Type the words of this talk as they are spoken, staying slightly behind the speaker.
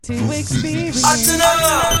To experience.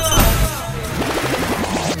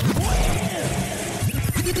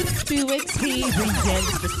 To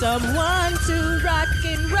experience for someone to rock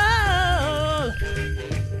and roll.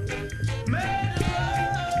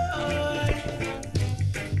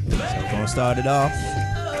 So gonna start it off.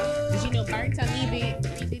 Did you know Barrington Levy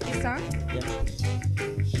redid this song? Yeah.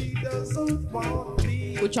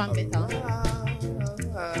 Which one better?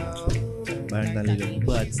 Barrington Levy,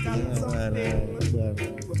 bad still,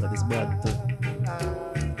 but it's bad too.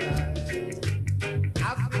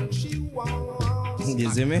 You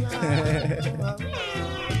see me?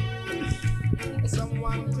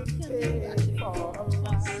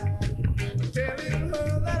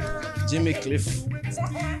 Jimmy Cliff.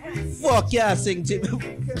 Fuck yeah, sing Jimmy.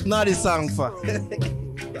 Not the song for.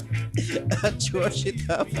 I throw shit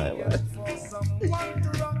up.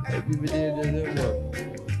 Everybody doesn't work.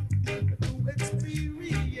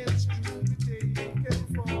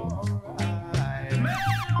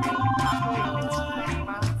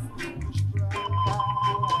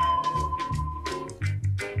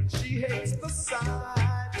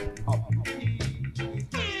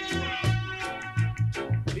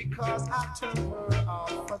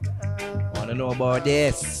 Wanna know about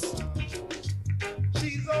this?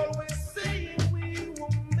 She's always saying we were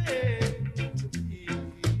meant to be.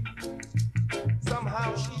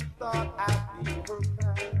 Somehow she thought I'd be her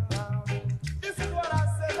pal. This is what I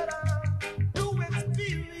said that I'm new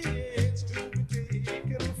experience to be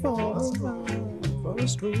taken for a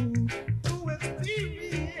stroll. New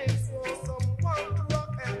experience for someone to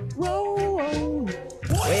rock and roll.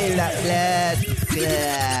 Well, glad.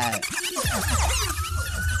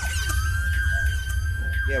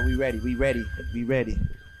 Yeah, we ready.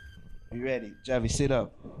 Javi, sit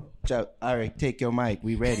up. Alright, take your mic.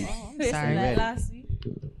 We ready. Sorry. Last week.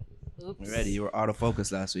 Oops. We ready. You were out of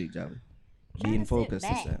focus last week, Javi. Be in focus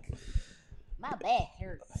this time. My back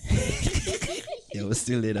hurts. Yeah, we're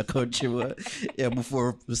still in the country. But yeah,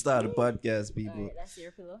 before we start the podcast, people, Right, that's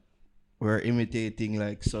your pillow. we're imitating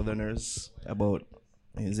like Southerners about,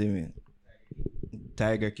 you see me,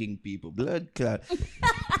 Tiger King people, blood clot.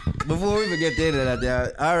 Before we even get into that, yeah,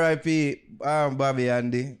 R.I.P. Bobby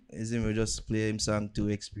Andy. You see me, just play him song to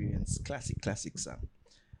experience. Classic song.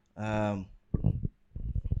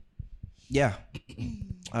 Yeah.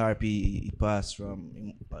 R.I.P. He passed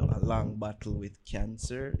from a long battle with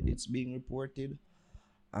cancer. It's being reported.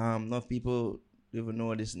 Enough people even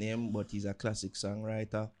know this name, but he's a classic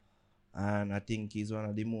songwriter. And I think he's one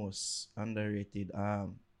of the most underrated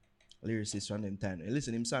lyricists from them time.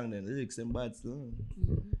 Listen, him song them lyrics them bad still.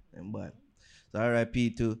 Them bad. So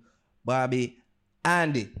R.I.P. to Bobby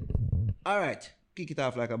Andy. Alright, kick it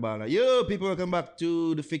off like a baller. Yo, people, welcome back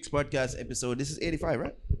to the Fix Podcast episode. This is 85,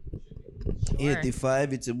 right? Sure.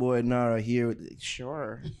 85, it's your boy Nara here.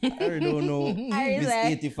 Sure. I don't know if it's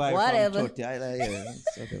 85 whatever. from 30. Yeah,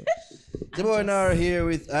 it's okay. It's your boy Nara here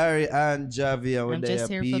with Ari and Javi. I'm just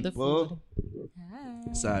here for the food.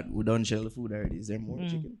 Hi. Sad, we don't shell the food already. Is there more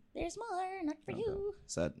chicken? There's more, not for you.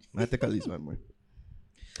 Sad. I take at least one more.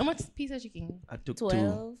 How much piece of chicken? I took 12.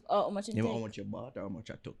 two. Oh, how much you You know how take? much you bought or how much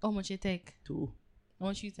I took? How much you take? 2. How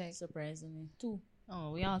much you take? Surprisingly. 2.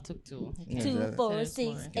 Oh, we all took 2. Okay. Yeah, 2, that- 4, That's 6,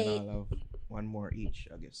 more. Can 8. all have one more each,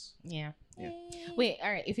 I guess. Yeah. Yeah. Wait,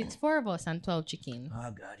 all right. If it's 4 of us and 12 chicken,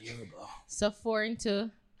 Oh God, here we go. so 4 into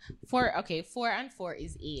 4. Okay, 4 and 4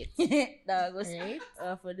 is 8, That was right?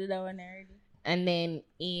 for do that one already. And then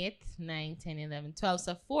 8, 9, 10, 11, 12.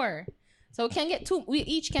 So 4. So we can get 2. We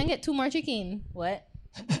each can get 2 more chicken. What?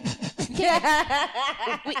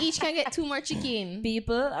 We each can get 2 more chicken.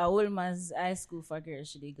 People, a Woolman's high school for girls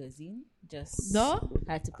should go in. Just No?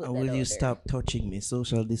 had to put How that will out you there. stop touching me?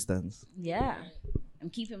 Social distance. Yeah. I'm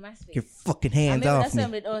keeping my space. Get your fucking I hands remember off that's me.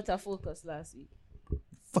 why I'm out of focus last week.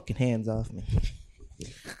 Fucking hands off me.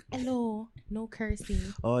 Hello. No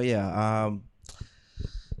cursing. Oh yeah.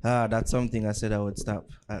 That's something I said I would stop.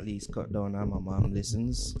 At least cut down on. My mom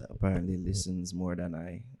listens. Apparently listens more than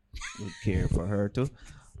I would care for her to.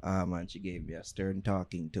 And she gave me a stern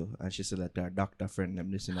talking to. And she said that her doctor friend them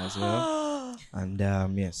listen as well. And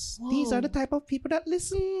yes. Whoa. These are the type of people that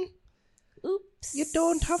listen. Oops. You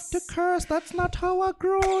don't have to curse. That's not how I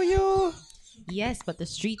grow you. Yes, but the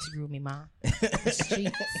streets grew me, ma. The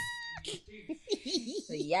streets.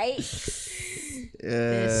 Yikes.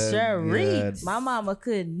 Yeah, Sheree. My mama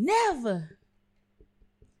could never.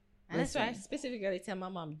 And that's why I specifically tell my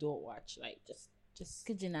mom, don't watch. Like, just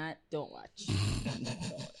Could you not? don't watch.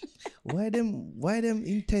 Why them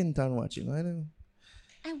intent on watching? Why them?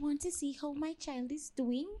 I want to see how my child is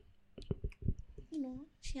doing. You know,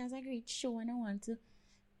 she has a great show and I want to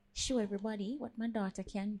show everybody what my daughter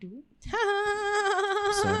can do.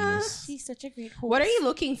 Sadness. She's such a great host. What are you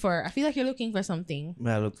looking for? I feel like you're looking for something.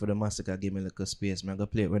 I look for the massacre, give me a little space. I go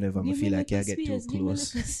play it whenever I feel like I get too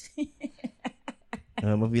close. I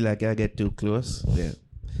feel like I get too close. Yeah.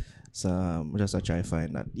 So just I try to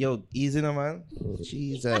find that. Yo, easy now, man.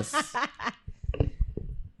 Jesus.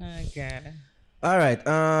 Oh god. All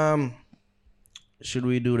right. Should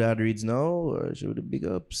we do the ad reads now, or should we do big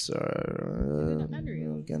ups, or do the ad reads.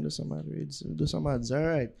 we can do some ad reads? Do some ads. All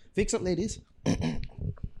right. Fix up, ladies. All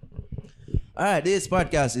right. This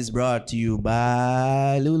podcast is brought to you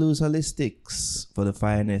by Lulu's Holistics for the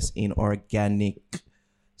finest in organic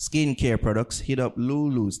skincare products. Hit up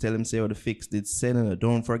Lulu's. Tell them say how the fix did send.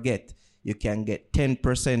 Don't forget, you can get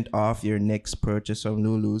 10% off your next purchase from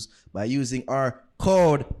Lulu's by using our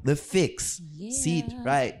code The Fix. See it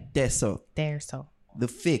right there, so The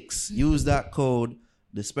Fix. Use that code.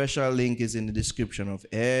 The special link is in the description of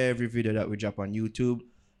every video that we drop on YouTube.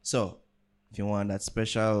 So if you want that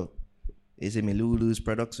special, is it Lulu's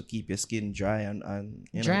products to keep your skin dry and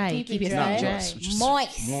you know, Dry. Keep your skin dry.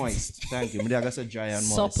 Moist. Thank you. I said dry and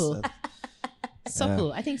moist. Supple.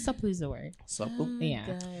 Supple. I think supple is the word. Supple. Yeah.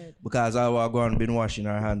 God. Because our gone been washing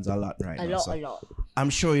our hands a lot right A now. lot. I'm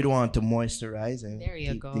sure you'd want to moisturize and There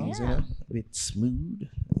you keep go. things a bit smooth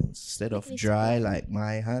instead of dry like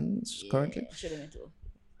my hands currently. Should have been too.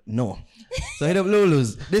 No. So hit up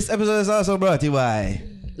Lulu's. This episode is also brought to you by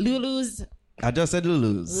Lulu's. I just said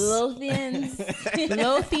Lulu's. Lothians.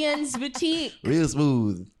 Lothians Boutique. Real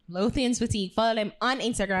smooth. Lothians Boutique. Follow them on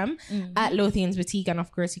Instagram at Lothians Boutique. And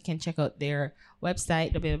of course, you can check out their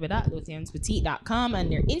website, www.lothiansboutique.com,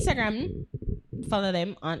 and their Instagram. Follow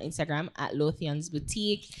them on Instagram at Lothians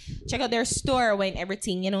Boutique. Check out their store when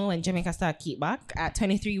everything, when Jamaica start keep back at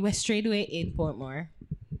 23 West Tradeway in Portmore.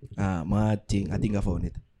 My thing. I think I found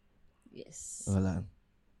it. Yes. Hold on.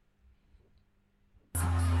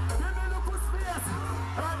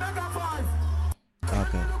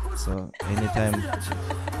 Okay. So anytime.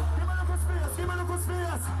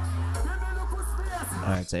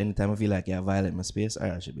 Alright, so anytime I feel like I violate my space,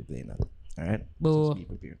 I should be playing that. Alright? Boo. Just be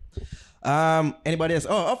prepared. Anybody else?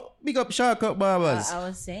 Big up Shortcut Barbers. I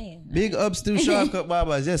was saying. Big ups to Shortcut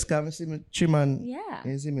Barbers. Yes, come see me trim and Yeah.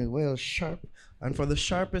 you see me well sharp. And for the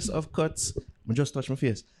sharpest of cuts, I just touch my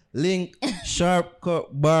face. Link Sharpcut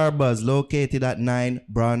Barbers located at 9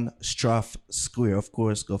 Brunstraff Square. Of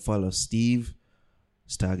course, go follow Steve.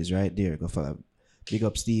 His tag is right there. Go follow. Big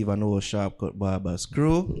up Steve and all Sharpcut Barbers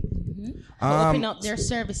crew. Open up their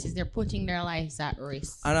services. They're putting their lives at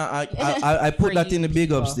risk. And I put that in the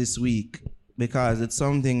big ups this week because it's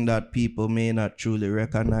something that people may not truly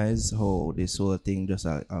recognize how this whole thing just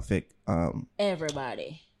affect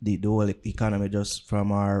Everybody. the whole economy, just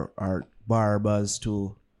from our barbers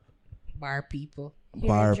to Bar people.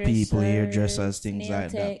 bar people, hairdressers, things nail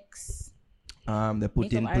like that. techs. They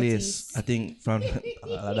put in Makeup place, artists. I think from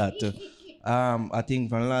all of that too. I think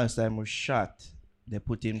from last time we shot, they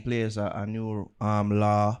put in place a new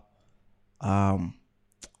law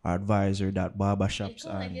advisor that barbershops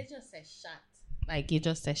and just said shot. Like you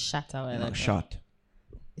just said shot or whatever. shot.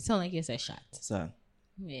 It sounds like you said shot. So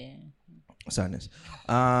Yeah. sadness.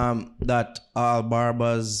 That all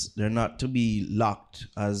barbers, they're not to be locked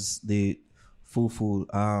as the foo-foo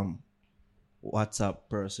WhatsApp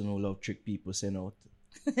person who love trick people send out.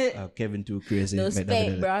 Kevin too crazy. Those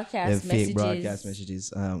fake broadcast fake messages. broadcast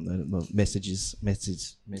messages. Messages.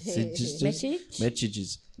 Messages.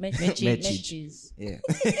 Yeah.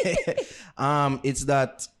 It's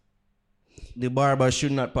that the barber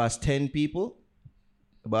should not pass 10 people.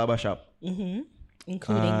 The barber shop, Including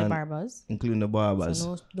the And- barbers. including the barbers.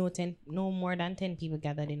 So no more than 10 people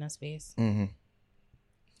gathered in a space. Mm-hmm.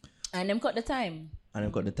 And them cut the time. And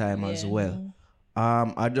I've got the time as Yeah. well.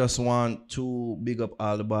 I just want to big up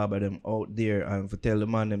all the barber them out there and to tell the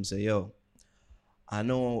man them say, yo, I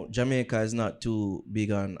know Jamaica is not too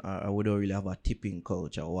big on, we don't really have a tipping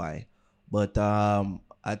culture. Why? But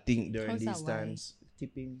I think during How's that these why? times,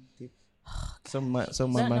 tip. Some man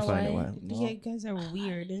Don't might know find it why. one. You guys are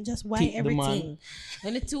weird and just why Tip the man. everything.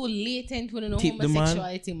 When it's too latent with Tip the man.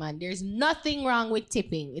 homosexuality, man. There's nothing wrong with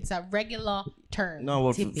tipping. It's a regular term. No,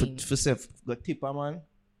 but tipping. for self, got tipper man.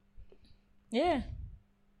 Yeah.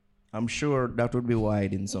 I'm sure that would be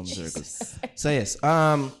wide in some circles. So yes,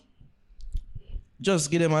 just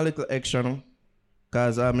give them a little extra, no?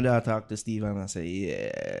 Cause I'm there talk to Steve and I say,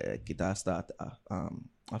 yeah, kita start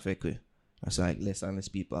affect we. I say like less and less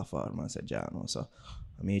people are for man. I said, yeah, no. So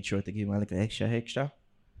I made sure to give him a little extra. You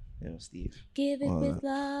know, Steve. Give it All with that.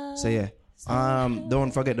 love. So yeah, don't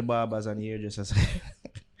forget the barbers and hairdressers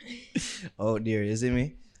out there. You see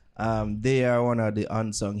me? They are one of the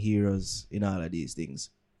unsung heroes in all of these things.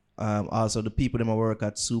 Also, the people that work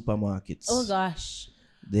at supermarkets. Oh gosh.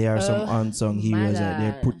 They are some unsung my heroes that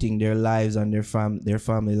they're God. putting their lives and their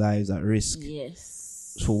family lives at risk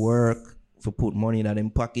Yes. for work, for put money in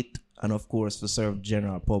them pocket, and of course for serve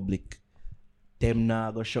general public. Them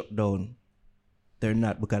now go shut down. They're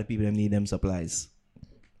not, because the people them need them supplies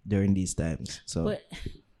during these times. So But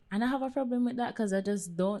and I have a problem with that because I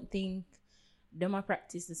just don't think them a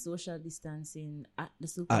practice the social distancing at the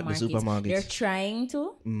supermarkets. They're trying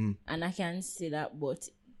to, and I can see that, but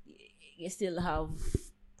you still have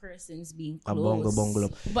persons being a close. bungle.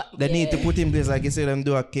 But They need to put in place, like you say, them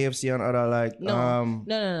do a KFC and other like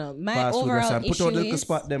no. My fast food overall restaurant. Put issue out little is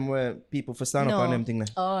spot them where people for stand up No. on them thing there.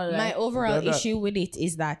 Oh, like, my overall that- issue with it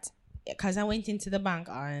is that because I went into the bank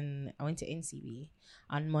I went to NCB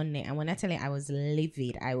on Monday, and when I tell you I was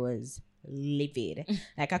livid.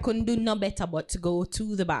 Like I couldn't do no better but to go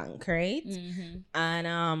to the bank, right?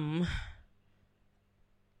 And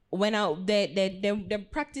when out they're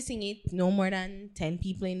practicing it, no more than 10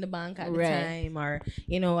 people in the bank at the Right. time, or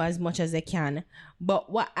as much as they can.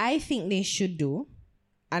 But what I think they should do,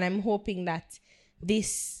 and I'm hoping that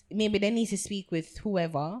this, maybe they need to speak with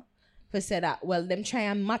whoever who said that, well, them try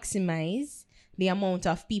and maximize the amount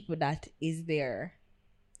of people that is there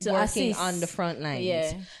To working assist. on the front lines.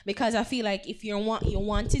 Yeah. Because I feel like if you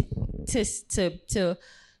want it to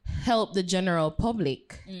help the general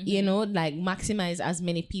public, like maximize as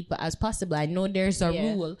many people as possible. I know there's a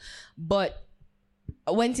rule, but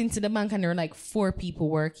I went into the bank and there were like 4 people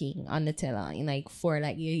working on the teller. In like 4,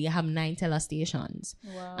 like you have 9 teller stations,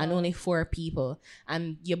 and only 4 people,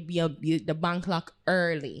 and you the bank lock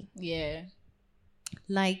early. Yeah.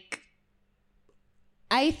 Like,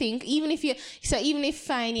 I think even if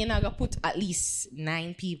fine, you're not gonna put at least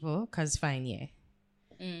 9 people, cause fine,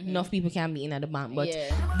 enough people can be in at the bank, but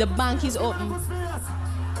the bank is open.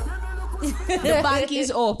 The bank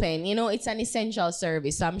is open. It's an essential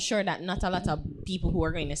service. So I'm sure that not a lot of people who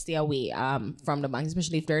are going to stay away from the bank,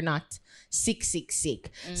 especially if they're not sick.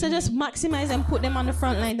 So just maximize and put them on the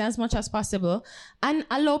front line as much as possible, and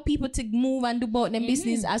allow people to move and do about their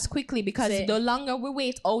business as quickly, because the longer we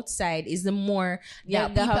wait outside is the more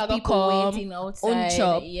that they have people come waiting outside.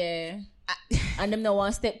 unchop. Yeah. And them no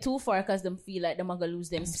one step too far because them feel like them are gonna lose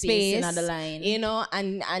them space in the line.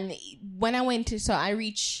 And when I went to, so I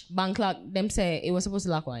reached bank lock, them say it was supposed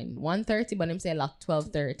to lock 1:30, but them say lock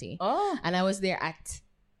 12:30. Oh. And I was there at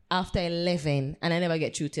after 11, and I never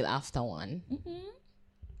get through till after 1.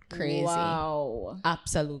 Crazy. Wow.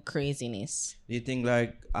 Absolute craziness. Do you think,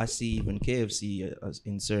 like, I see even KFC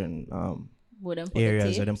in certain Would them put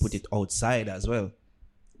areas the where them tips? put it outside as well?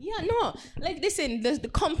 Yeah, no. Like, listen, the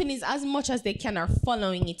companies, as much as they can, are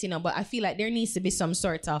following it, but I feel like there needs to be some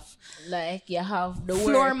sort of Like you have the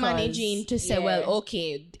floor workers. managing to say, well,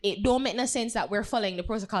 okay, it don't make no sense that we're following the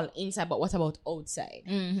protocol inside, but what about outside?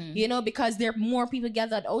 Because there are more people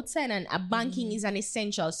gathered outside, and a banking is an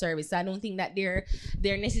essential service. I don't think that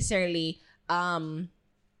they're necessarily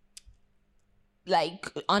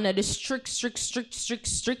like under the strict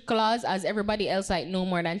clause as everybody else, like no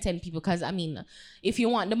more than 10 people. Because I mean, if you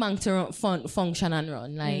want the bank to function and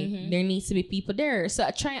run, like there needs to be people there. So I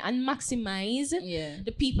try and maximize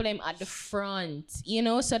the people them at the front,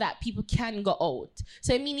 so that people can go out.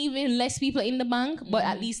 So I mean, even less people in the bank, but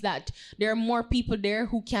at least that there are more people there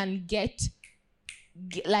who can get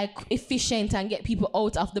like efficient and get people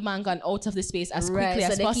out of the bank and out of the space as quickly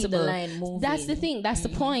as they possible. keep the line moving. That's the thing. That's the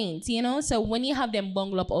point. So when you have them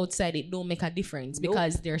bungle up outside, it don't make a difference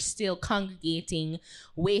because they're still congregating,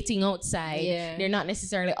 waiting outside. Yeah. They're not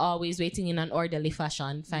necessarily always waiting in an orderly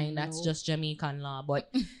fashion. Fine, that's just Jamaican law, but.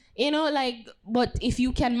 But if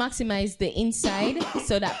you can maximize the inside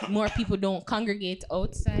so that more people don't congregate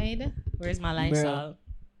outside. Where's my Lysol?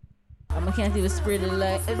 I can't even spray the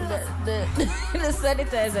the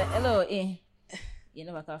sanitizer. Hello, You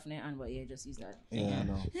never cough in your hand, but just use that. Yeah, I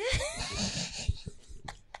know.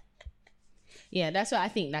 Yeah, that's what I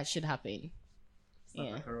think that should happen.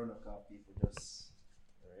 Yeah. Corona cough, people just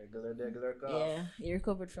regular cough. Yeah, you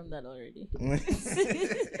recovered from that already.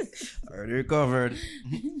 Already recovered.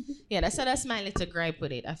 Yeah, that's my little gripe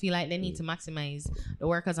with it. I feel like they need to maximize the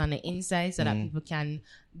workers on the inside so that people can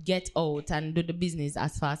get out and do the business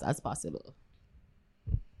as fast as possible.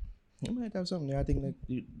 You might have something. I think that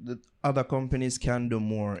the other companies can do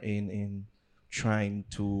more in trying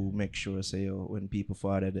to make sure, say, when people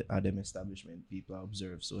fall at them establishment, people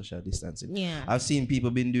observe social distancing. Yeah. I've seen people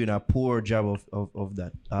been doing a poor job of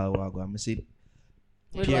that. I see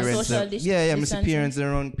parents. Mr. Parents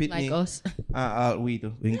around Pitney. Like us. We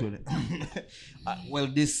do. We include it. Well,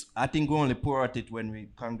 this, I think we only pour out it when we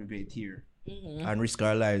congregate here. And risk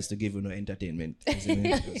our lives to give you no entertainment.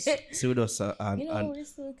 So with us, and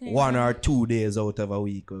 1 or 2 days out of a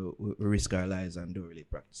week, we risk our lives and don't really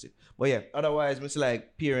practice it. But yeah, otherwise, it's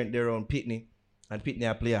like parent their own Pitney, and Pitney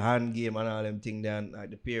I play a hand game and all them things. Then like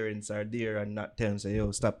the parents are there and not tell them say,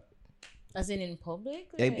 yo, stop. As in public?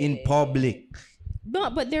 In public. No,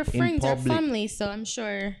 but they're friends or family, so I'm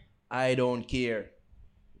sure. I don't care.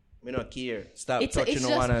 Me not care. Stop touching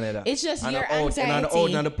one another. It's just and your anxiety. And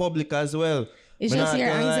out in the public as well. It's just your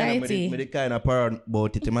anxiety. Me the kind of parent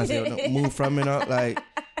about it. I say, move from me now. Like,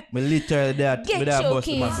 me literally that. Get your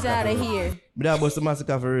kids out of here. Me that bust the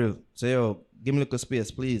massacre for real. So yo, give me a little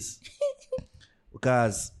space, please.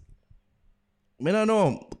 Because, me don't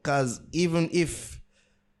know. Because even if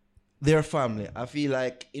they're family, I feel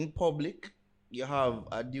like in public, you have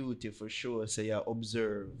a duty for sure. So you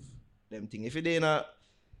observe them things. If they not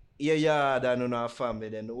your yard and on our family,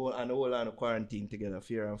 then the whole on the quarantine together,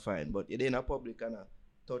 fair and fine. But you're in a public and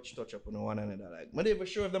touch up on one another. Like, I'm not even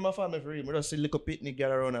sure if them a family for real. I just see little picnic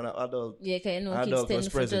get around and an adult. Yeah, because you know kids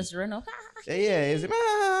tend to just run up. Is it,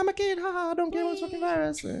 I'm a kid, I don't care what's fucking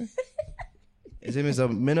virus. Is it me? So, I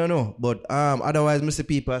don't know. But otherwise, I see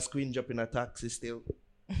people screen up in a taxi still.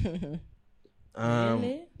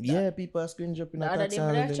 Really? Yeah, people are screen up in a taxi. The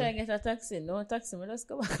other day, I try to get a taxi. No taxi, I just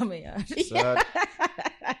go back on my yard. So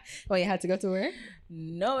Oh, you had to go to where?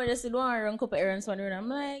 No, I just don't want to run a couple errands one day. I'm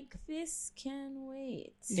like, this can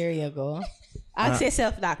wait. There you go. Ask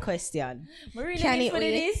yourself that question. Can it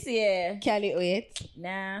wait? Yeah. Can it wait?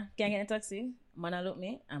 Nah, can't get a taxi. Man, look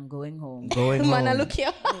me. I'm going home. Man, look you.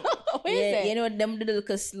 Yeah, you know what them little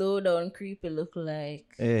look slow down, creepy look like.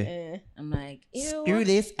 I'm like, ew. Screw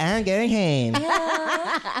this, I'm going home.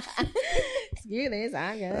 Screw this,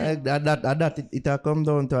 I'm going. It come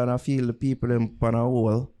down to, and I feel the people them on a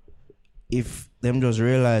whole. If them just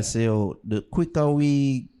realize, yo, the quicker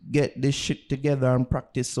we get this shit together and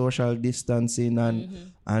practice social distancing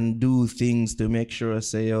and do things to make sure,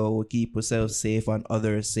 say, yo, we keep ourselves safe and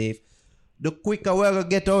others safe, the quicker we'll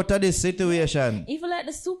get out of this situation. Even like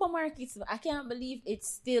the supermarkets, I can't believe it's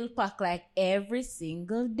still packed like every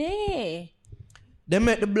single day. They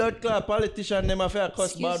make the blood clot politician, them have a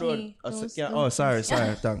cuss bad word. Oh, sorry,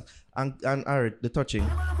 thanks. And the touching.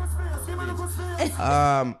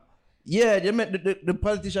 Yeah, they make the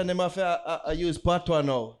politician, them have a use patois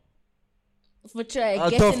now. For try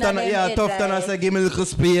getting tough than I say, give me a little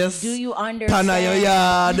space. Do you understand? Turn your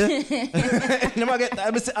yard.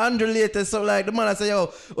 I say unrelated, so like the man I say,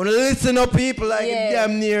 yo, listen up people, like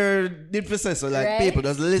damn near did for say so, like right? People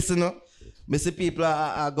just listen up. Me see people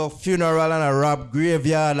I go funeral and I rob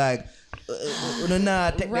graveyard, like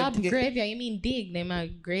rob graveyard, you mean dig, them a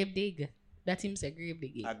grave dig. That him say grave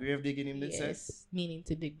digging. A grave digging him did say? Yes, meaning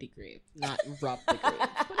to dig the grave, not rob the grave.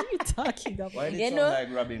 What are you talking about? Why did it sound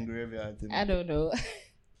like robbing graveyard? I don't know.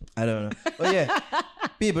 But yeah,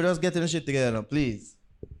 people just getting the shit together now, please.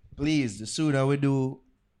 Please, the sooner we do,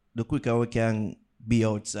 the quicker we can be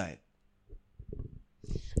outside.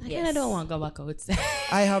 I kind of don't want to go back outside.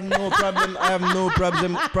 I have no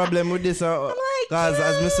problem with this. Because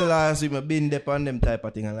as Mr. last week, I've been there on them type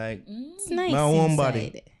of thing. I like, it's nice my own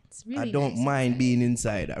body. Really I don't nice mind being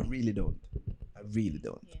inside. I really don't.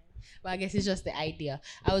 Yeah. But I guess it's just the idea.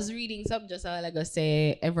 I was reading something just a while ago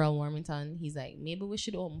say Everall Warmington. He's like, maybe we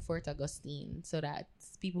should open Fort Augustine so that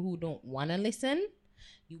people who don't want to listen,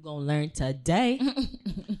 you gonna learn today.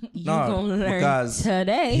 Gonna learn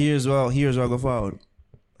today. Here's what I go forward.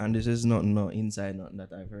 And this is not inside, nothing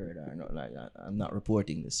that I've heard or not like that. I'm not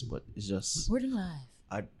reporting this, but it's just reporting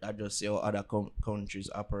live. I just see how other countries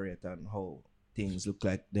operate and how things look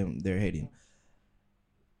like they're heading.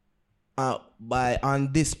 On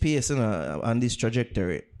this pace, on this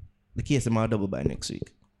trajectory, the case might double by next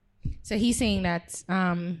week. So he's saying that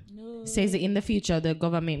says that in the future the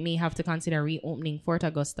government may have to consider reopening Fort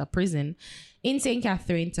Augusta prison in St.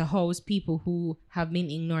 Catherine to house people who have been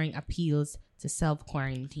ignoring appeals to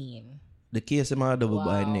self-quarantine. The case might double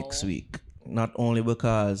by next week. Not only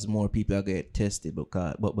because more people are get tested,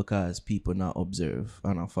 but because people now observe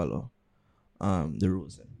and not follow the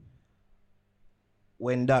rules.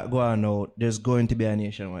 When that go on out, there's going to be a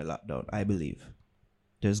nationwide lockdown, I believe.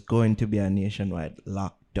 There's going to be a nationwide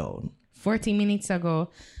lockdown. 40 minutes ago,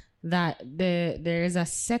 that there is a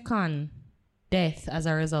second death as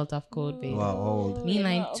a result of COVID. Wow.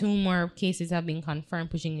 Meanwhile, 2 more cases have been confirmed,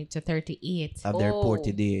 pushing it to 38. Have they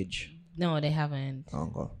reported the age? No, they haven't.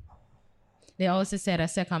 Okay. They also said a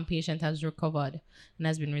second patient has recovered and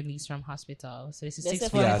has been released from hospital. So this is That's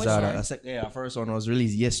 644. Yeah, first one was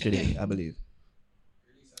released yesterday, I believe.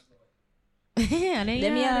 Yeah,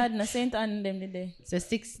 Them yard na Saint Anne them did they. So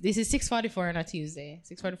this is 6:44 on a Tuesday.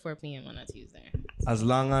 6:44 p.m. on a Tuesday. As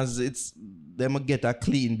long as it's them get a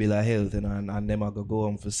clean bill of health and them are go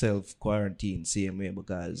home for self quarantine same way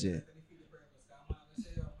because yeah.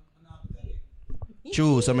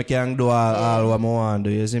 True, so I can do all what I want. Do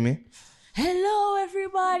you see me? Hello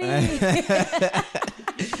everybody.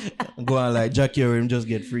 Go on like Jackie or him just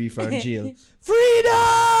get free from jail.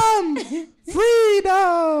 Freedom!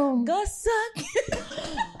 Freedom! Go suck.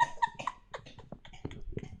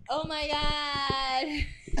 Oh my god.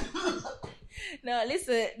 No,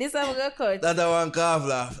 listen, this I'm gonna cut. That's a one cough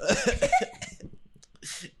laugh.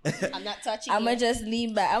 I'm not touching I'ma you. just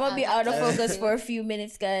lean back. I'm gonna be out of focus for a few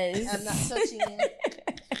minutes, guys. I'm not touching you.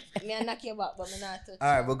 Me I knock you back, but me not touching.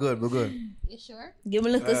 Alright, we're good. You sure? Give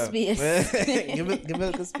me a little space. give me a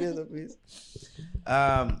little space, please.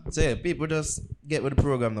 So yeah, people just get with the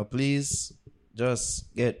program now, please.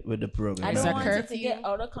 Just get with the program. I don't a want it to curfew? get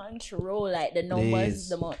out of control, like the numbers,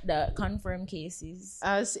 the confirmed cases.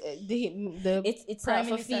 The It's Prime half a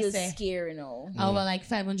Minister feel say, scary now. over like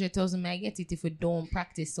 500,000 might get it if we don't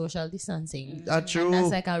practice social distancing. That's true. And that's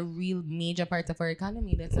like a real major part of our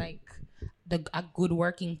economy. That's like a good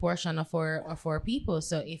working portion of our people.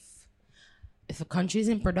 So if a country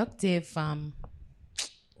isn't productive,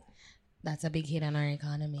 that's a big hit on our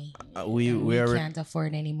economy. We can't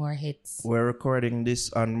afford any more hits. We're recording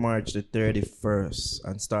this on March the 31st,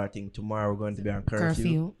 and starting tomorrow, we're going to be on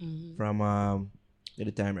curfew. Mm-hmm. From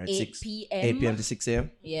the time at 8 p.m. 8 p.m. to 6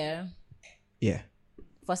 a.m. Yeah, Yeah.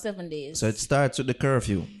 for 7 days. So it starts with the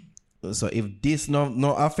curfew. So if this no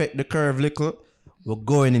affect the curve little, we're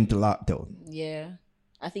going into lockdown. Yeah,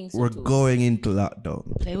 I think so We're too. going into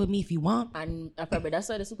lockdown. Play with me if you want. And probably that's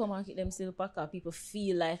why the supermarket them still pack up. People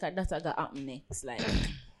feel like that's what got happen next, like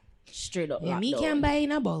straight up. Yeah, me lockdown. can buy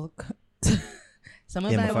in a bulk. Some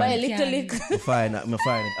of Yeah, my me buy a can. little lick. I'm fine it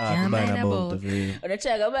Yeah, to buy mine a a boat boat. of real. Or the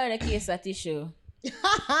check about the case of tissue.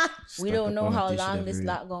 We don't know how long this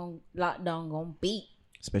lockdown gonna be.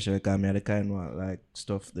 Especially because I the kind of like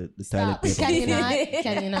stuff the toilet paper. Can you not?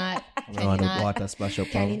 Can you not? I Can want you the not? water splash up.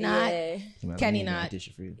 Can you not? Yeah. Can you not?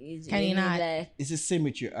 Can you not? Like, It's a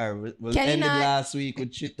symmetry. All right, we'll Can you end it not? last week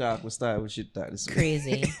with shit talk. We'll start with shit talk this week.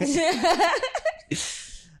 Crazy.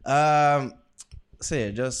 So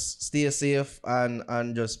yeah, just stay safe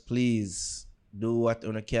and just please do what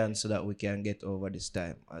you can so that we can get over this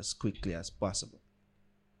time as quickly as possible.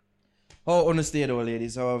 How on the stay though,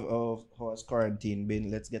 ladies? How has quarantine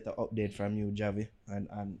been? Let's get an update from you, Javi. And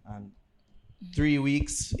 3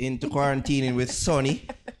 weeks into quarantining with Sonny.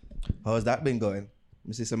 How's that been going?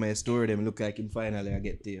 I see some of your story them look like him finally I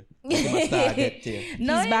get to you. He must start get to you.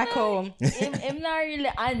 no, He's back home. him not really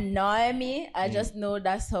annoy me. I just know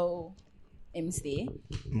that's how him stay.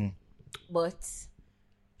 But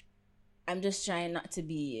I'm just trying not to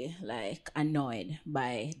be like annoyed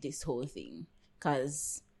by this whole thing,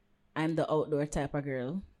 cause I'm the outdoor type of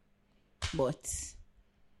girl, but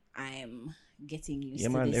I'm getting used Yeah,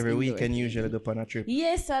 to man. this Every indoor weekend thing. usually go on a trip.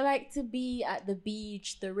 Yes, I like to be at the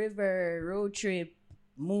beach, the river, road trip,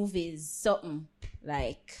 movies, something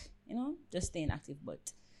like, just staying active. But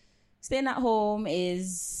staying at home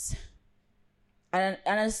is, and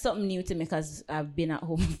it's something new to me because I've been at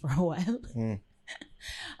home for a while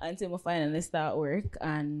until I finally start work,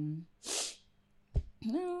 and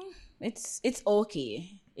it's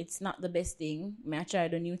okay. It's not the best thing. I try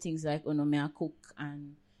the new things like may I cook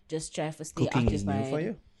and just try to stay Cooking occupied. is new for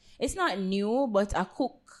you? It's not new, but I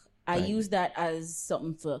cook. I use that as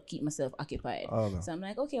something to keep myself occupied. Okay. So I'm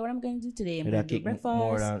like, okay, what I'm going to do today? I'm Did going I to do cook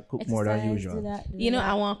breakfast, more than exercise, usual? do that, do You know, that.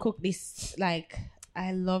 I want to cook this, like,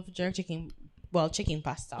 I love jerk chicken, chicken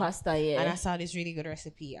pasta. Pasta, yeah. And I saw this really good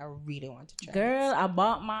recipe. I really want to try Girl, I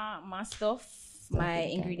bought my stuff, my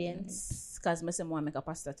ingredients, because I want to make a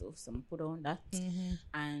pasta too. So I put on that.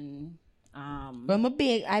 And But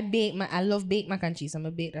I love baked mac and cheese. I'm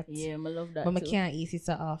a bake that. yeah, I love that But I too. can't eat it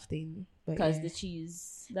so often. Because the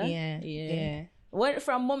cheese. That? Yeah. What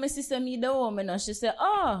from mommy sister me the woman, she said,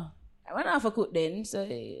 oh, I don't have to cook then. So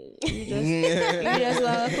you just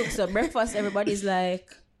want to cook. So breakfast, everybody's like,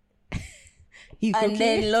 You and cooking?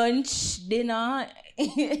 then lunch, dinner.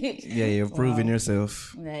 Yeah, you're proving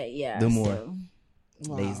yourself. Like, yeah. Do more. so-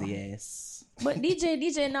 Lazy ass. But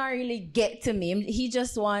DJ not really get to me. He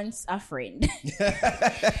just wants a friend.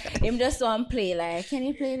 Him just want to play like, can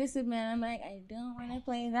you play this with me? And I'm like, I don't want to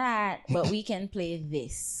play that. But we can play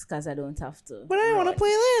this because I don't have to. But I want to play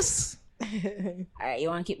this. Alright, you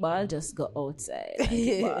want to kick ball? Just go outside. And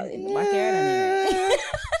kick ball in the backyard.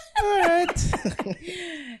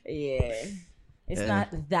 Alright. Yeah. It's not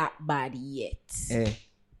that bad yet. You're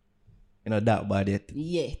not that bad yet.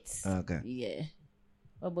 Yet. Okay. Yeah.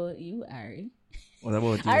 What about you, Ari? What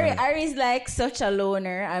about you? Ari's like such a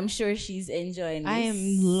loner. I'm sure she's enjoying this. I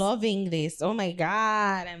am loving this. Oh my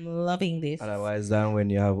God. I'm loving this. Otherwise than when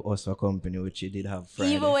you have us for company, which you did have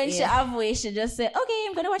Friday. Even when she have way, she just say, okay,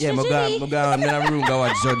 I'm going to watch Yeah, Judge Judy. I'm going in the room go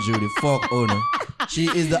watch Judge Judy. Fuck, oh no. She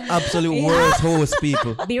is the absolute worst host,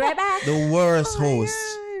 people. Be right back. The worst host.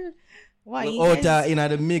 Why? Out there in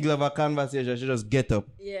the middle of a conversation, she just get up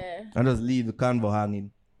Yeah. and just leave the convo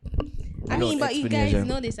hanging. I mean, Without but you guys explanation.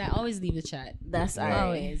 know this. I always leave the chat. That's Ari.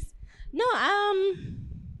 Always. No,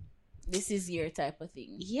 This is your type of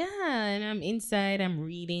thing. yeah, and I'm inside. I'm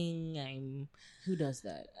reading. Who does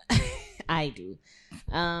that? I do.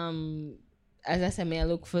 As I said, may I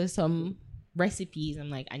look for some recipes.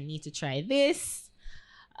 I'm like, I need to try this.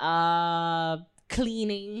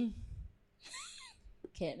 Cleaning.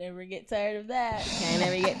 Can't never get tired of that. Can't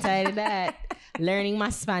never get tired of that. Learning my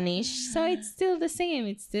Spanish. So it's still the same.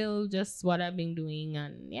 It's still just what I've been doing.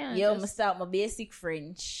 And yeah. Yo, I'm start my basic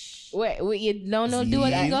French. Wait, you don't know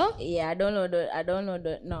Duolingo? Yeah, I don't know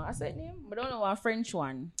the. No, I said name. I don't know one French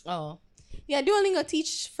one. Oh. Yeah, Duolingo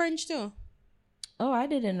teach French too. Oh, I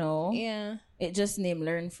didn't know. Yeah. It just named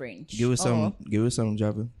Learn French. Give us some,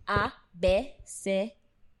 Javi. A, B, C.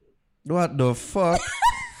 What the fuck?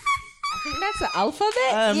 I think that's the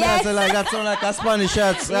alphabet. Yes. That sound like a Spanish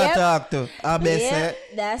shot I talk to. ABC. Yep,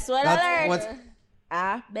 that's what I What? learned.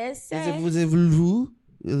 A, B, C.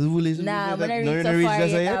 Nah, I'm gonna read so far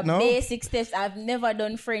yet. No? Basic steps. I've never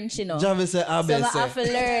done French, you know. Javi say So I have ABC. to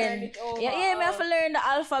learn. I have to learn the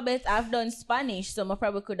alphabet. I've done Spanish, so I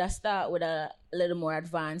probably could have started with a little more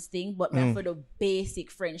advanced thing. But me for the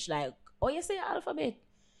basic French, like, oh, you say alphabet,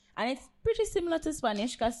 and it's pretty similar to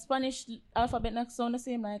Spanish because Spanish alphabet not sound the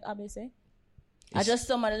same like ABC. I just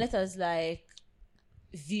some of the letters like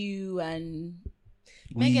view and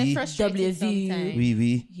May get Oui. frustrated WV. sometimes.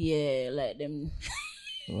 Oui. yeah, like them.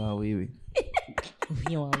 Wow, oui.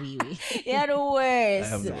 You want wee wee. You're the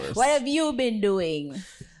worst. I am the worst. What have you been doing?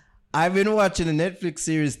 I've been watching the Netflix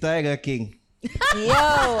series Tiger King.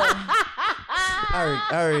 Yo,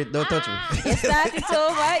 Alright, don't touch me. you start it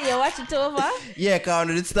over? You watch it over? Yeah, cause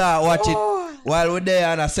I did start watch it while we're there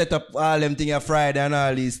and I set up all them things on Friday and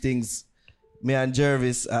all these things. Me and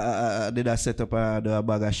Jervis did a set up and do a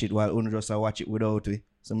bag of shit while Uno just watch it without me.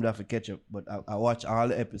 So I'm have to catch up. But I watch all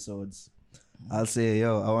the episodes. I'll say,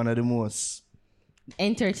 yo, I one of the most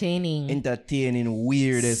Entertaining.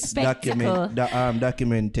 weirdest Spectacle.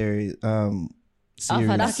 documentary Of a series.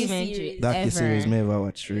 documentary. Docu-series ever. me ever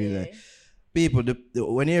watch. Really. People,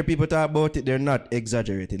 when you hear people talk about it, they're not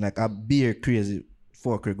exaggerating. Like a beer crazy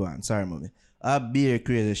fucker going. Sorry, mommy. A beer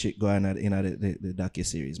crazy shit going on in the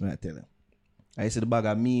docu-series, man, I tell you. I see the bag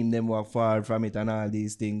of meme, them walk far from it and all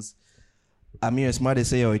these things. I'm here somebody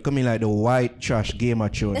say, oh, it coming like the white trash Game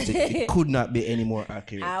of Thrones. It could not be any more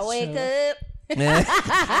accurate. I wake up.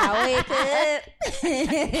 I wake up.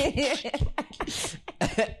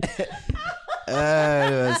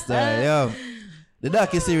 Yo, the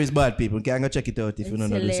docu-series bad, people. You can go check it out if you don't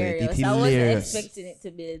know the say. It's I wasn't hilarious. expecting it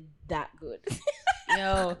to be that good.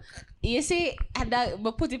 Yo, you see,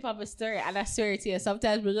 but put it up a story, and I swear to you,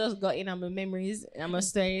 sometimes we just got in on my memories and my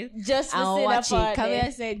stories. Just to I'll see watch that it. part Come here there.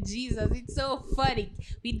 and say, Jesus, it's so funny.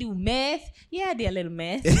 We do meth. Yeah, I did a little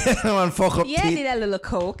meth. Man, fuck up Yeah, I teeth. did a little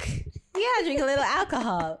coke. Yeah, I drink a little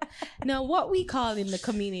alcohol. Now, what we call in the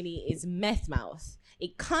community is meth mouth.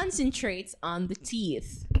 It concentrates on the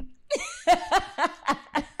teeth.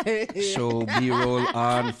 Show B-roll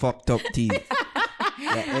on fucked up teeth.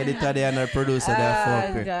 The editor there and the producer there Oh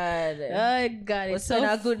fucker. God. Oh, God, It's it's so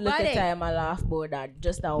a good look funny. at time I laugh about that.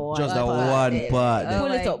 Just a one. Just a part. one part. Oh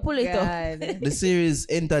Pull it my up, pull it up. God. The series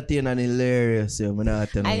entertaining and hilarious. Yeah, I'm not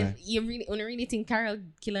telling you. You really think Carol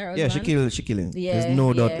kill her Yeah, husband? she kill him. Yeah, There's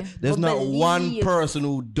no doubt. yeah. There's But not one believe- person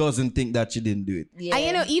who doesn't think that she didn't do it. Yeah. And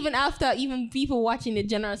you know, even after, even people watching the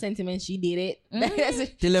general sentiment, she did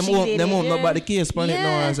it. Till them She won't did know it. about the case on it now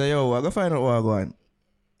Yeah. and say, yo, I go find out what going.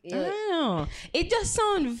 I don't know. It just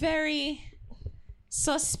sounds very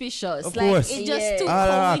suspicious. Of like course. it's just Yeah. too All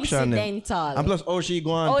the action them. coincidental. And plus, how she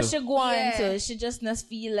go on Oh, to? she go on Yeah. to. She just not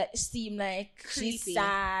seem like she's Creepy.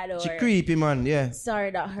 sad or She creepy, man, yeah.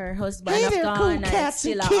 sorry that her husband Hey have there, gone cool and cats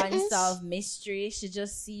it's and still an kittens. unsolved mystery. She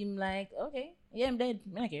just seemed like, okay, yeah, I'm dead.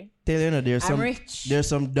 I don't care. Tell you, know, I'm rich. there's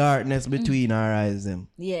some darkness between her eyes, them.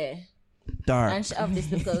 Yeah. Dark. And she have this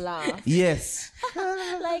little laugh. Yes.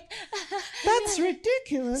 Like like, That's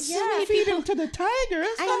ridiculous. Yeah. Feed him to the tigers.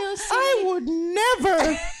 I know, I would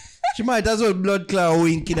never. She might as well blood clot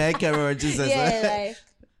winking at camera. Jesus. yeah,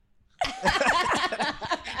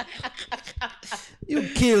 You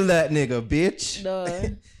kill that nigga, bitch. no.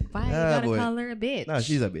 Why you gotta boy. call her a bitch? No,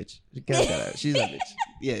 she's a bitch. You can't call her. She's a bitch.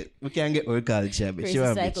 Yeah, we can't get her called she a bitch. Crazy She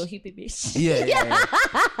a psycho bitch. hippie bitch.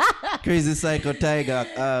 Yeah. Crazy psycho tiger.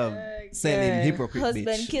 Selling hypocrite Husband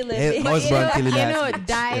bitch. killer Hey, bitch. husband killing you ass know, bitch.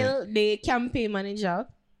 Dial, the campaign manager,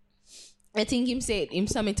 I think him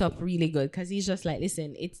sum it up really good because he's just like,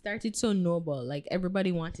 listen, it started so noble. Like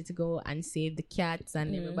everybody wanted to go and save the cats,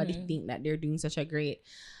 and everybody think that they're doing such a great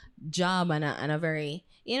job and a very,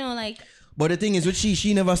 like. But the thing is, with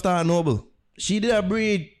she never started noble. She did a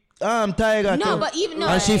breed tiger. No, too. but even no,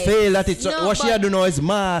 And she failed at it. So No, what she but- had to know is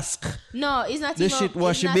mask. no, it's not. The even, shit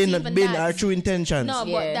what it's she not been even been that. her true intentions. No,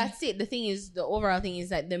 Yeah. but that's it. The thing is, the overall thing is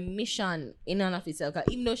that the mission in and of itself, 'cause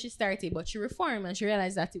even though she started, but she reformed and she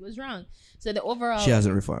realized that it was wrong. So the overall, She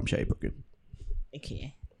hasn't reformed. She a hypocrite.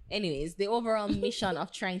 okay. Anyways, the overall mission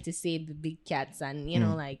of trying to save the big cats and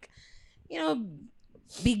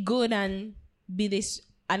be good and be this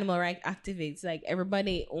animal rights activist, like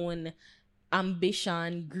everybody own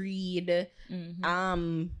ambition, greed,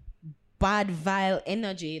 bad vile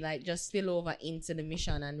energy, like just spill over into the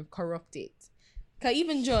mission and corrupt it. Cause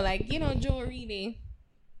even Joe, Joe really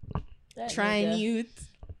trying youth,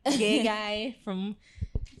 gay guy from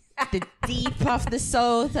the deep of the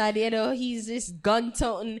south, and he's this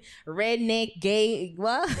gun-toting redneck gay.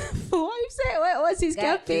 What? What you say? What was his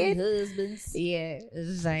campaign? Husbands. Yeah,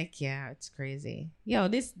 it's like, it's crazy. Yo,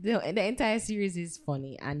 the entire series is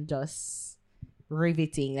funny and just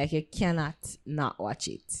riveting. Like you cannot not watch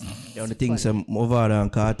it. The only thing some over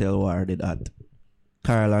than cartel war did that.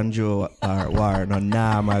 Carl and Joe are war no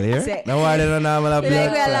normal here. Say- No war they no normal Like we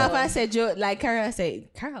blood. laugh and said, Joe, like Carol said,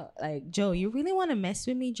 Joe, you really want to mess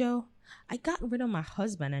with me, Joe? I got rid of my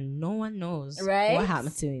husband and no one knows Right? what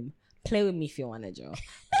happened to him. Play with me if you wanna, Joe.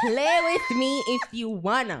 Play with me if you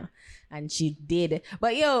wanna. And she did.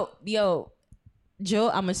 But yo, Joe,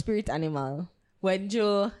 I'm a spirit animal. When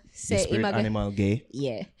Joe said, Spirit animal gay.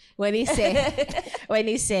 yeah. When he said, when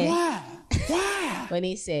he said,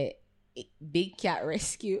 Big Cat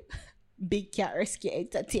Rescue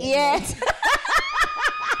Entertainment. Yeah.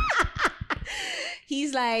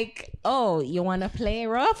 He's like, oh, you want to play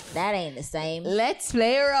rough? That ain't the same. Let's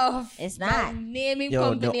play rough. It's not. Naming Yo,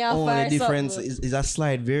 company the of only or difference something. is a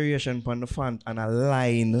slight variation on the font and a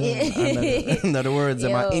line. Under the words,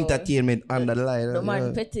 Yo. entertainment under the line. The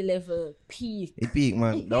man petty level peak. It peak,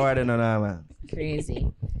 man. The word no man. Crazy.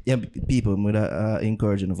 Yeah, people, would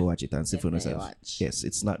encourage you to watch it and see for Definitely yourself. watch. Yes,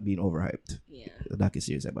 it's not being overhyped. Yeah. The doc is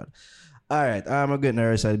serious about it. All right, I'm getting the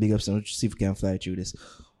other side. Big ups, and see if we can fly through this.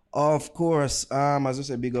 Of course, as I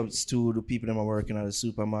said, big ups to the people that are working at the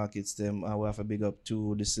supermarkets. Them, we have a big up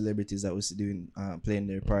to the celebrities that we see doing, playing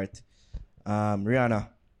their part. Rihanna,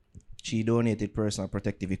 she donated personal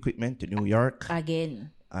protective equipment to New York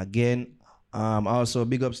Again. Also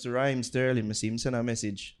big ups to Rhyme Sterling. I see him send a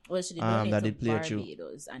message. Well, she did donate that to did play through.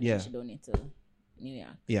 Barbados and Yeah. then she donated to New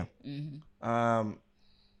York. Yeah.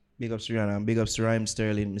 Big ups to Rihanna and big ups to Rhyme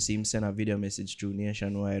Sterling. I see him send a video message to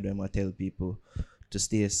Nationwide and I tell people to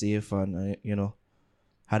stay safe and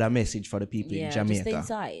had a message for the people in Just Jamaica. stay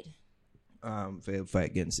inside. For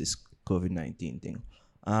fight against this COVID-19 thing.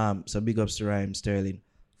 So big ups to Rhyme Sterling.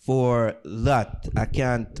 For that, I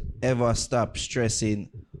can't ever stop stressing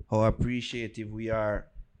how appreciative we are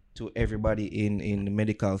to everybody in the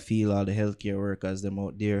medical field, all the healthcare workers, them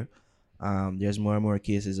out there. There's more and more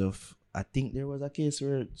cases of, I think there was a case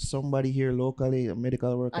where somebody here locally, a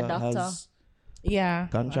medical worker, A doctor. has Yeah.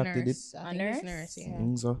 contracted it. I think it's nurse, yeah. I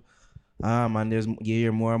think so. And you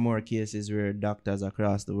hear more and more cases where doctors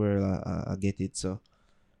across the world get it. So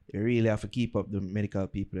you really have to keep up the medical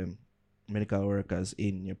people, medical workers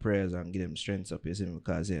in your prayers and give them strength up, you see,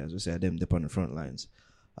 because as we say, them dip on the front lines.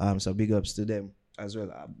 So big ups to them as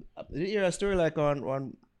well. Did you hear a story like on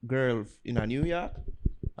one girl in New York?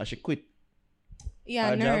 She quit. Yeah,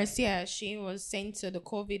 Her nurse. Yeah, she was sent to the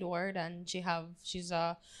COVID ward, and she's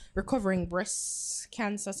a recovering breast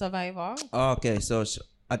cancer survivor, Okay, so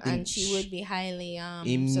I think and she would be highly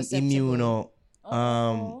immuno susceptible.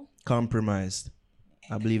 compromised.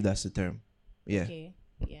 I believe that's the term. Yeah. Okay.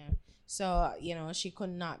 Yeah. So she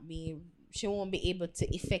won't be able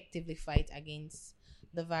to effectively fight against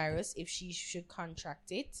the virus if she should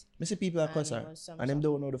contract it. I see people are concerned, and them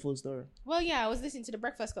don't know the full story. Well, yeah, I was listening to the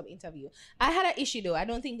Breakfast Club interview. I had an issue though. I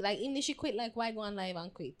don't think like even if she quit, like why go on live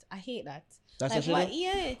and quit? I hate that. That's like, what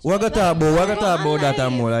yeah. We're gonna talk about that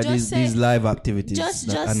and more, like these live activities.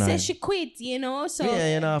 Just say she quit, you know. So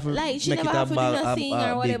yeah, you know, like she never have to do nothing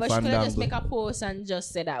or whatever. She could have just make a post and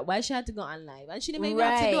just say that. Why she had to go on live? And she didn't even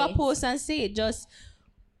have to do a post and say it. Just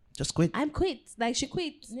quit. I'm quit. Like she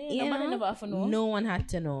quit. Yeah, nobody never have to know. No one had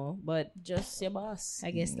to know, but just your boss.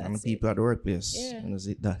 I guess that's and people at the workplace. Yeah. And that's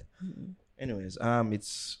it. That. Anyways,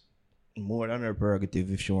 it's more than her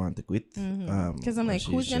prerogative if she want to quit. Because I'm like,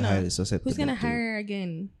 who's gonna hire her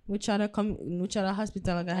again? Which other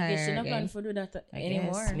hospital gonna hire her again? She's not planning to do that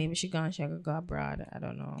anymore. Guess. Maybe she gonna go abroad. I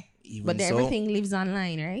don't know. But everything lives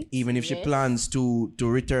online, right? Even if she plans to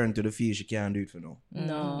return to the field, she can't do it for now.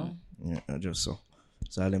 No. Yeah, just so.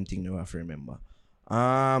 So all them things you have to remember.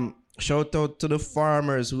 Shout out to the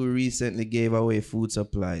farmers who recently gave away food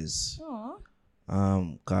supplies.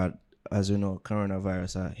 God, as you know,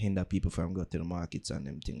 coronavirus hinder people from going to the markets and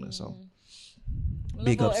them things. So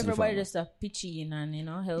big ups to everybody just pitching in and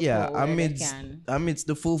help. Yeah, amidst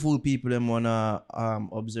the full people them wanna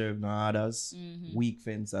observe no others, weak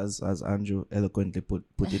fence as Andrew eloquently put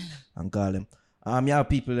it and call them. You have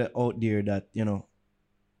people out there that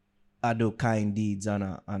I do kind deeds and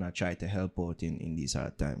I try to help out in these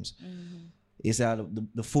hard times. You say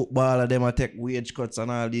the footballer them I take wage cuts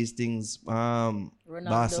and all these things.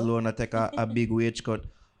 Barcelona take a big wage cut.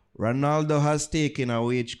 Ronaldo has taken a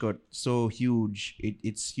wage cut so huge,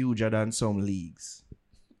 it's huger than some leagues.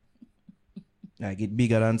 Like it's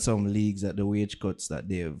bigger than some leagues at the wage cuts that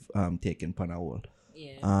they've taken pan a whole.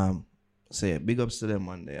 Yeah. So yeah, big ups to them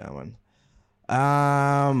one day,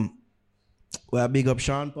 man. Well, big up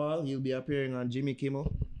Sean Paul. He'll be appearing on Jimmy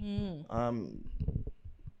Kimmel.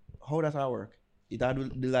 How does that work? It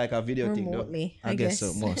had do like a video remotely, thing, though? I guess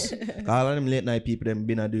so, most. All of them late night people, them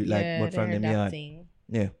been a do it but from them yard.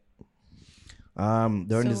 Yeah.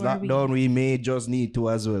 During this lockdown, we may just need to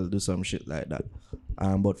as well do some shit like that.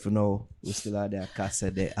 But for now, we still are there.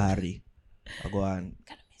 Casa de Ari. I go and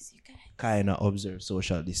kind of observe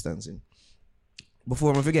social distancing.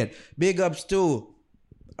 Before I forget, big ups to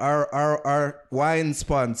our wine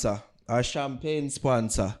sponsor, our champagne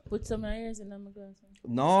sponsor. Put some ears in my glass.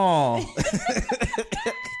 No.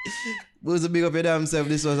 Who's a big up your damn self?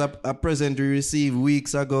 This was a present we received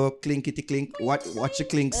weeks ago. Clinkity clink. Watch the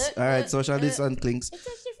clinks. All right, social distance clinks.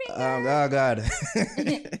 Oh God.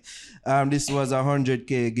 This was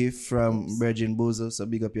 100K gift from Virgin Boozle. So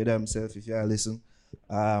big up your damn self if you are listening.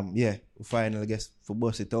 Yeah, we finally guess for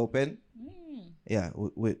bust it open. Yeah,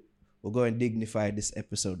 we're going to dignify this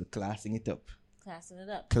episode. We're classing it up. Classing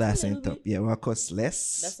it up. Yeah, we'll cost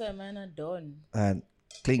less. That's why mine are done. And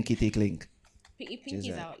clinkity clink. Put your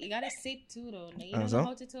pinkies out. You gotta sip too, though. You don't know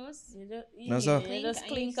how to toast? You just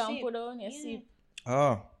clink and put on your sip.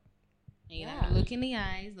 Oh. You gotta look in the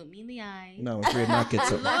eyes. Look me in the eyes. No, I'm afraid not get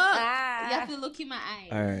up. Look. You have to look in my eyes.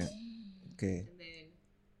 All right. Okay. And then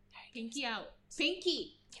pinky out.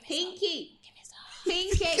 Pinky. Pinky.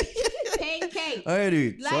 Pinky. Pinky. All right,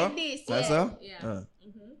 dude. Like so? this. That's so? Yeah.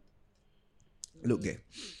 Look gay.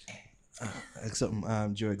 Like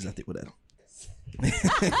something Joe Exotic with that.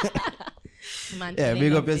 Yeah,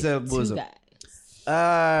 big up yourself, Bozo.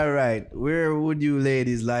 All right, where would you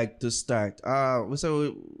ladies like to start?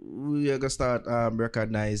 So we are gonna start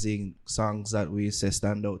recognizing songs that we say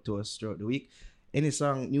stand out to us throughout the week. Any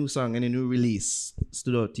new song, any new release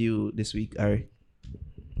stood out to you this week, Ari?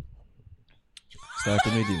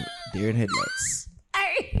 Starting with you, Deer in Headlights.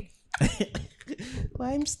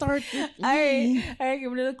 Why I'm starting? Ari,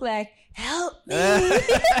 give me look like help me.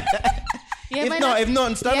 If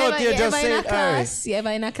not, stand out here, just say it. You ever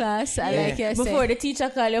in a class? I like you before the teacher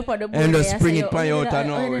call you for the board. And just bring it by out and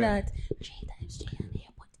nowhere. 3 times 3 and you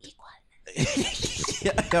put equal.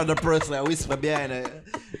 Yeah, the person I whisper behind it.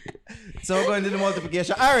 So we're going to do the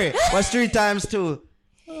multiplication. Ari, what's 3 times 2?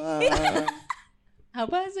 I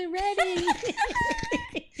wasn't ready.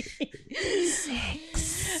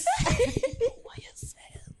 6. What you say?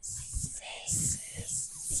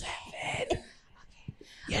 6, 7.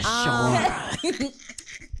 Yes, sure.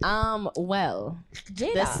 Well,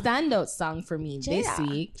 Jada. the standout song for me this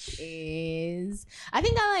week is I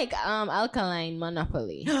think I like Alkaline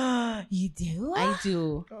Monopoly. You do? I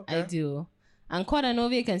do. Okay. I do. And Quad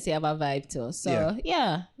Novia can say have a vibe too. So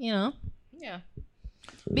yeah, Yeah.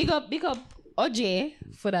 Big up OJ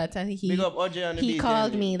for that. And Big up OJ on the he beat,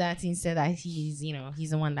 called me that instead that he's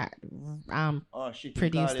the one that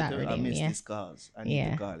produced that I rhythm. missed Yeah. his calls. I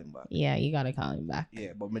need to call him back. Yeah, you gotta call him back.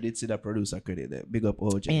 Yeah, but me did see that producer credit there. Big up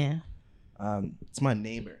OJ. Yeah. It's my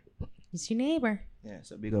neighbor. It's your neighbor. Yeah,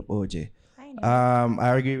 so big up OJ.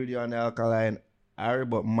 I agree with you on the Alkaline.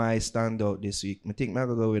 But my standout this week, I think I'm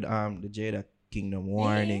gonna go with the Jada Kingdom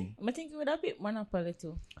Warning. I think with a bit Monopoly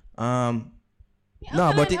too.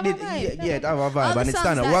 No, but it did. It have a vibe, and it's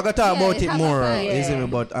standout. We're gonna talk about it more, isn't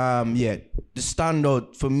it? But the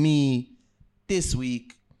standout for me this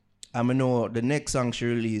week, I know the next song she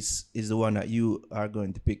release is the one that you are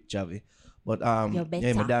going to pick, Javi. But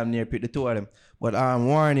my damn near pick the two of them. But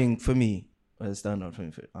Warning for me was a standout for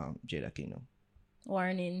me for Jada Kingdom.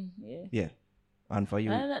 Warning, yeah. And for you?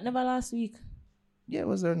 Never last week. Yeah, it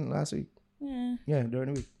was during last week. Yeah,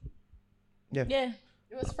 during the week. Yeah.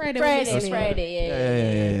 It was Friday.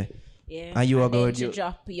 Friday, yeah. And you are going to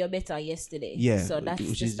drop You're Better yesterday. Yeah. So that's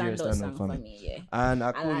the standout song for me. Yeah. And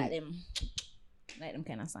I like them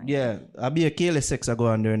kind of songs. Yeah. I'll be a careless sex I go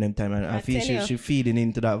on during them time, and I feel she feeding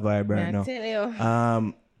into that vibe right now. Tell you.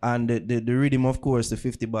 And the rhythm, of course, the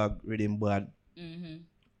 50 bag rhythm bad.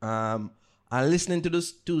 And listening to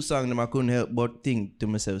those two songs, I couldn't help but think to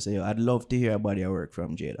myself, say, I'd love to hear a body of work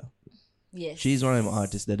from Jada. Yes. She's one of them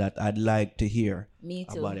artists that I'd like to hear Me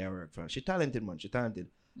too. a body of work from. She's talented, man. She's talented.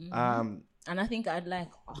 And I think I'd like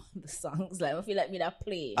all the songs. Like, I feel like me that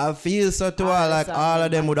play. I feel so too. Like all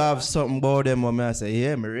of them would have something about them where I say,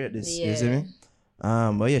 yeah, me rate this. You see me?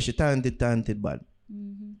 But yeah, she's talented, bad.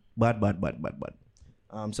 Bad.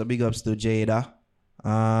 So big ups to Jada.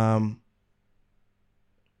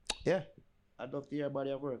 Yeah. I'd love to hear about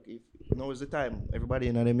your work. If now is the time, everybody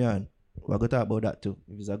in them yarn. We're going to talk about that too.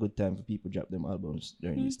 If it's a good time for people to drop them albums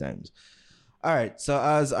during these times. All right. So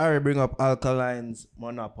as Ari bring up Alkaline's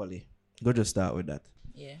Monopoly, go just start with that.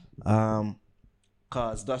 Yeah.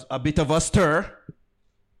 Cause that's a bit of a stir.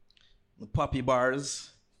 The poppy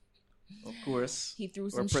bars, of course. He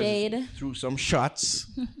threw some shade. Threw some shots.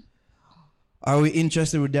 Are we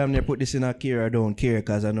interested with them? They put this in a care or don't care?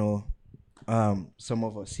 Because I know some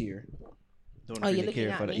of us here don't really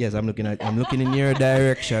care for that. Yes, I'm looking in your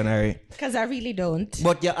direction, Ari. Because I really don't.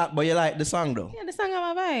 But you like the song though. Yeah, the song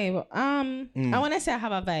have a vibe. I want to say I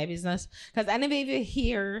have a vibe. It's not because I never even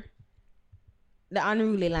hear the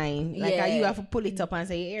unruly line. Like you have to pull it up and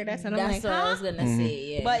say, you hear that? And that's what I was gonna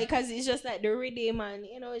say. Yeah. But because it's just like the rhythm and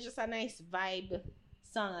it's just a nice vibe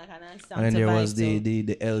song, like a nice song. And then there was the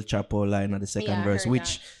the El Chapo line of the second verse,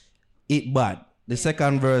 which it bad. The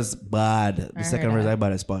second verse bad. The second verse I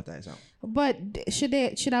bad as Spotify song. But should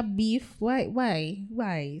I beef? Why?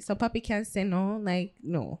 So Papi can say no? Like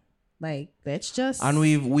no. Like let's just. And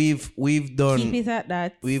we've done. Keep it at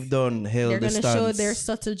that. We've done held the stance. They're gonna show their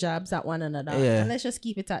subtle jabs at one another. Yeah. And let's just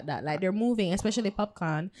keep it at that. Like they're moving, especially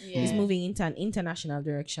Popcorn is moving into an international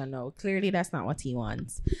direction now. Clearly that's not what he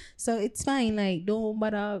wants. So it's fine. Like don't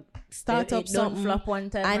bother start up something. Don't flop one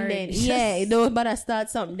time. And then don't bother start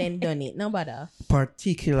something then done it. No bother.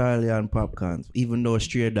 Particularly on Popcorn, even though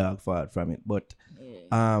Stray Dog fought from it. But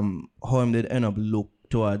how him did end up look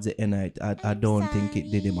towards the end, I don't think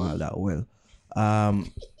it did him all that well.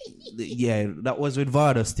 That was with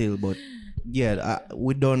Vada still, but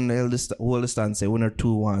we don't hold the stand say 1 or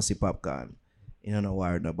 2 want to see Popcorn. You don't know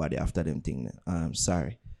why nobody after them thing.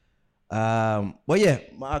 Sorry. But yeah,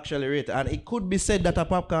 I actually rate it. And it could be said that a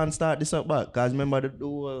Popcorn start this up back. Because remember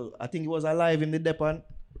I think it was alive in the depot.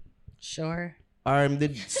 Sure. Or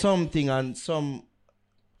did something and some.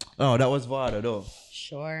 Oh, that was Vada though.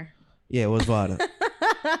 Sure. Yeah, it was Vada.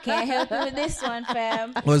 Can't help you with this one,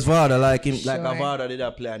 fam. It was Vada like him, Sure. like a Vada did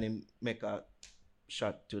a play and him make a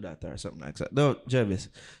shot to that or something like that. No, Jervis.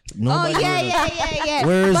 Nobody Yeah.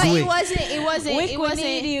 Where's but Wick? it wasn't.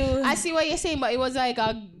 Need you. I see what you're saying, but it was like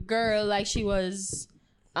a girl, like she was,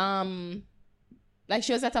 like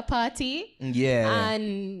she was at a party. Yeah.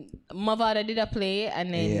 And Mavada did a play,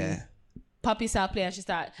 and then Papi saw play, and she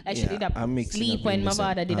started, like she did a sleep when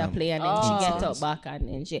Mavada did a play, and then she get up back, and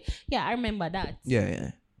then she, I remember that.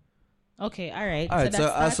 Yeah. Okay, all right. All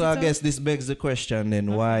right, so I guess this begs the question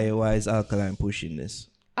then, why is Alkaline pushing this?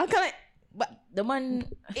 Alkaline, but The one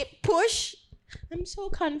it push. I'm so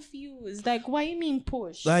confused. Like, why you mean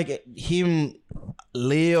push? Like him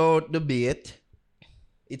lay out the bait.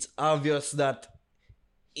 It's obvious that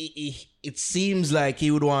it seems like he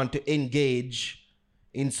would want to engage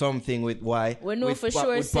in something with we know for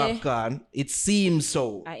sure with Popcorn. It seems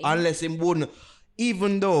so. Unless him wouldn't.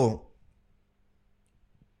 Even though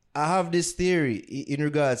I have this theory in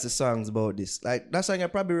regards to songs about this. Like that song I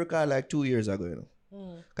probably recorded like 2 years ago, you know.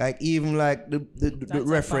 Like even like the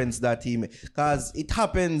reference that he made. Because it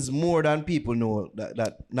happens more than people know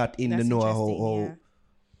that not in the know how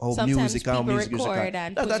sometimes music and music record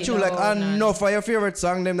and that's true. Like enough of your favorite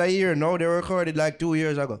song them that year now they recorded like 2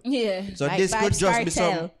 years ago. Yeah. So like this could just be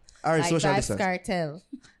some All right, like social Vibes distance. Cartel,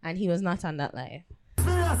 and he was not on that live.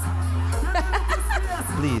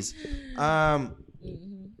 Please.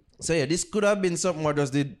 So yeah, this could have been something I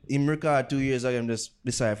just did in record 2 years ago. I'm just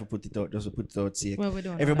decided to put it out, just to put it out. See, Well, we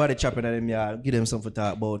don't everybody chopping at them, yeah, give them something to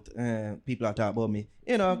talk about. People are talking about me.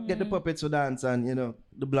 You know, get the puppets to dance and you know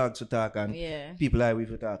the blogs to talk and people like we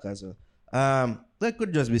to talk as well. That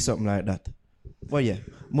could just be something like that. But yeah,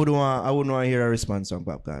 I wouldn't want to hear a response from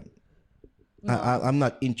Popcorn. No. I'm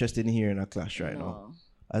not interested in hearing a clash right now.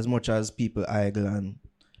 As much as people idle and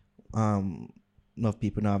enough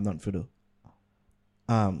people now have nothing to do.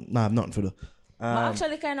 No, I've nothing to do. I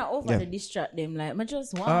actually kind of over to distract them. Like, I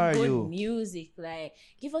just want good music. Like,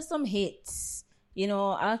 give us some hits. You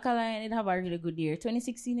know, Alkaline did have a really good year.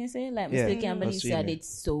 2016, you say? Like, I still can't believe I did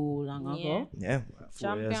so long ago. Yeah.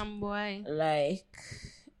 Champion boy. Like,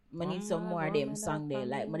 I need some more of them song there.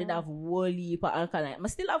 Like, I did have whole heap of Alkaline. I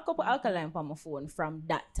still have a couple Alkaline on my phone from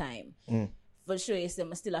that time. For sure, I still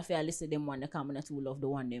have to listen to them one that come and too love the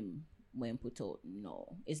one them when put out.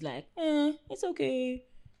 No. It's like, it's okay.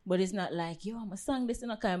 But it's not like, yo, I'm a song this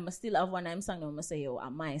and I still have one I'm song. I'm gonna say, yo,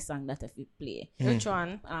 my song that if we play. Which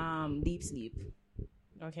one? Deep Sleep.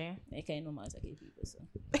 Okay. I can't know much like people, so.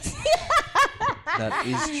 That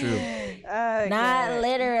is true. Okay. Not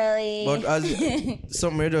literally. But as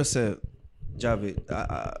something you just said, Javid,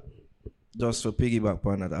 just for piggyback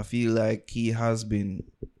on that, I feel like he has been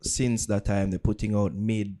since that time they're putting out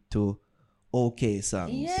mid to okay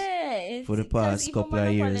songs. Yeah, for the past couple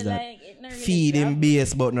of years that really feed him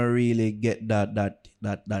bass but not really get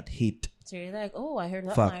that hit. So you're like, oh, I heard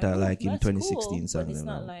that factor like in that's 2016 cool, song. But it's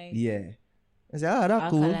not like I say, that's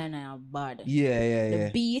cool. Alkaline are bad. Yeah.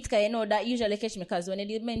 The beat, cause you know that usually catch me because when they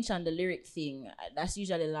did mention the lyric thing, that's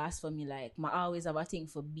usually last for me. Like, I always have a thing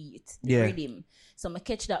for beat, rhythm. So I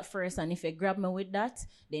catch that first, and if you grab me with that,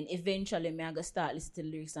 then eventually I go start listening to the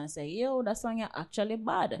lyrics and say, yo, that song is actually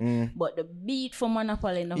bad. But the beat for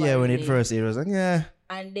Monopoly never when really, it first it was like,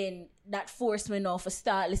 and then that forced me now to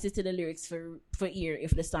start listening to the lyrics for ear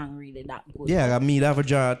if the song really that good. Yeah, I mean, I have to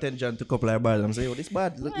draw attention to a couple of bars and say, oh, this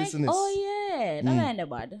bad. Look, like, listen to this. Oh, yeah. That kind of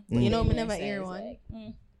bad. You know, me never hear one.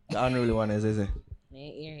 Like, The unruly one is it?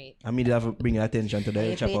 I mean, they have to bring attention to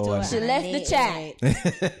the chapter one. She left the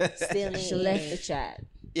chat. She left the chat.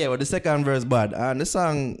 Yeah, but the second verse bad. And the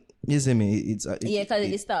song, you see me, it's... because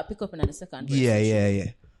it start pick up in the second verse.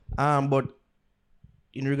 Yeah. But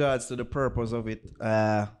in regards to the purpose of it,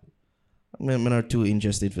 I'm not too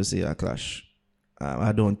interested for say a clash.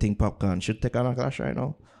 I don't think Popcorn should take on a clash right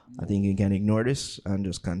now. I think you can ignore this and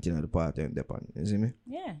just continue the party and depend. You see me?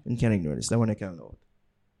 Yeah. You can ignore this. That one I can go out.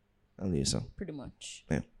 I'll leave some. Pretty much.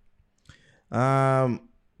 Yeah.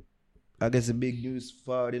 I guess the big news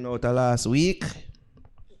for last week.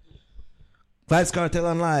 Vibes Cartel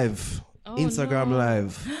on live. Instagram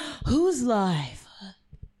live. Who's live?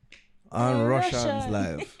 On Russian's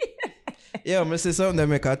live. Yeah, I say something that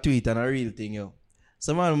make a tweet and a real thing, yo.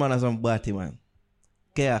 Some man has some batty, man.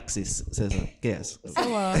 K-axis says so. Chaos.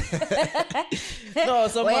 No,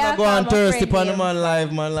 some man go on thirsty upon the man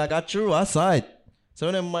live, man. Like, a true, I saw it. Some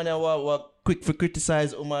of them man were quick for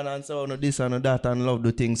criticize woman and so on this and that and love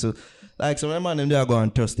the thing. So, like, some of them man, they go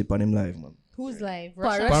on thirsty upon him live, man. Who's live?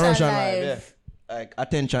 Russian live, yeah. Like,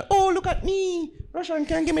 attention. Oh, look at me. Russian,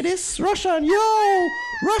 can give me this? Russian, yo.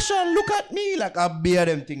 Russian, look at me. Like, I bear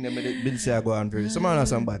them thing. Them been say I go on for some man or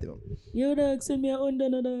somebody. Yo, dog, send me a under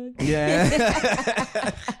no dog.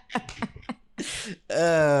 Yeah.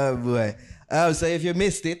 Oh, boy. So if you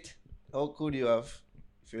missed it, how could you have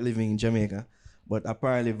if you're living in Jamaica? But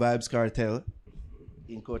apparently Vibes Cartel,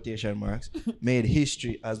 in quotation marks, made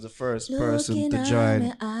history as the first person to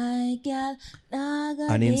join an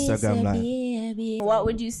Instagram live. What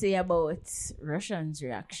would you say about Russian's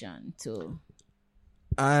reaction to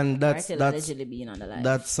and that's allegedly being on the live?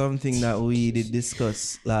 That's something that we did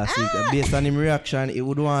discuss last week. Based on his reaction, it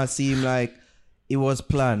would want to seem like it was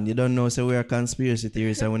planned. You don't know, so we're conspiracy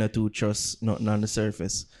theorists and we're not too trust nothing on the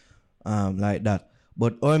surface. Like that.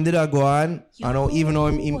 But him did I go on, and even though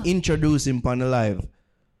him introduce him on the live.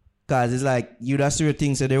 Cause it's like you just see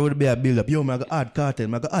things so there would be a build up. Yo, I got add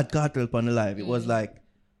cartel on the live. It was like,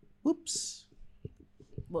 whoops.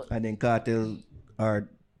 And then cartel's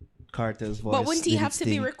voice. But wouldn't he have to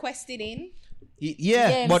be requested in?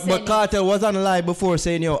 But Cartel was on the live before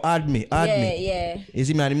saying, yo, add me. Yeah. You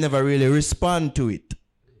see, man, him never really respond to it.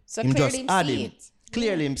 So him clearly just add him.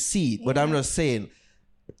 Clearly him see it. But I'm just saying,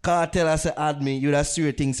 Cartel has to add me. You'd have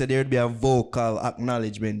sure things so there would be a vocal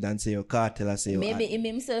acknowledgement and say, yo, Cartel has say, yo, maybe him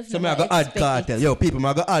himself. So I go add Cartel. Yo, people,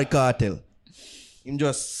 I go add Cartel. Him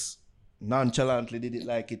just nonchalantly did it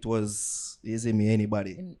like it was,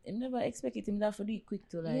 anybody. I never expected him to do it quick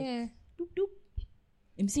to like. Yeah. Doop, doop.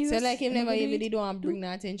 I'm serious. So like him never even did want to bring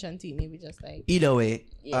the attention to it. Maybe just like. Either way,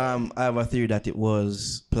 Yeah. I have a theory that it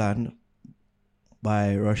was planned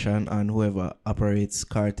by Russian and whoever operates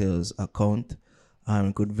Cartel's account.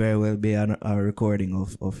 And could very well be a recording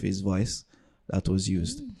of his voice that was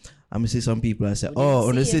used. I'm see some people that say,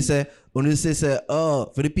 for the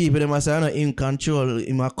people they must say, I'm not in control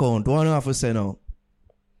in my account. What do I have to say now?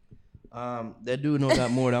 They do know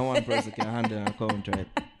that more than one person can handle an account, right?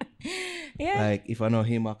 Yeah. Like if I know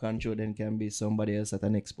him I control, then can be somebody else at the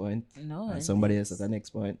next point. No. And somebody else at the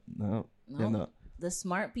next point. No. Them not. The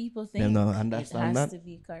smart people think Them not it understand has that. to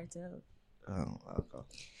be Cartel. Oh, okay.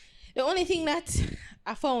 The only thing that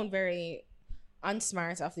I found very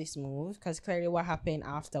unsmart of this move, because clearly what happened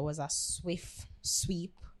after was a swift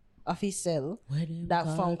sweep of his cell that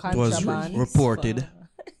found It was contraband. reported.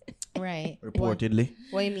 Right. Reportedly.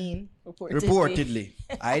 What do you mean? Reportedly.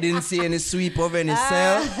 I didn't see any sweep of any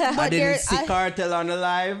cell. I didn't see Cartel on the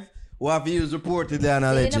live. What have you used reportedly and They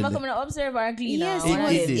allegedly? never come and observe our cleaner. Yes,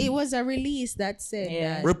 it was a release that said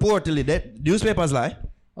that. Reportedly. That newspapers lie.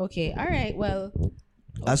 Okay, all right, well.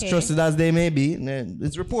 As trusted as they may be,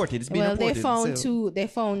 it's reported. It's been reported. They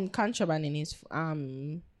found contraband in his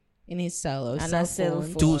cell or And a cell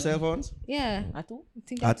phone. 2 cell phones? Yeah. I do? I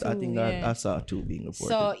think I saw 2 being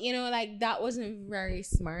reported. So, like that wasn't very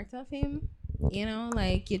smart of him.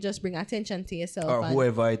 Like you just bring attention to yourself. Or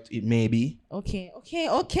whoever it may be. Okay.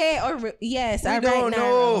 Yes, We all right don't now.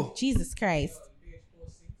 know. Jesus Christ.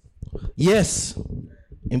 Yes.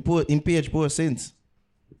 In PH post since.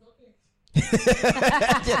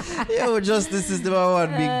 Yo, justice is the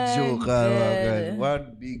one big joke. Oh,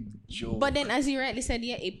 one big joke. But then, as you rightly said,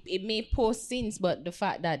 yeah, it may post since, but the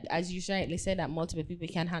fact that, as you rightly said, that multiple people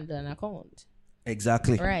can handle an account.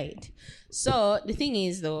 Exactly. Right. So the thing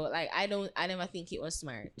is, though, like I never think it was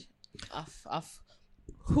smart of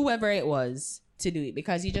whoever it was to do it,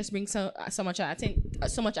 because you just bring so much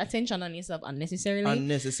attention on yourself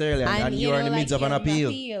unnecessarily, and you're in the midst of an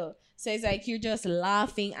appeal. So it's like you're just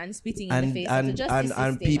laughing and spitting in the face of the justice system.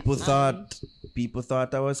 And people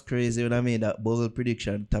thought I was crazy when I made that bold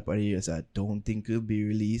prediction top of the year. So I don't think it'll be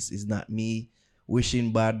released. It's not me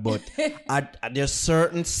wishing bad, but there's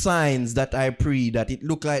certain signs that I pray that it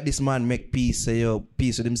look like this man make peace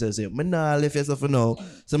with himself. Say, man, nah, live yourself for now.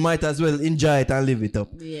 So might as well enjoy it and live it up.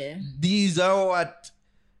 Yeah.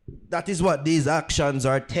 That is what these actions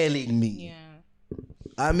are telling me. Yeah.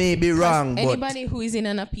 I may be wrong, but anybody who is in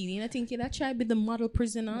an appeal, I think that try be the model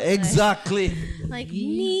prisoner. Exactly. Like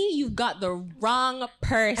me, you got the wrong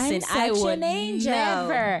person. I would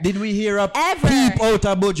never. Did we hear a peep out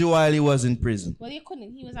of Bojo while he was in prison? Well, you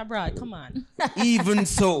couldn't. He was abroad. Come on. Even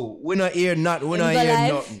so, we not hear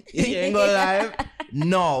nothing. He ain't go live.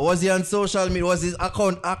 No. Was he on social media? Was his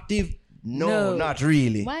account active? No, not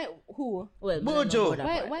really. Why? Who? Well, Bojo.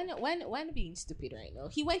 Why not being stupid right now?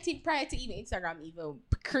 He went in prior to even Instagram even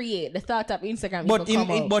create the thought of Instagram. But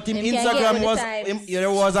Instagram was there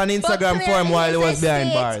was an Instagram for him while he was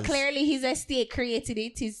behind bars. Clearly, his estate created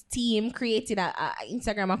it. His team created a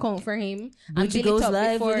Instagram account for him. But he goes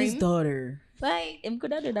live with his him. daughter. Like him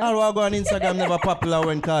could have done that. How do I go on Instagram? Never popular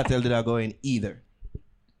when Cartel did I go in either.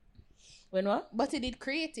 When what? But it did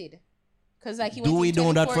created. Cause like he Do we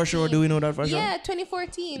know that for sure? Yeah,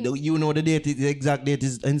 2014. Do you know the date? The exact date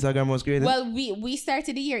is Instagram was created. Well, we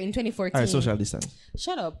started the year in 2014. All right, social distance.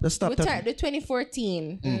 Shut up. Let's stop. We started the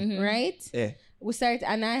 2014, right? Yeah. We started,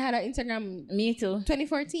 and I had an Instagram. Me too.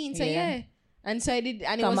 2014. So yeah. And so I did,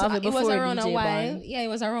 and it Come have it was before around a DJ while. Band. Yeah, it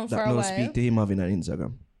was around That for a no while. speak to him having an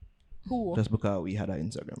Instagram. Who? Just because we had an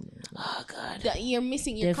Instagram. Oh God. You're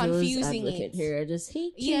missing. You're Devil's confusing advocate it. here. I just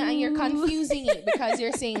hate you. Yeah, and you're confusing it because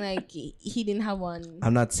you're saying like he didn't have one.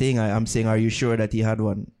 I'm not saying I'm saying, are you sure that he had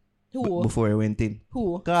one Who? before he went in?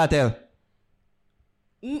 Who? Cartel.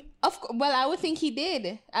 Well, I would think he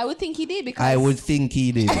did. I would think he did because I would think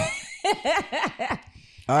he did.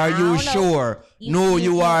 Are you sure? No,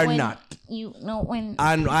 you are not. You know when.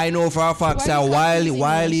 And I know for a fact that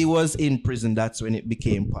while he was in prison, that's when it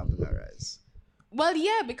became popularized. Well,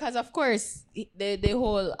 yeah, because of course the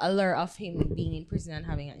whole allure of him being in prison and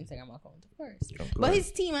having an Instagram account, of course. But his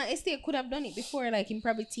team and estate could have done it before. Like him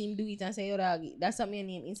probably team do it and say, "Yo, dog, that's something you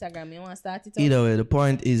name Instagram. You want to start it?" Either way, the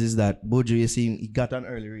point is that Bojo, you see, he got an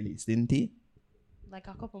early release, didn't he? Like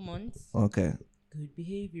a couple months. Okay. Good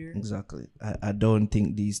behavior. Exactly. I don't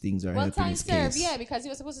think these things are helping time his served, case. yeah, because he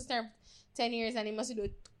was supposed to serve 10 years and he must do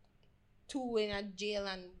 2 in a jail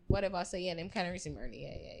and whatever. So yeah, them kind of receive early.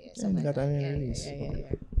 Yeah. He got an early release.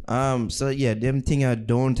 Yeah. So yeah, them thing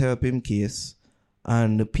don't help him case.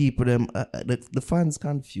 And the people, the fans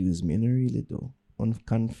confuse me, and they really do.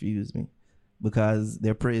 Confuse me. Because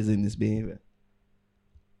they're praising this behavior.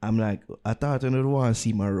 I'm like, I thought I don't want to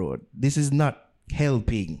see my road. This is not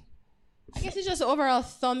helping. I guess it's just overall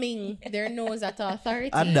thumbing their nose at the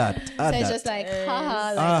authority. At that. So it's just like,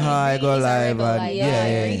 haha, like, I go live. Like,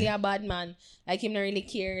 yeah. really a bad man. Like, him not really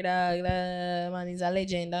care, dog. The man is a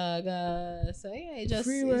legend, dog. So, yeah, it just...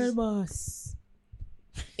 Free world boss.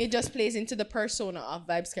 It just plays into the persona of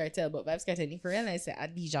Vybz Kartel. But Vybz Kartel, if you realize that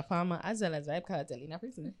Adidja Palmer as well as Vybz Kartel in a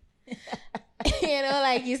prison. You know,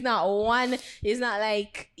 like, it's not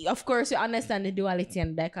like... Of course, you understand the duality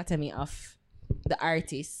and dichotomy of the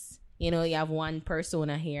artist. You know, you have one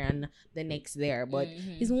persona here and the next there, but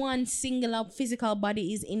his one singular physical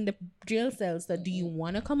body is in the jail cell. So do you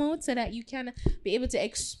want to come out so that you can be able to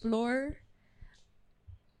explore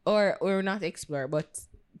or not explore, but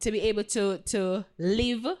to be able to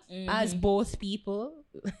live as both people?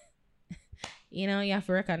 You know, you have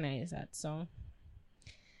to recognize that. So,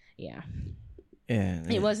 yeah. Yeah,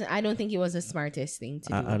 it wasn't. I don't think it was the smartest thing to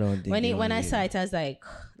do. I don't think when I saw it, I was like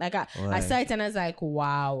I saw it and I was like,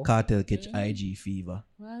 wow. Cartel catch IG fever.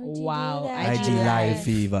 Wow. IG live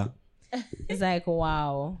fever. It's like,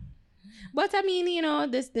 wow. But I mean, you know,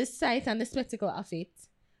 this sight and the spectacle of it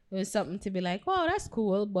was something to be like, wow, that's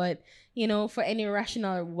cool. But you know, for any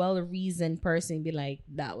rational, well-reasoned person, be like,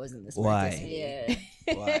 that wasn't the smartest. Why? Yeah.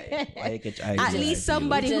 Why you catch IG At least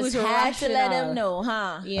somebody who's had rational. to let them know,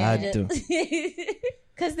 huh? Yeah. Had to.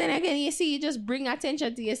 Because then again, you see, you just bring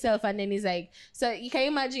attention to yourself, and then it's like, so you can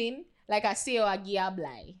imagine, like I say, I give a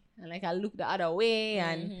blind, and like I look the other way,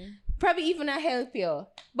 and probably even I help you,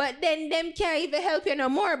 but then them can't even help you no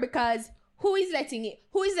more because who is letting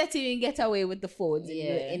you get away with the phones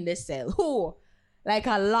in the cell? Who? Like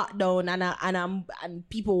a lockdown and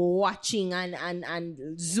people watching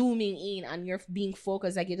and zooming in, and you're being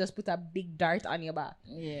focused, like you just put a big dart on your back.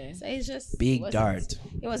 Yeah. So it's just Big dart.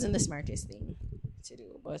 It wasn't the smartest thing to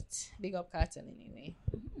do, but big up Cartel anyway.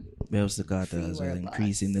 Helps the Cartel as well, Free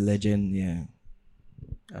increasing the legend. Yeah.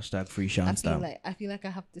 Hashtag free Sean Stam. I feel like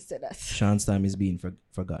I have to say that. Sean Stam is being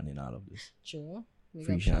forgotten in all of this. True. Big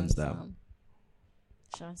Free up Sean Stam.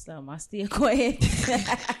 Sean Stam, I stay quiet.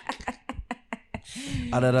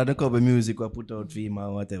 Other than the couple music we put out for him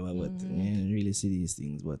or whatever, but you don't really see these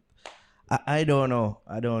things. But I don't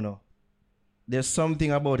know. There's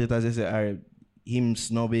something about it, as I say, him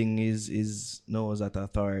snubbing his nose at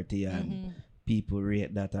authority, and people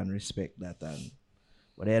rate that and respect that.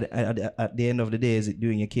 But at the end of the day, is it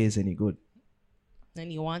doing your case any good?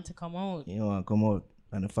 Then you want to come out. You want to come out,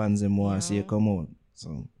 and the fans them want to see you come out.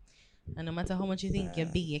 So. And no matter how much you think you're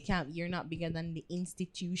big, you're not bigger than the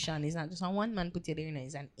institution. It's not just a one man put you there,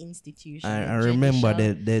 it's an institution. I remember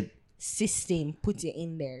that system put you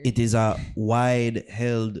in there. It is a wide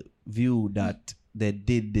held view that they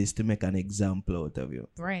did this to make an example out of you.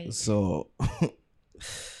 Right. So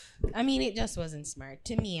I mean, it just wasn't smart,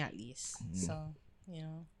 to me at least. So, you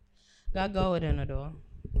know. Gotta go with it though.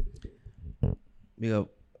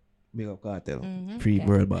 Big up Cartel. Free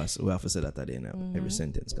world boss. We have to say that at the end of every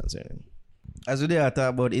sentence concerning. As we talk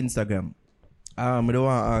about Instagram, I don't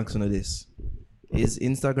want to ask you this. Is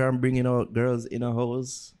Instagram bringing out girls in a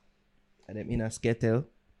house and them in a skettle?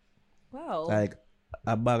 Wow. Like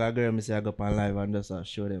a bag of girls, I say I go up on live and just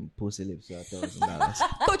show them pussy lips for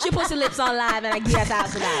 $1,000. Put your pussy lips on live and I give you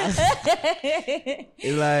 $1,000.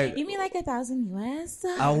 It's like, you mean like $1,000 US?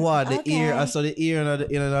 I want the Okay. ear. I saw the ear in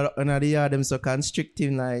the yard. Them so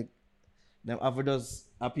constricting, like them ever just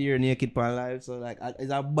appear naked on live. So like,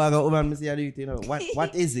 it's a bag of woman. Me see how do you know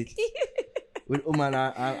what is it? With woman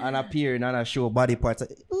and appearing and I show body parts.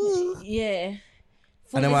 Yeah.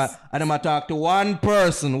 And then I talk to one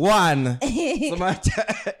person. One.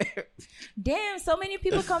 Damn, so many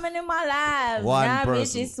people coming in my life. One nah,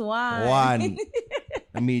 person. Bitch, it's one. One.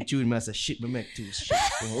 I meet you and I say, shit, me make two shit.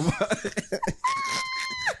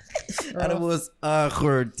 And it was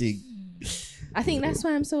awkward thing. I think that's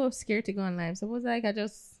why I'm so scared to go on live. Suppose like I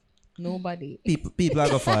just nobody. People are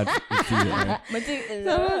going for right?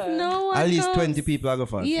 Suppose no one At least knows. 20 people are going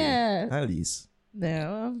for Yeah. At least.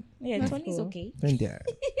 No. Yeah, 20 is okay. 20. All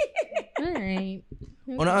right.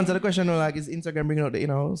 Want to answer the question, though, like, is Instagram bringing out the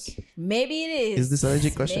inner house? Maybe it is. Is this a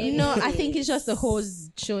legit question? Maybe. No, I think it's just the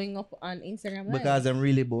hoes showing up on Instagram Live. Because I'm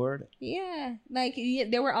really bored. Yeah, like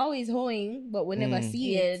they were always hoeing, but we never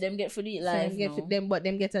see Yeah, it. them get for the So life.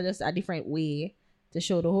 them get a just a different way to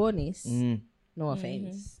show the wholeness. Mm. No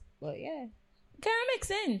offense, but yeah, Kind of makes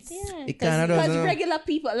sense. yeah. It kinda does, because you know? regular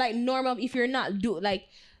people, like normal, if you're not like,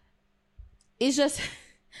 it's just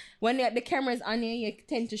when the camera's on you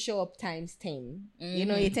tend to show up times 10. You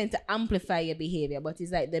know, you tend to amplify your behavior, but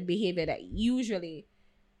it's like the behavior that usually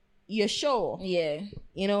you show. Yeah.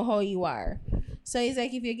 You know how you are. So it's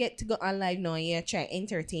like if you get to go on live now and you try to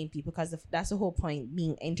entertain people, because that's the whole point,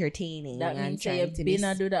 being entertaining. That and means trying to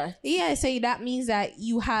do that. Yeah, so that means that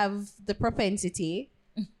you have the propensity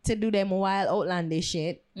to do them wild outlandish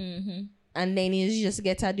shit. Mm-hmm. And then you just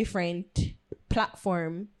get a different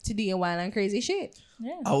platform to do your wild and crazy shit.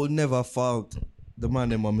 Yeah. I would never fault the man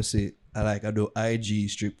them mama say I do IG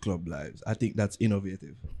strip club lives. I think that's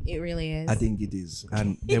innovative. It really is. I think it is.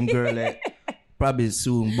 And them girl probably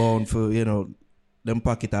soon bound for, you know, them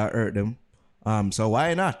pocket or hurt them. So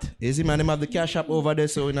why not? Easy man, them have the cash up over there,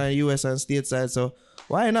 so in the US and stateside, so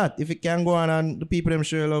why not? If it can go on and the people them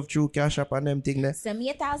sure love through cash up and them thing there. Send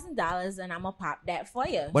me $1,000 and I'ma pop that for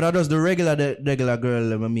you. But I just the regular girl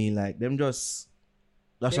them, I mean, like them just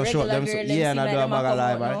that's The a short them regular so, girl, yeah, them and I see do like a them a maga come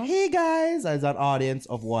live out and, now. hey guys, as an audience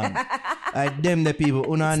of one. Like them the people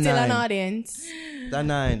una Still an nine. audience. The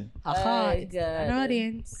 9. Aha, Oh, it's God. an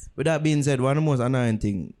audience. With that being said, one of the most annoying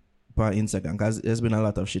thing on Instagram, because there's been a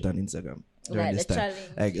lot of shit on Instagram during Like this the time. challenge.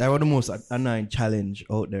 Like, I want the most annoying challenge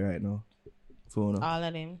out there right now. For now. All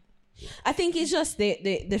of them. I think it's just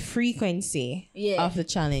the frequency of the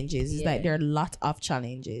challenges. It's like there are a lot of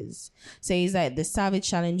challenges. So it's like the Savage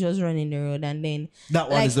challenge was running the road, and then That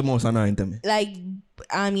one like, is the most annoying to me. like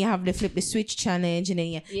you have the flip the switch challenge, and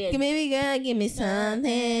then give me girl, give me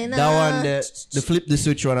something. That one, the flip the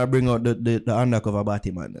switch one, I bring out the undercover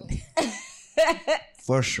Batman.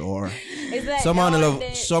 For sure. It's like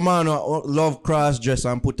Someone love cross dress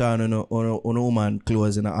and put on a woman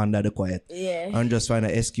clothes under the quiet. Yeah. And just find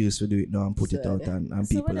an excuse to do it now and put it out and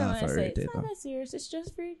So people when I laugh at say, it. it's not that serious, it's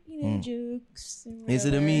just for jokes. Is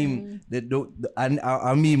it a meme? And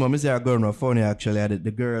a meme, I'm saying a girl not funny actually.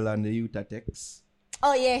 The girl and the youth text.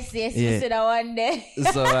 Oh yes, Yeah. you see that one there.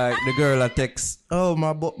 So like the girl text, oh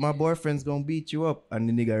my boyfriend's gonna beat you up, and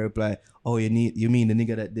the nigga reply, oh you mean the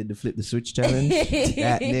nigga that did the flip the switch challenge?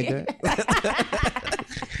 That nigga.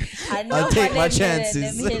 I'll take my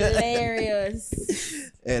chances. Them hilarious.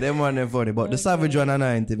 Yeah, them one them funny, but the Savage one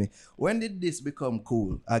annoying to me. When did this become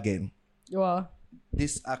cool again? Well,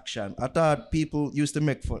 This action, I thought people used to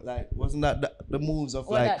make fun. Like, wasn't that the moves of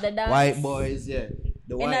What, like the dance? white boys? Yeah,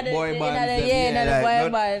 the white boy bands. the boy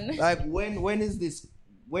not- band. Like when is this?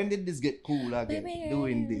 When did this get cool again?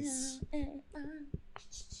 Doing this,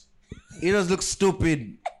 it just looks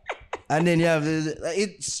stupid. And then you have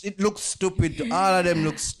it looks stupid. All of them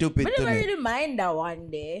look stupid But I to never me. really mind that one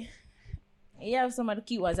day. You have some of the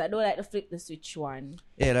cute ones. I don't like the flip the switch one.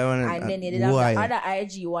 Yeah, that one. And then you did have the other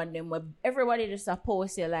IG one, them where everybody just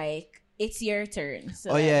supposed to like, it's your turn.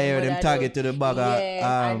 So Oh like, yeah, what them I tag do- it to the bag.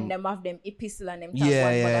 and them have them epistle and them tag Yeah,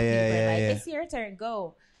 one yeah, bag of yeah, people. yeah, Like, yeah. it's your turn,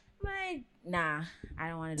 go. Nah, I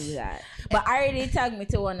don't want to do that. But I already tagged me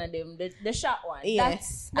to one of them, the shot one. yeah,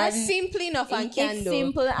 That's that's simple enough and can it's do.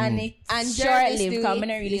 simple and it's And short Jarvis lived. do Because I it.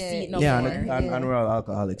 don't really see it no Yeah, more. and we're all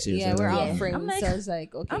alcoholics here. Yeah, so we're all Yeah. friends. I'm like, so it's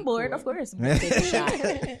like, okay, I'm bored, cool. of course. I'm gonna take a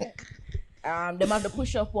shot. Them have the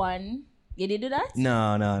push up one. You did do that?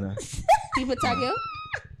 No. People tag you.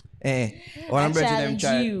 When I'm bringing them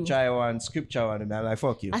challenge you. try one scripture one, and I'm like,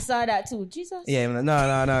 fuck you. I saw that too. Jesus. Yeah, no,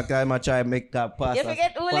 cause I'm try make that pass. You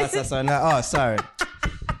forget who listen. So oh, sorry.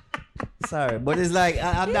 Sorry, but it's like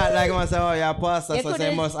I'm not like I say, oh, yeah, pastor, You so say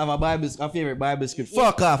couldn't- must have a favorite Bible script.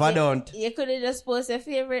 Fuck off, I don't. You could have just posted your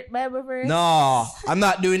favorite Bible verse. No, I'm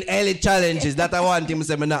not doing any challenges. That I want him to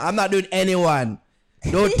say, no, I'm not doing anyone.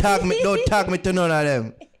 Don't tag me to none of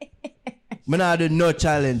them. I'm not doing no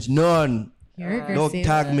challenge, none. You're Don't aggressive.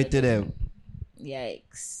 tag me to them.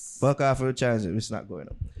 Yikes. Fuck off with the challenges. It's not going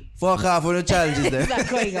up. Fuck off with the challenges there. It's not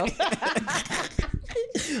going up.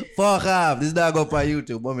 Fuck off. This dog up on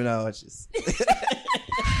YouTube. But me not watch this.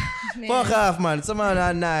 Fuck off, man. Some man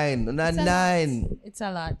on 9. On It's a 9. lot. It's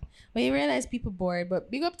a lot. But you realize people bored. But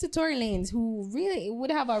big up to Tory Lanez, who really would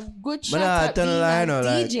have a good shot nah, at tell being a lie, a no,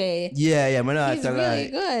 like- DJ. Yeah, man. He's really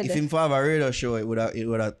good. If him for have a radio show, it would have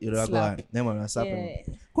go Slap. on. Them man are slapping.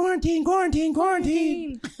 Yeah. Quarantine.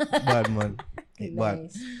 Bad man. Bad.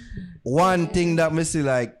 Nice. One thing that me see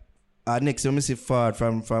like next time me see forward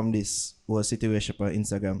from this whole situation on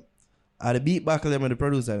Instagram. The beat back of them and the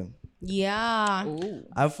producer them. Yeah. Ooh.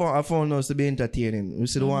 I found those to be entertaining. We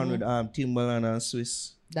see the one with Timbaland and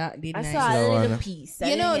Swiss. That did I nice. saw a So, little piece. I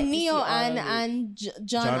You know, didn't get to Neo see all of it. and John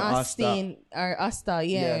John Austin or Asta,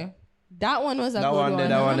 yeah. Yeah. That one was a That good one one. did,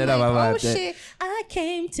 And that one I'm did like, have a oh vibe, yeah. shit, I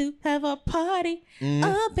came to have a party Mm.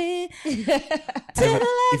 up in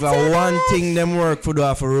If I one thing them work for do, I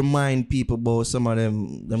have to remind people about some of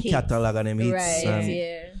them catalog and them hits. Right, And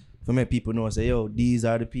yeah. for me people know say yo these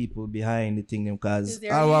are the people behind the thing because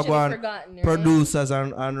right? producers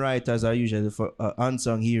and writers are usually for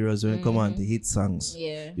unsung heroes when it come on to hit songs.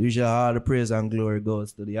 Yeah. Usually all the praise and glory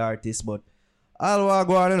goes to the artist, but all what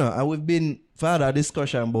go on, you know, and we've been further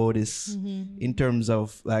discussion about this in terms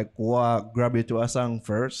of like what grab you to a song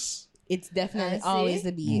first. It's definitely always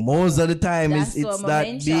the beat. Most of the time That's it's what that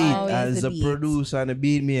momentum. beat Always as the a beat. producer and a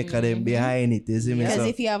beat maker them behind it. You see me? Because So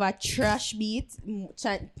if you have a trash beat,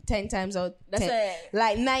 10 times out, That's 10, it.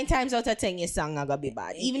 like 9 times out of 10, your song are gonna be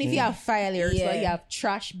bad. Even if you have fire lyrics, but you have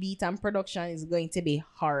trash beat and production is going to be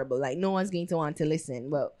horrible. Like no one's going to want to listen.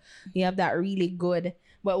 But you have that really good.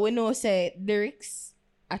 But we know say lyrics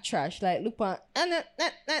are trash. Like look on,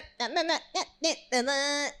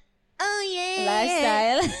 oh yeah,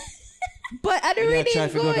 Lifestyle. But I don't yeah, really try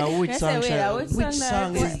to figure out good. which That's song, a way, shall- which which song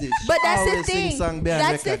song that- is this? But that's Always the sing thing. song behind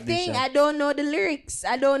That's the recognition. thing. I don't know the lyrics.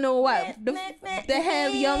 I don't know what the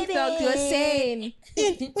hell Young Thug was saying.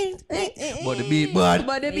 But the beat bad.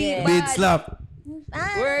 But the beat Yeah. Beat bad. slap.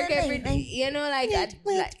 Work every day. You know, like that.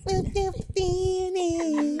 Like,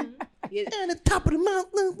 On the top of the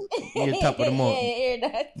mountain. You're top of the mountain. Yeah, hear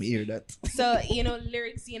that. Me hear that. so, you know,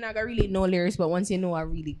 lyrics, you're not gonna really know lyrics, but once you know a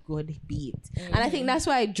really good beat. And I think that's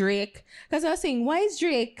why Drake, because I was saying, why is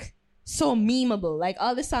Drake so memeable? Like,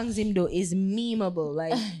 all the songs him do is memeable.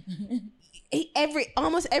 Like,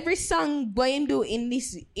 almost every song boy him do in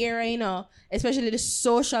this era, you know, especially the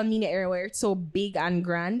social media era where it's so big and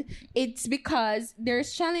grand, it's because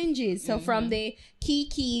there's challenges. So from the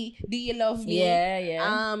Kiki, Do You Love Me?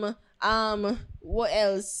 Yeah. What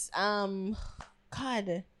else?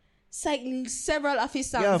 God, it's like several of his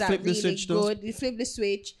songs Yeah, that Flip the really Switch too. good. Flip the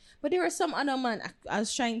Switch. But there was some other man I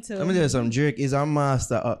was trying to. Let me tell you something. Drake is a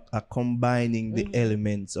master at combining the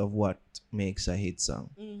elements of what makes a hit song,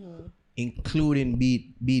 including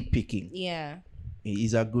beat picking. Yeah,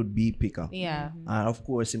 He's a good beat picker. yeah, And of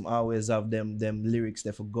course, him always have them lyrics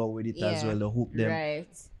that for go with it as Yeah. well, to hook them. Right.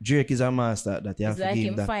 Drake is a master at that. You have It's to like give him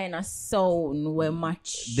him that. find a sound where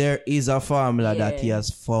much. There is a formula that he Yeah.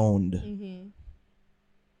 has found.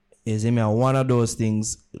 Is him one of those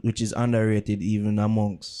things which is underrated even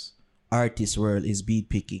amongst artist world is beat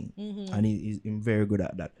picking, and he's very good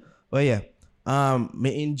at that. But yeah,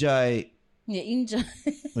 me enjoy Yeah, enjoy.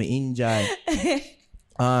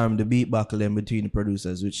 the beat battle in between the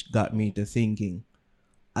producers, which got me to thinking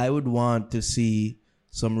I would want to see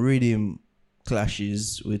some rhythm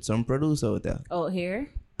clashes with some producer out there. Oh,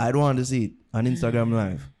 here? I'd want to see it on Instagram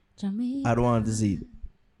Live. Jamaica. I'd want to see it.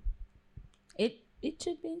 It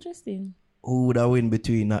should be interesting. Who would I win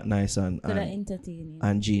between Not Nice and Could I entertain you?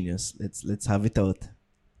 and Genius? Let's have it out.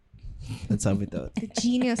 Let's have it out. the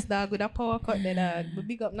genius dog with a power cut there, dog. But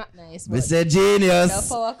big up, Not Nice. We But said Genius.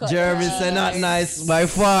 The power cut Jeremy dog. said Not Nice by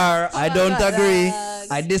far. I don't cut agree.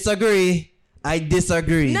 dogs. I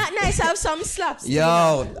disagree. Not Nice have some slaps.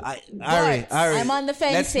 Yo, Ari. I'm on the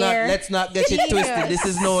fence here. Let's not get it twisted. This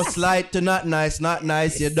is no slight to Not Nice. Not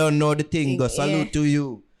Nice. You don't know the thing. Go salute to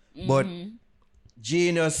you. But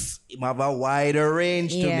Genius, him have a wider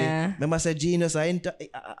range to Yeah. me. Remember, I said Genius, I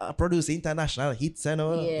produce international hits and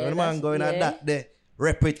all. Yeah, The man going at yeah. that the No,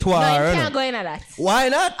 repertoire. you you can't know. go into that. Why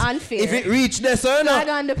not? Unfair. If it reach there, so Flag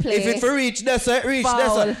no. on the play. If it for reach there, so it reach there.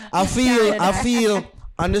 Foul. So I feel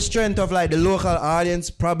on the strength of like the local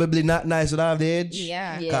audience, probably Not Nice would have the edge.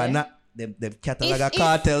 Yeah. Yeah. Cause not them catalog a If-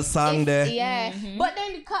 cartel song there. Yeah. But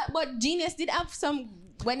then, but Genius did have some,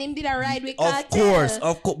 when him did a ride with Of Cartel. course,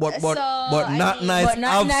 but So, I Not mean- Nice But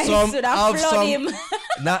Not have Nice some would have flood him.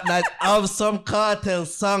 Not Nice have some cartel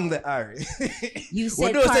song there. Ari. You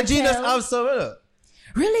What said do say Genius cartel. have some?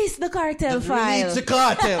 Release the cartel file. Release the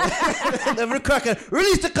cartel. Every cracker.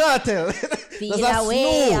 Release the cartel. Feel That's a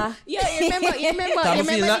away. snow. Yeah, you remember I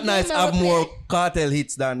feel Not the Nice game have that we more played? cartel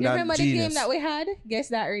hits than You remember the Genius. game that we had? Guess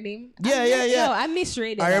that redeem. Yeah. No, I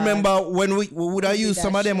misread it. I remember when we would have We used did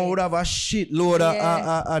some that of them, we shit. would have a shit load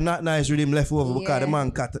of Not Nice rhythm left over because the Yeah.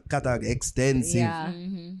 man catalog extensive. Yeah.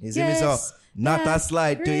 You see me? So, not a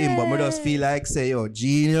slide to him, but me just feel like say, yo,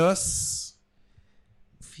 Genius.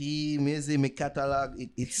 Feel me, see me catalog,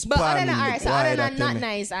 it's But other than, spanning alright, so other than tell Not me.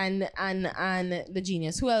 Nice and the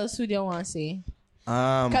Genius, who else would you want to see?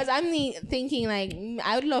 Um, Because I'm thinking like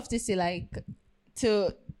I would love to see like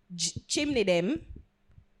to chimney them.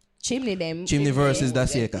 Chimney versus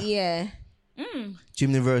Dasieka. Yeah.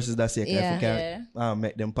 Chimney versus Dasieka. Yeah. If we can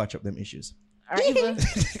make them patch up them issues. Or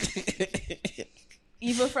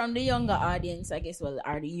even from the younger audience, I guess, well,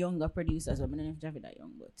 are the younger producers. I don't know if Javi that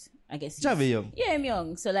young, but I guess. Javi young. Yeah, I'm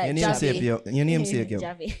young. So like Your name say Javi. young. Your name say young.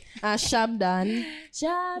 Javi. Shabdan.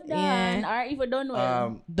 Shabdan. Yeah. Or even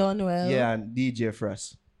Donwell. Done well. Yeah, and DJ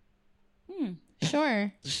Frost.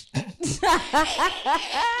 Sure. You're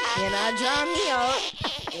not drawing me out.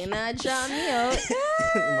 You're not drawing me out.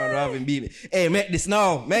 Man, Robin beat me. Hey, make this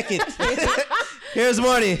now. Make it. Here's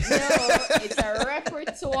money. No, it's a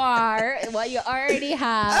repertoire. What you already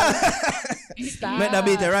have. Stop. Make that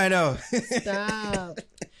beat it right now. Stop.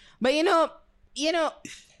 But you know,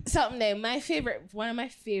 something there, one of my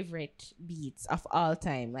favorite beats of all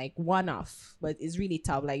time, like one off, but it's really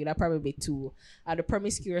top. Like that probably be two. The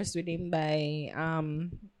Promiscuous Rhythm by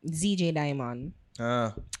ZJ Diamond.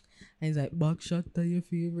 And he's like, back shot to your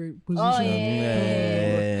favorite position. Oh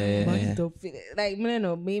yeah. Back it up. Like, I don't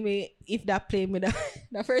know, maybe if that played me the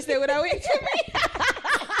first day would have wait for me.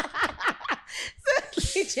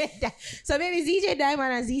 So maybe ZJ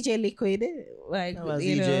Diamond and ZJ Liquid, like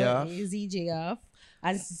ZJ off.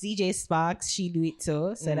 And ZJ Sparks, she do it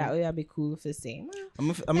too. So that would be cool for saying.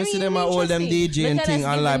 I'm see them all them DJ and thing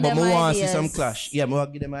online, but I want to see some clash. Yeah, I want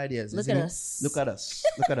to give them ideas. Look at us. Look at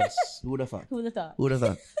us. Who the fuck? Who the thought? Who the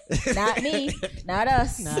fuck? Not me. Not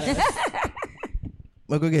us.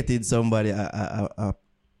 We're going to get in somebody, a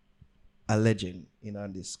legend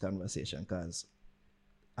on this conversation, because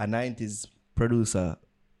a 90s producer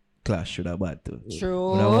clash should have bad too.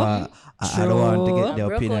 True. I don't want to get the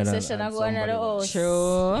opinion on somebody.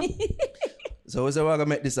 True. So we're going to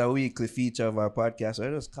make this a weekly feature of our podcast. So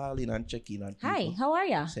I just call in and check in on people. Hi, how are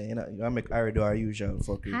ya? Say, you know, I make Ari do our usual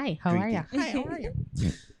fuckery. Hi, how are ya? Hi, how are you?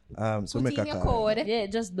 So Put make in a your call. code. Yeah,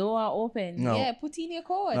 just door open. No. Yeah, put in your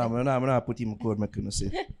code. No, I'm not put in my code, make you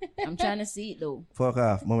see. I'm trying to see it though. Fuck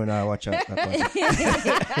off. Mom and I watch out.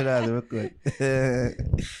 That's record.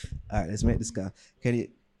 Alright, let's make this call. Can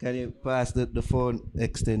you pass the phone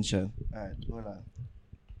extension? Alright, hold on.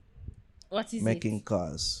 What is Making it?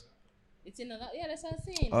 calls. It's in another. Yeah, that's what I'm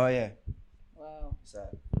saying. Oh yeah. Wow. So,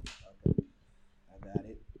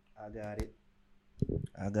 okay. I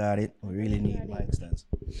got it. We really need mic stands.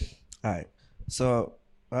 Alright. So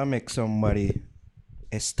I'll make somebody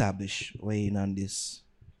establish weighing on this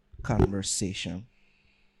conversation.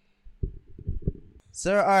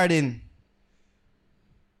 Sir Arden.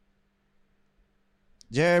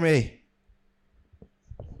 Jeremy.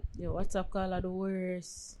 Yo, what's up, call of the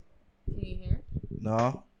worst? Can you hear?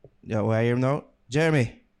 No. Yeah, where I am now?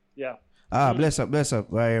 Jeremy. Yeah. Bless up.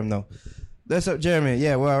 Where I am now? Bless up, Jeremy.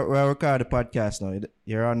 Yeah, we're recording the podcast now.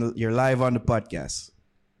 You're live on the podcast.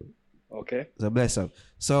 Okay. So bless up.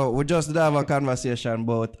 So we just did have a conversation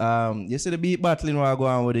about you see the beat battling we're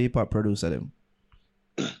going on with the hip hop producer them.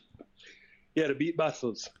 Yeah, the beat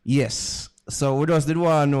battles. Yes. So we just did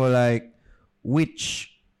want to know like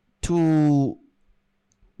which two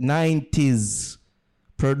 90s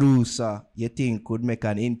producer you think could make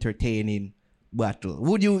an entertaining battle?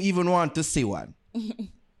 Would you even want to see one?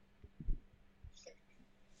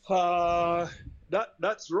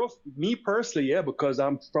 That's rough. Me personally, yeah, because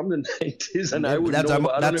I'm from the 90s and I would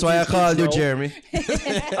know. That's why I called you, Jeremy.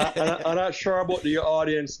 I'm not sure about the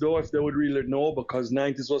audience though, if they would really know, because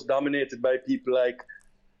 90s was dominated by people like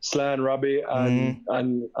Sly and Robbie and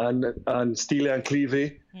Steely and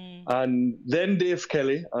Clevie, and then Dave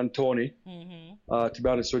Kelly and Tony. To be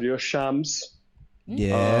honest with you, Shams.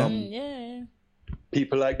 Yeah. Yeah.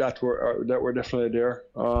 People like that were definitely there.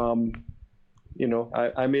 You know,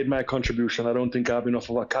 I made my contribution. I don't think I have enough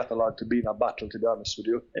of a catalog to be in a battle, to be honest with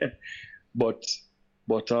you. but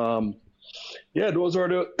yeah, those are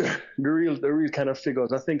the real kind of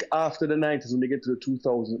figures. I think after the 90s, when you get to the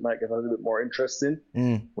 2000s, it might get a little bit more interesting.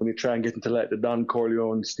 When you try and get into like the Don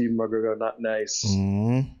Corleone, Steve McGregor, Not Nice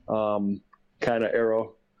kind of era.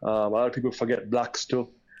 A lot of people forget Blacks too.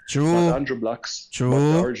 True. Not Andrew Blacks. True. But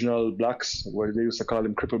the original Blacks, where they used to call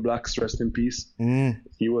him Cripple Blacks, rest in peace.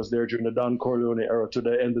 He was there during the Don Corleone era to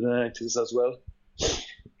the end of the 90s as well.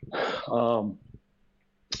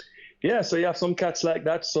 Yeah, so you have some cats like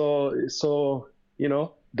that. So you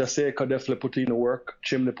know, Daseka definitely put in the work.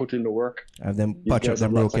 Chimney put in the work. Have them patch up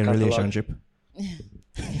them broken relationship.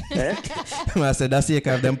 Eh? I said Daseka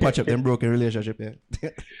have them patch up them broken relationship. Yeah.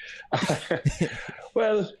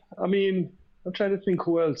 Well, I mean, I'm trying to think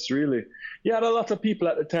who else really. You had a lot of people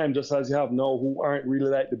at the time, just as you have now, who aren't really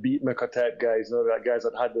like the beatmaker type guys. You know, like guys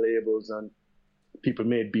that had labels and people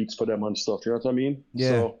made beats for them and stuff. You know what I mean? Yeah.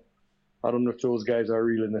 So I don't know if those guys are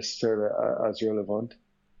really necessarily as relevant.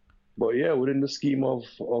 But yeah, within the scheme of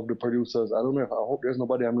the producers, I don't know. I hope there's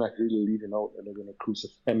nobody I'm like really leading out and they're gonna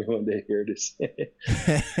crucify me when they hear this.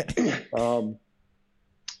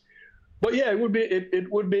 But yeah, it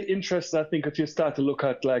would be interesting, I think, if you start to look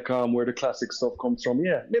at like where the classic stuff comes from.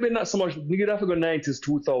 Yeah, maybe not so much. You'd have to go 90s,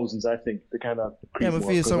 2000s, I think, the kind of. Yeah, I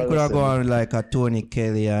feel some could have gone like a Tony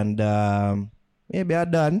Kelly and maybe a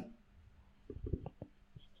Dan.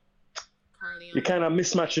 you kind of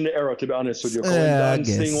mismatching the era, to be honest with you. I Don's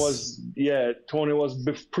thing guess. was, Tony was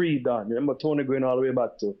pre-Don. Remember Tony going all the way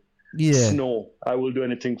back to Snow, I Will Do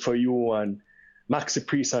Anything For You, and Maxi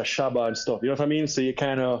Priest and Shabba and stuff. You know what I mean? So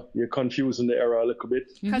you're confusing the era a little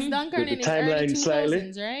bit. Because Don Curtin is early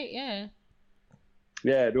 2000s, right? Yeah.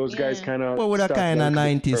 Yeah, those guys kind of. But with a kind of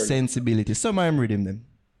 90s sensibility. Some I'm reading them.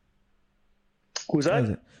 Who's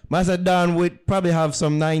that? Master Don would probably have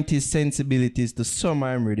some 90s sensibilities to some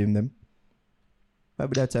I'm reading them.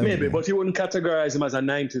 Maybe that's maybe, but you wouldn't categorize him as a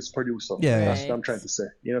 90s producer. Yeah, that's what I'm trying to say.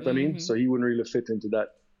 You know what I mean? So he wouldn't really fit into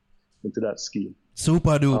that scheme.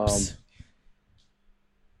 Super Dupes.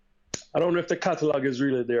 I don't know if the catalog is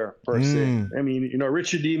really there per se. I mean, you know,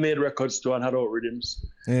 Richie D made records too and had out rhythms.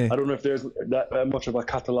 I don't know if there's that much of a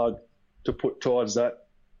catalog to put towards that.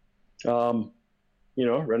 You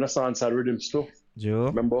know, Renaissance had rhythms too. Joe.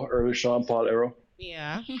 Remember early Sean Paul era?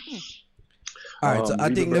 Yeah. All right, so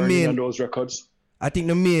I think those records. I think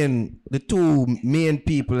the two main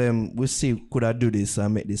people we see could have do this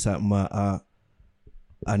and make this happen are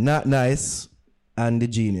Not Nice and The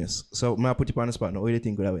Genius. So may I put you on the spot now? What do you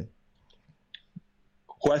think would have win?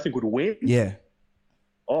 Who I think would win? Yeah.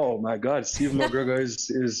 Oh my God, Steve McGregor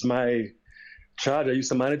is my child. I used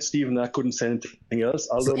to manage Steve and I couldn't say anything else.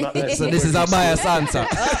 Although Not Nice. So this is a biased answer.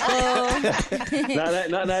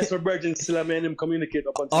 Not Nice for Virgin still I made him communicate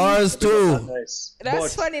up until ours too. Nice.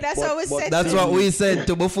 That's funny. That's what we said. That's what we said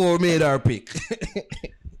to before we made our pick.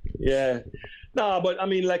 Yeah. No, but I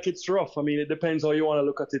mean, like, it's rough. I mean, it depends how you want to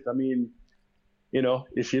look at it. I mean, you know,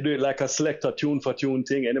 if you do it like a selector tune for tune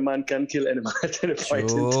thing, any man can kill any man at any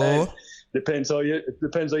point in time. Depends how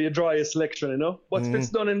you draw your selection, you know. But if it's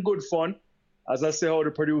done in good fun, as I say, how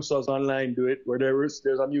the producers online do it, where there's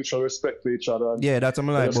a mutual respect for each other. Yeah, that's what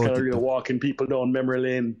I like about it. Kind of really walking people down memory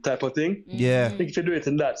lane type of thing. Yeah. I think if you do it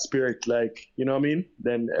in that spirit, like, you know what I mean,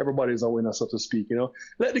 then everybody's a winner, so to speak. You know,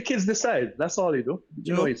 let the kids decide. That's all you do.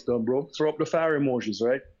 You know it's done, bro. Throw up the fire emojis,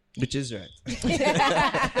 right? Which is right.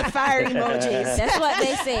 The fire emojis. That's what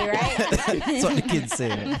they say, right? That's what the kids say.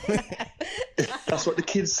 That's what the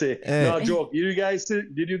kids say. No joke.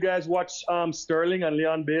 Did you guys watch Sterling and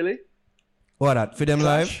Leon Bailey? What that? For them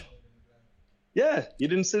live? Yeah, you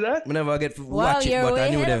didn't see that? I never get to watch it, but I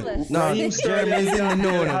knew them. No, Jeremy's in the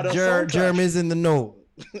know. Jeremy's in the know.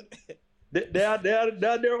 They are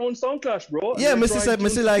their own sound clash, bro. Yeah, me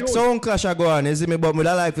see like sound clash I go on, you see me, but me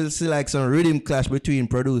I like to see like some rhythm clash between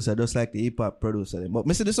producer, just like the hip hop producer. But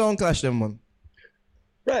me see the sound clash them, man.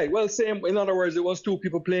 Right. Well, same. In other words, it was two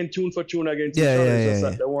people playing tune for tune against each other. It's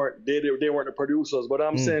just that they weren't the producers. But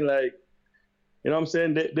I'm saying, like, you know what I'm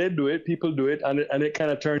saying? They do it, people do it, and it kind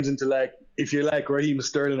of turns into like, if you like Raheem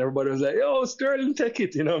Sterling, everybody was like, "Yo, Sterling, take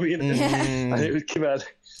it," you know what I mean? And it would come out.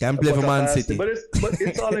 Can play for Man City. But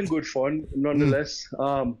it's all in good fun, nonetheless.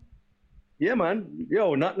 Yeah, man.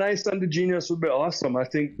 Yo, Not Nice and The Genius would be awesome. I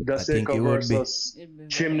think Daseka versus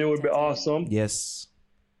Chimney would be awesome. Yes.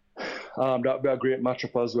 That would be a great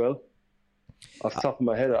matchup as well. Off the top of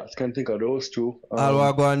my head, I can't think of those two.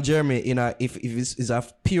 I'll go on Jeremy if it's a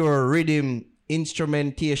pure rhythm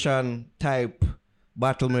instrumentation type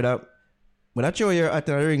battle with that. But I show you at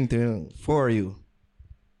the ring for you.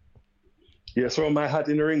 Yeah, throw my hat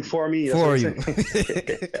in the ring for me. For you.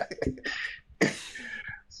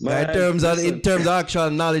 In terms of actual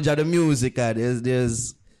knowledge of the music,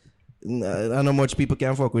 there's I know much people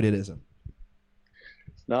can fuck with it.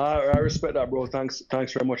 No, I respect that, bro. Thanks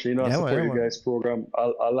very much. You know, I support you guys' program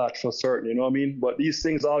a lot for certain. You know what I mean? But these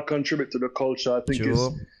things all contribute to the culture. I think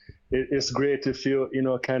it's great if you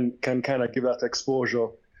can kind of give that exposure.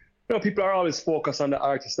 You know, people are always focused on the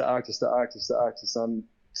artist, and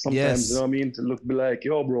sometimes you know what I mean, to be like,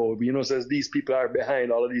 yo, bro, says these people are behind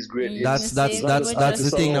all of these great. That's the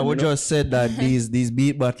thing that we just said, that these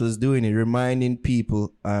beat battles doing it, reminding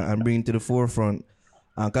people and bringing to the forefront.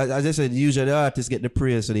 Because as I said, usually the artists get the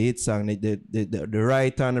praise for the hit song. The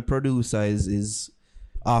writer and the producer is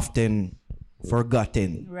often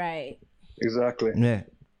forgotten. Right. Exactly. Yeah.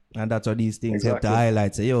 And that's what these things help to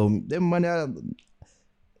highlight. Say, yo, them man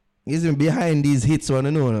isn't behind these hits, one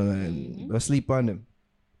and sleep on them.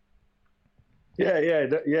 Yeah.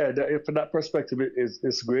 For that perspective,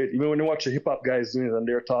 it's great. Even when you watch the hip hop guys doing it and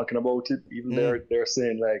they're talking about it, even they're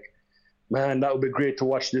saying like, man, that would be great to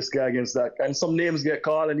watch this guy against that. And some names get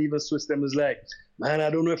called, and even Swiss them is like, man, I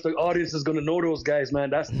don't know if the audience is gonna know those guys, man.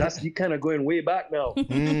 That's you kind of going way back now.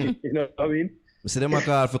 You know what I mean? See them a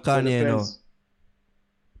call for Kanye now.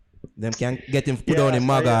 Them can get him put on in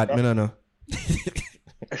Magad, me no know.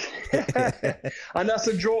 And that's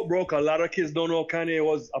a joke, bro. 'Cause a lot of kids don't know Kanye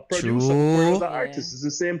was a producer True. before he was an artist. It's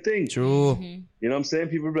the same thing. True. You know what I'm saying?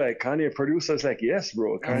 People be like, Kanye a producer. It's like, yes,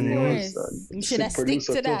 bro. Kanye was You should have stick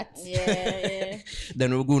to that. Yeah.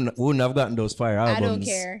 Then we wouldn't have gotten those fire albums. I don't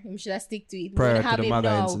care. You should have stick to it. Prior We to have the him MAGA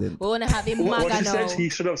now. incident. We want to have him what MAGA he now. said, he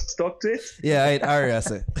should have stuck to it. Yeah, I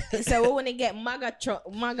say. So we want to get MAGA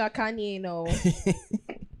Kanye now.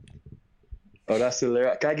 Oh, that's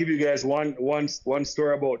hilarious. Can I give you guys one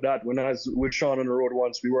story about that? When I was with Sean on the road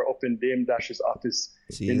once, we were up in Dame Dash's office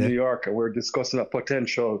in New York, and we were discussing a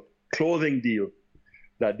potential clothing deal.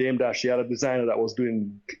 That Dame Dash, she had a designer that was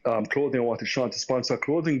doing clothing and wanted Sean to sponsor a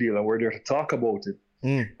clothing deal, and we're there to talk about it.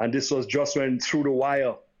 And this was just when Through the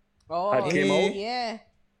Wire had came out. Yeah.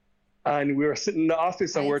 And we were sitting in the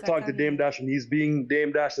office and we were talking to Dame Dash, and he's being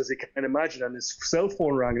Dame Dash as you can imagine, and his cell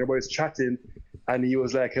phone rang and everybody's chatting. And he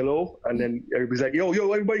was like, hello. And then everybody's like, yo,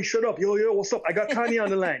 everybody shut up. Yo, what's up? I got Kanye on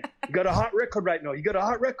the line. You got a hot record right now. You got a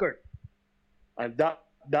hot record. And that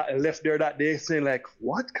left there that day saying like,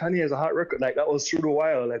 what? Kanye has a hot record? Like that was Through the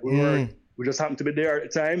Wire. Like we just happened to be there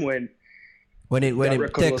at the time when it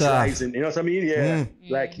record was rising. You know what I mean? Yeah.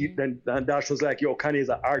 Like then Dash was like, yo, Kanye's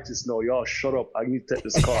an artist now. Y'all shut up. I need to take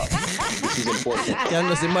this car. This is important. Can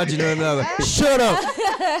just imagine her shut up.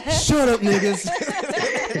 Shut up, niggas.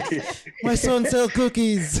 My son sell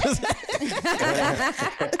cookies.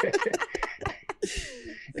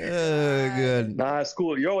 Oh, good. Nah, it's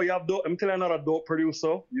cool. Yo, you have dope. I'm telling you another dope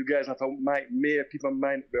producer. You guys have people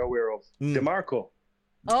might be aware of. DeMarco.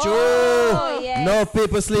 Oh, yes. No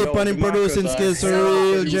people sleep on him producing skills for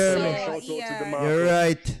real, Jeremy. Shout out to DeMarco. You're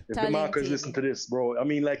right. If DeMarco is listening to this, bro. I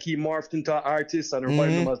mean, like he morphed into an artist and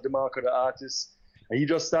revived him as DeMarco the artist. And he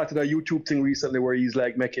just started a YouTube thing recently where he's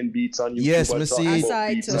like making beats on YouTube. Yes, and I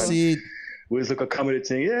see it. With like a comedy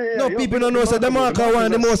thing. Yeah. No, people don't know. So DeMarco one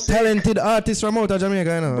of the most talented artists from out of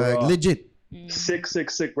Jamaica, you know, like legit. Sick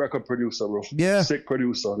record producer, bro. Yeah. Sick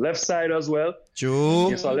producer. Left Side as well. True.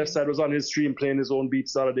 Yes, Left Side was on his stream playing his own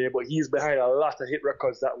beats the other day, but he's behind a lot of hit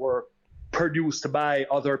records that were produced by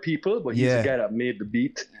other people, but he's the guy that made the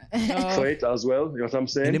beat for it as well. You know what I'm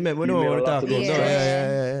saying? We know what we're talking about.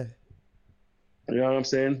 Yeah. You know what I'm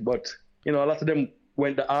saying? But, you know, a lot of them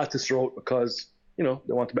went the artist route because, you know,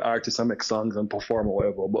 they want to be artists and make songs and perform or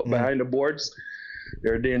whatever. But behind the boards,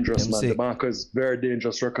 they're dangerous, man. DeMarco is very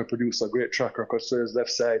dangerous record producer, great track record. So is Left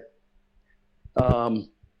Side.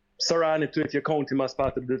 Surrounded to it, you count him as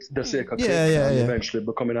part of the sake of eventually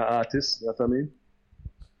becoming an artist. You know what I mean?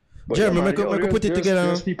 But Jeremy, we could put it together.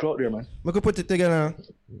 There's people out there, man. We could put it together.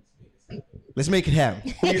 Let's make it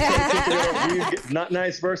happen. Not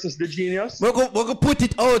Nice versus The Genius. We could put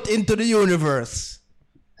it out into the universe.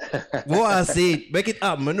 We want to see it. Make it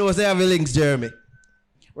happen. I know they have the links, Jeremy.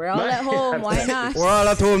 We're all at home. Why not? We're all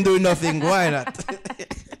at home doing nothing. Why not?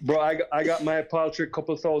 Bro, I got my paltry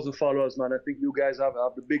couple thousand followers, man. I think you guys have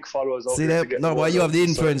the big followers out see there. that? No, but you have the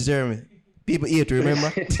influence, Jeremy. People eat,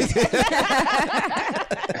 remember?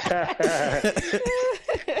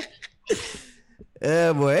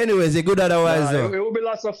 Yeah, boy. Anyways, it's good otherwise, though. It would be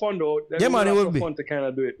lots of fun, though. Yeah, man, it would be fun to kind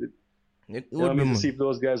of do it. It would be, to see if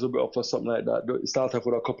those guys will be up for something like that. Start off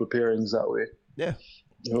with a couple of pairings that way. Yeah.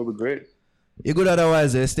 It would be great. You're good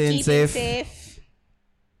otherwise, staying Keep safe.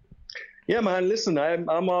 Yeah, man. Listen,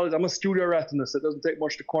 I'm a studio rat in this. It doesn't take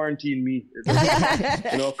much to quarantine me. It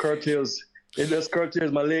doesn't, curtails. It just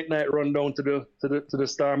curtails my late night run down to the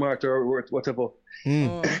Star Mart or whatever.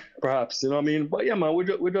 Perhaps, you know what I mean? But yeah, man,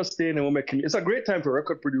 we're just staying and we're making. It's a great time for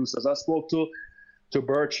record producers. I spoke to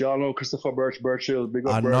Birch. Y'all know Christopher Birch Hill. Big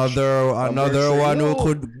up another Birch one who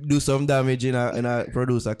could do some damage in a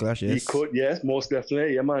producer clash. Yes. He could, yes, most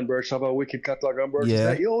definitely. Yeah, man. Birch have a wicked catalog, and Birch is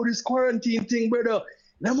like, yo, this quarantine thing, brother.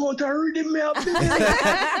 The amount of rhythm me up.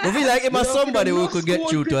 I feel like it was somebody who could get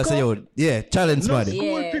through to us. Challenge somebody. No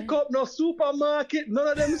school pick up, no supermarket, none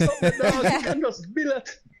of them something. You can just build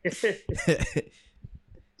it.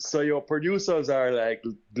 So your producers are like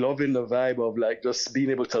loving the vibe of like just being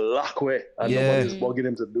able to lock away and nobody's bugging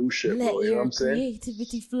them to do shit. Let bro, you know what I'm saying?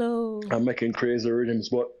 Creativity flow. I'm making crazy rhythms,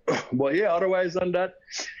 but yeah. Otherwise than that,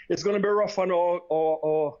 it's gonna be rough on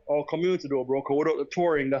our community though, bro. Cause without the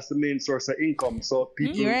touring, that's the main source of income. So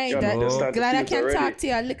people, you're right. glad I can talk to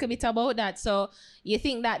you a little bit about that. So you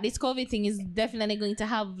think that this COVID thing is definitely going to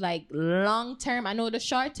have like long term? I know the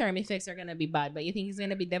short term effects are gonna be bad, but you think it's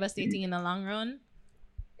gonna be devastating in the long run?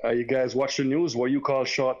 You guys watch the news, what you call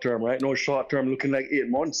short term, right? No, short term looking like 8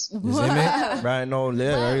 months. You see me? Right now,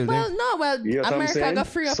 yeah, America got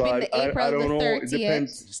free up in the April the 30th. It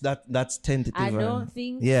depends. That's tentative. I don't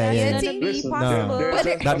think Yeah. Listen, No. there's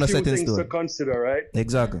That a no few setting things stone. to consider, right?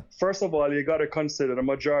 Exactly. First of all, you got to consider the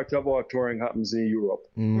majority of our touring happens in Europe.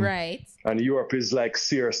 Right. And Europe is like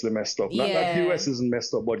seriously messed up. Not that the US isn't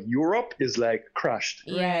messed up, but Europe is like crashed,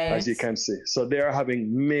 as you can see. So they are having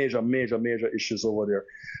major issues over there.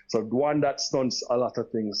 So one, that stunts a lot of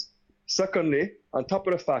things. Secondly, on top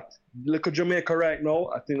of the fact, look at Jamaica right now.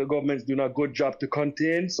 I think the government's doing a good job to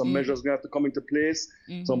contain. Some measures going to have to come into place.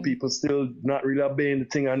 Some people still not really obeying the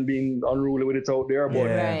thing and being unruly with it out there.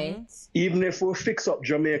 But even if we fix up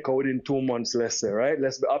Jamaica within 2 months, let's say, right?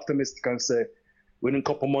 Let's be optimistic and say, within a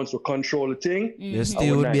couple months, we'll control the thing. There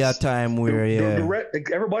still would be a time where,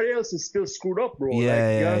 everybody else is still screwed up, bro. You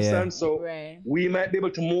understand? So we might be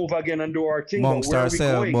able to move again and do our thing. Amongst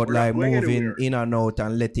ourselves, but like moving in and out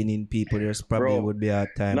and letting in people, there's probably would be a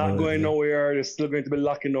time. Not going nowhere. There's still going to be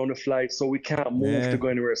locking down the flight, so we can't move to go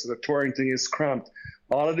anywhere. So the touring thing is cramped.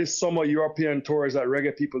 All of this summer European tours that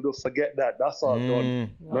reggae people do, forget that. That's all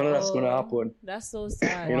done. None of that's going to happen. That's so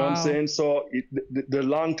sad. You know what I'm saying? So the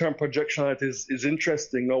long-term projection on it is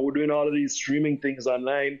interesting. Now we're doing all of these streaming things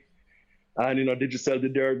online. And, Digicel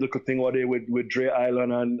did their little thing one day with Dre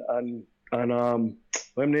Island and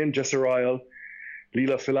what's his name? Jesse Royal,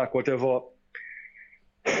 Lila Filak, whatever.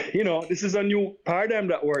 This is a new paradigm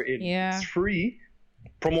that we're in. Yeah. It's free.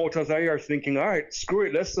 Promoters are here thinking, all right, screw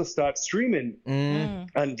it, let's just start streaming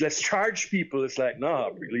and let's charge people. It's like, nah,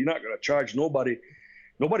 really, you're not gonna charge nobody.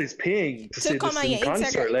 Nobody's paying to see come this on in your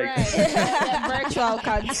concert. Instagram, right. Virtual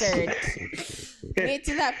concert.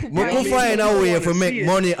 We can find a way to make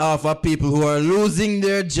money off of people who are losing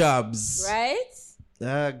their jobs. Right?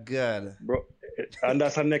 Oh God, bro. And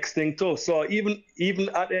that's the next thing too. So even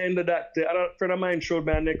at the end of that, a friend of mine showed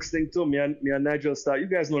me a next thing too. Me and Nigel Star. You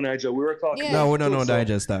guys know Nigel. We were talking. Yeah. No, we don't know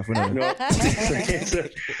Nigel stuff. We don't know.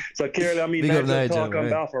 So Kerry, Nigel talking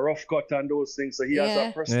about a rough cut and those things. So he has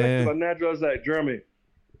that perspective. And Nigel was like, Jeremy,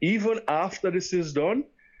 even after this is done,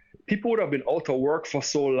 people would have been out of work for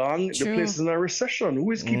so long. True. The place is in a recession. Who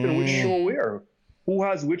is keeping which show where? Who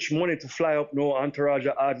has which money to fly up no entourage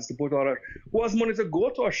artists to put on a... Who has money to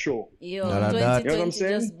go to a show? Yo, You know what I'm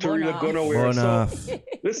saying? To really go nowhere. So,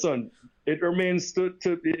 listen, it remains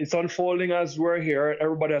it's unfolding as we're here.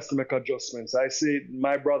 Everybody has to make adjustments. I see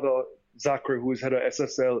my brother Zachary, who's head of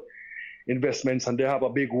SSL Investments, and they have a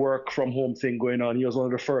big work from home thing going on. He was one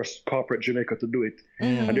of the first corporate Jamaica to do it.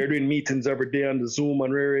 And they're doing meetings every day on the Zoom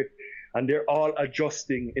and Riri, and they're all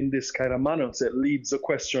adjusting in this kind of manner. So it leads the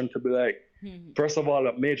question to be like, first of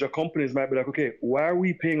all, major companies might be like, okay, why are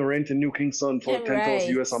we paying rent in New Kingston for 10,000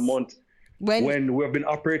 US a month when we've been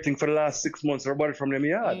operating for the last 6 months? Everybody from them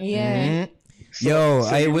yard. So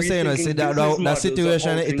I was saying, I said that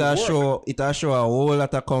situation, it'll show a whole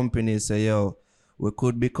lot of companies say, yo, we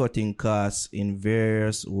could be cutting costs in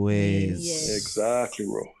various ways. Yes. Exactly,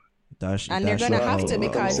 bro. And they're going to have to,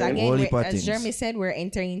 because again, as Jeremy said, we're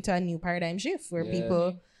entering into a new paradigm shift where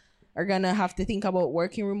people are going to have to think about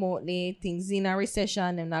working remotely, things in a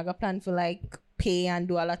recession. They're not going to plan for like pay and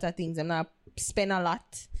do a lot of things. They're not spend a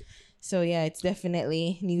lot. So yeah, it's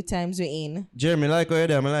definitely new times we're in. Jeremy, like I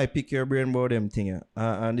like pick your brain about them thing.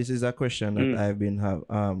 And this is a question that I've been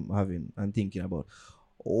having and thinking about.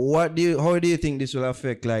 How do you think this will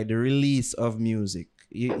affect like the release of music?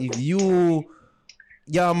 If you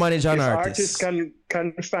manage an artist. Artists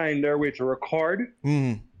can find their way to record,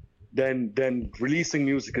 then releasing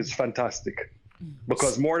music is fantastic.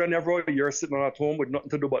 Because more than ever, you're sitting at home with nothing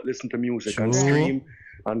to do but listen to music and stream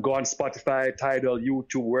and go on Spotify, Tidal,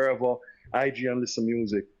 YouTube, wherever, IG and listen to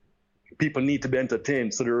music. People need to be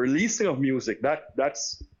entertained. So the releasing of music,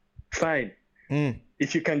 that's fine.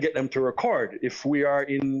 If you can get them to record. If we are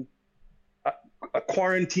in a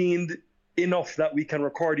quarantined enough that we can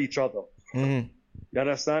record each other. You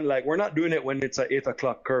understand? Like, we're not doing it when it's an 8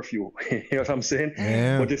 o'clock curfew. You know what I'm saying?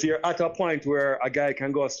 Yeah. But if you're at a point where a guy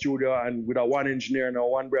can go to studio and with a one engineer and a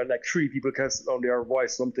one brand, like 3 people can sit down there and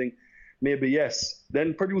voice something, maybe yes.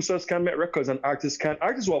 Then producers can make records and artists can.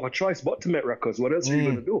 Artists will have a choice but to make records. What else are you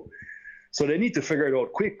going to do? So they need to figure it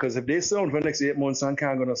out quick, because if they sit down for the next 8 months and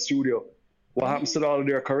can't go to the studio, what happens to all of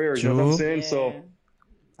their careers? You know what I'm saying? So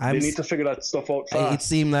they need to figure that stuff out fast. It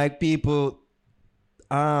seemed like people...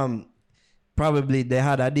 probably they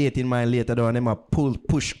had a date in mind later on, them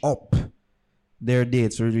push up their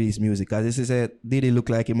dates to release music. As this is did it look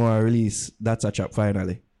like it more release That's a Chop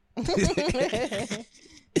finally?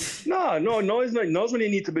 No, it's not. Now's when you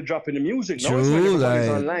need to be dropping the music. True, now it's when everybody's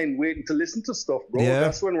online waiting to listen to stuff, bro.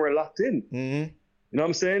 That's when we're locked in. You know what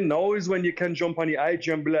I'm saying? Now is when you can jump on the IG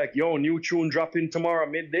and be like, yo, new tune dropping tomorrow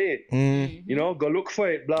midday. You know, go look for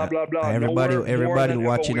it, blah, blah, blah. Everybody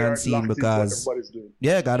watching and seeing because,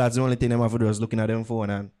 yeah, God, that's the only thing them have to do is looking at them phone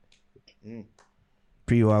and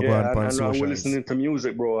pre-work on socials. We're listening to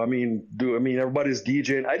music, bro. I mean, everybody's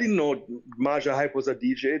DJing. I didn't know Major Hype was a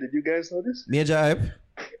DJ. Did you guys know this? Major Hype?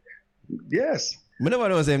 Yes. I never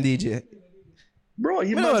know him DJ. Bro,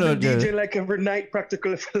 he must be DJing like every night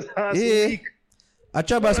practically for the last week. I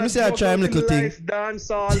try, but I try him little thing. Dance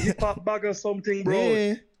all hip hop bag or something, bro.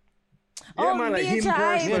 Yeah, man, like him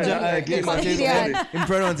personally. Him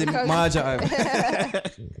pronounce him Major Hype.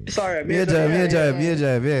 Sorry, Major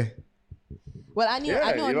Hype, yeah. Well, I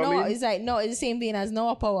know. It's like it's the same thing as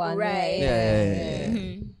Noah Power, right?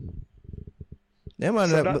 Yeah. Yeah, man.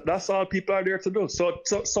 So that's all people are there to do. So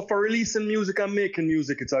for releasing music and making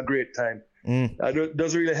music, it's a great time. It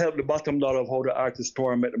doesn't really help the bottom dollar of how the artists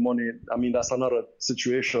tour and make the money. I mean, that's another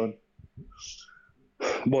situation.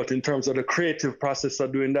 But in terms of the creative process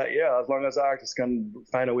of doing that, yeah, as long as the artists can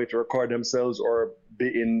find a way to record themselves or be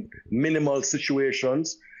in minimal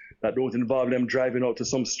situations that don't involve them driving out to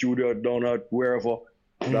some studio down out wherever,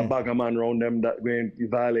 that bag a man around them that going to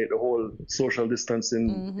violate the whole social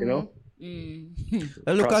distancing, you know?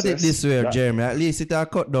 Look at it this way, Jeremy. At least it are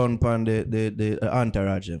cut down upon the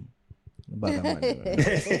entourage. But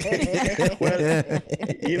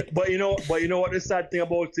you know what the sad thing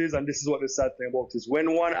about is, and this is what the sad thing about is,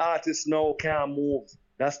 when one artist now can't move,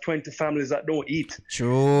 that's 20 families that don't eat.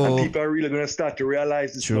 True. And people are really going to start to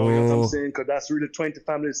realize this now, you know what I'm saying? Because that's really 20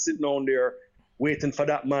 families sitting down there waiting for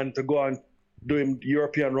that man to go and do him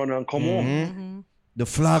European run and come home. The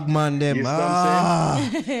flag man them. You know what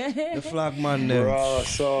I'm The flag man them. Bro,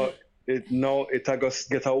 so it has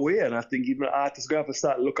get away, and I think even artists going to have to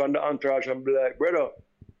start look on the entourage and be like, brother,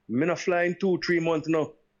 I'm not flying 2-3 months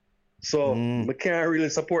now. So I can't really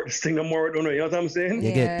support this thing no more. I don't know, you know what I'm saying?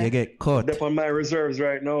 You get caught. Up on my reserves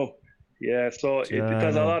right now. Yeah, so it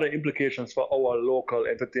has a lot of implications for our local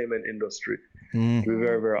entertainment industry. To be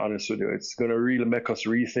very, very honest with you. It's going to really make us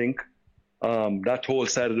rethink that whole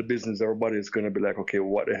side of the business. Everybody is going to be like, okay,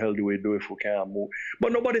 what the hell do we do if we can't move?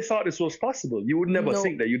 But nobody thought this was possible. You would never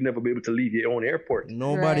think that you'd never be able to leave your own airport.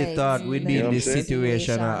 Nobody thought we'd be in this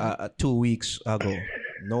situation 2 weeks ago.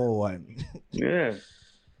 No one. Yeah.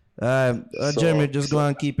 Jeremy, just go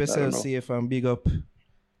and keep yourself safe and big up.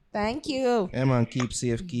 Thank you. Yeah, man, keep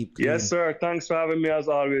safe, keep clean. Yes, sir. Thanks for having me as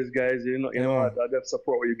always, guys. You know, I definitely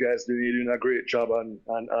support what you guys do. You're doing a great job, and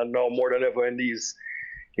now more than ever in these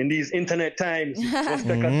internet times, let's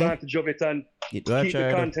take advantage of it and keep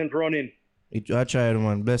the content running. I tried,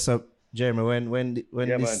 man. Bless up, Jeremy. When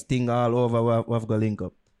this thing all over, we've got to link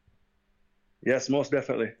up. Yes, most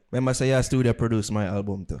definitely. Remember, say your studio produce my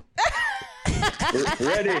album too.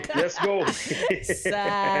 Ready, let's go.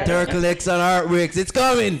 Turkle X and Heartbreaks, it's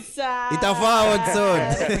coming. It's a forward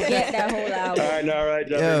soon. Get that whole album. All right,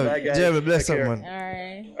 Jeremy. Bye, guys. Jeremy, bless up, man.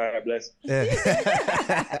 All right, bless.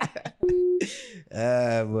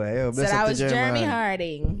 Boy, yo, so that was Jeremy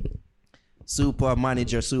Harding, super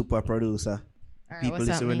manager, super producer. Right, people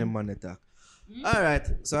listen when the money talk. All right,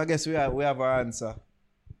 so I guess we have our answer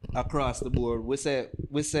across the board. We say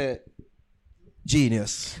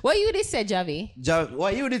genius. What you did say, Javi?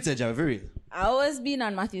 What you did say, Javi? For real? I always been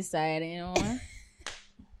on Matthew's side, you know.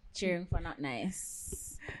 Cheering for not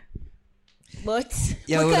nice. But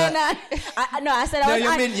yeah, I said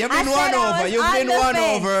I was. You've been won over. You've been won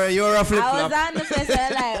over. You're a flip flop. I was on the fence.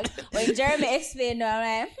 Like when Jeremy explained,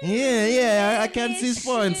 I'm like, yeah, I can see his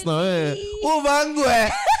points now. Move and go.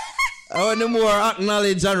 I want to more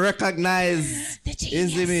acknowledge and recognize.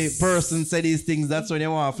 Is the person say these things? That's when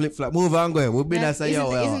you want to flip flop. Move and go. We've been as a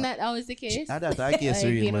Isn't that always the case? That's the case,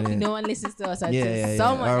 really, man. No one listens to us.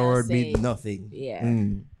 Someone our word means nothing.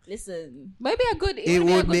 Yeah. Listen, maybe a good. It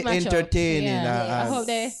would be entertaining.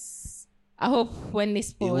 I hope when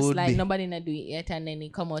this post, like nobody not do it yet, and then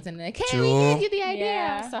it come out and like, hey, we gave you the idea.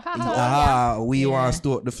 Yeah. So we want to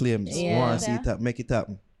stoke the flames. We want to see it make it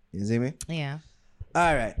happen. You see me? Yeah.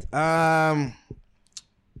 All right.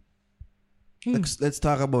 Let's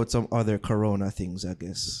talk about some other corona things, I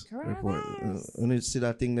guess. When you see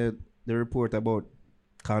that thing, the report about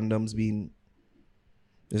condoms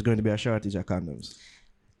there's going to be a shortage of condoms.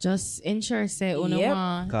 Just ensure say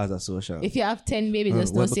cause of social. If you have 10 babies,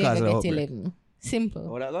 just don't say I get 11.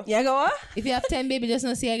 Simple. Yeah, go on. If you have 10 babies, just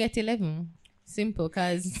don't say I get 11. Simple,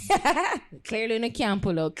 cause clearly you can't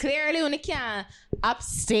pull out. Clearly you can't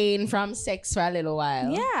abstain from sex for a little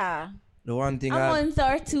while. Yeah. The one thing a month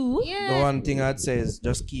or two. Yeah. The one thing I'd say is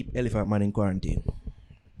just keep Elephant Man in quarantine.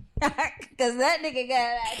 Because that nigga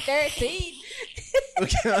got like 13.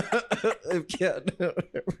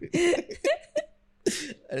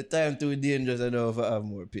 At the time, too dangerous. I know if I have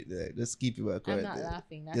more pit there. Just keep it back. I'm not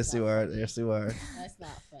laughing. That's Yes, not you are. funny. Yes, you are. That's not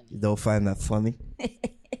funny. You don't find that funny?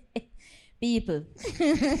 People.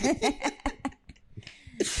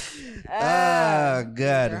 Ah,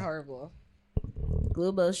 They're God. horrible.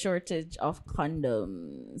 Global shortage of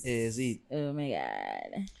condoms. Is it? Oh my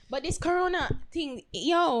God. But this corona thing,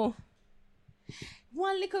 yo,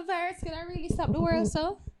 one little virus can I really stop the world?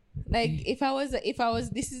 So, like, if I was,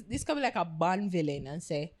 this could be like a Bond villain and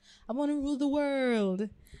say, I want to rule the world.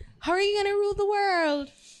 How are you gonna rule the world?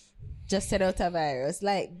 Just set out a virus,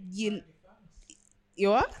 like you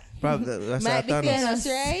what? Probably that's Might be Thanos. Thanos,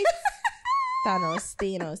 right?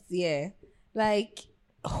 Thanos, yeah. Like,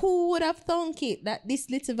 who would have thunk it that this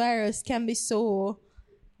little virus can be so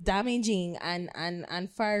damaging and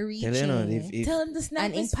far-reaching? You know, if Tell him to snap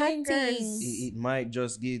and his impacting. fingers. it might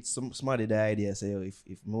just give somebody the idea, say, oh,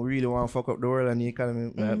 if we really want to fuck up the world and the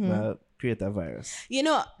economy, might create a virus. You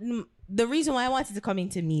know, the reason why I wanted to come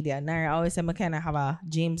into media, and I always say I kind of have a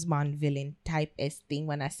James Bond villain type thing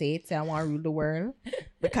when I say it, say I want to rule the world,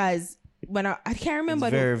 because when I can't remember.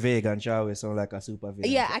 It's very vague and she always sound like a super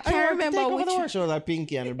villain. Yeah, I can't remember take over which. the world. She was like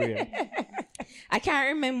Pinky and the brain. I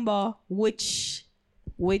can't remember which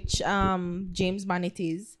James Bond it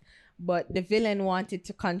is, but the villain wanted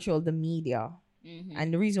to control the media.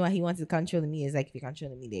 And the reason why he wanted to control the media is like, if you control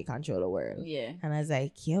the media, you control the world. Yeah. And I was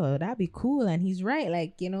like, yo, that'd be cool. And he's right.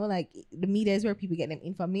 Like, you know, like the media is where people get them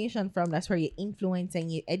information from. That's where you influence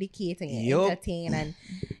and you educate and you Yup. entertain. And,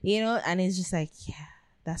 you know, and it's just like, yeah,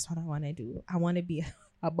 that's what I want to do. I want to be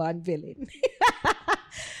a Bond villain.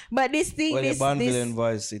 But this thing, Well, this, the Bond this villain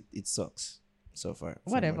voice, it sucks so far.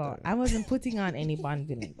 whatever. I wasn't putting on any Bond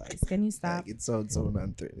villain voice. Can you stop? Like, it sounds so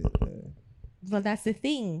non-threatening. Well, that's the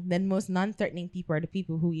thing. The most non-threatening people are the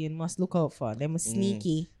people who you must look out for. They're most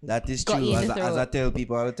sneaky. That is Got true. you in As, the as I throat. tell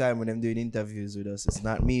people all the time when I'm doing interviews with us, it's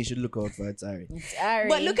not me you should look out for, it's Ari. Sorry.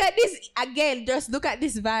 But look at this again. Just look at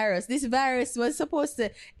this virus. This virus was supposed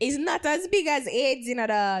to. It's not as big as AIDS in a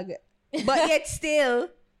dog, but yet still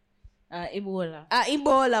Ebola.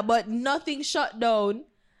 Ebola. But nothing shut down.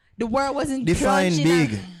 The world wasn't Define plunging big.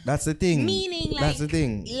 and- That's the thing. Meaning, like, That's the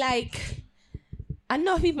thing. Like, I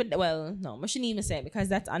know people. Well, no, I shouldn't even say it because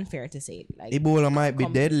that's unfair to say. Like, Ebola might be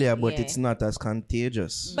deadlier, but yeah. it's not as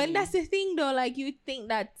contagious. But that's the thing, though. Like, you think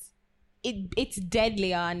that it's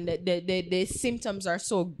deadly and the symptoms are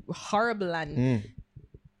so horrible and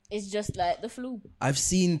It's just like the flu. I've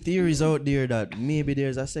seen theories out there that maybe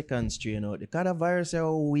there's a second strain out there. Because the virus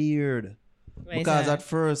are weird. Because at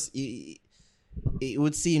first, it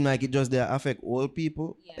would seem like it just there affect old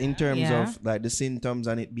people in terms of like the symptoms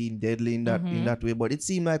and it being deadly in that way. But it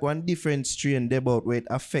seemed like one different strain there about where it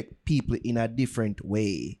affect people in a different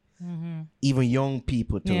way. Even young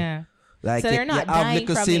people too. Yeah. Like So they're not dying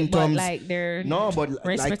from it, but like their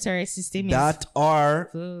respiratory system is that are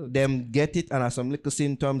food. them get it and have some little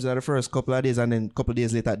symptoms in the first couple of days and then a couple of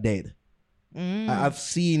days later dead. I've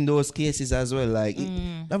seen those cases as well. Like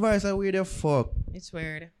the virus are weird as fuck. It's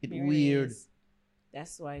weird. It's It weird. is.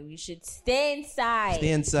 That's why we should stay inside.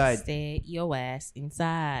 Stay inside. Stay your ass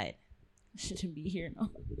inside. Shouldn't be here now.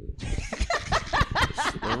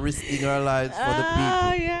 We're risking our lives for the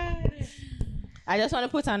Oh people. yeah. I just want to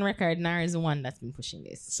put on record, Nara is the one that's been pushing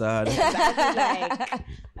this. Sad. Like,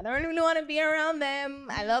 I don't really want to be around them.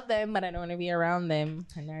 I love them, but I don't want to be around them.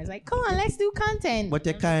 And Nara's like, come on, let's do content. But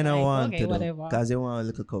you I'm just kind of like, want okay, to, whatever. because you want a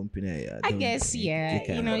little company. I guess, yeah.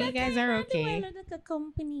 You know, you guys are okay. Like a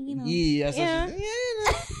company, you know. Yeah, Yeah.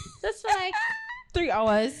 Just for like 3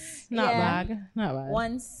 hours. Not Yeah. bad. Not bad.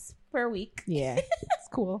 Once per week. Yeah. It's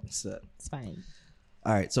cool. So, It's fine.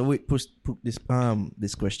 all right, so we put this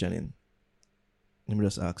question in. Let me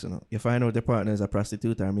just ask you now. You find out your partner is a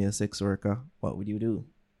prostitute or a sex worker, what would you do?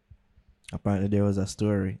 Apparently there was a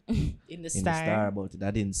story In the in the star. Star about it.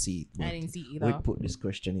 I didn't see it. I but didn't see we either. put this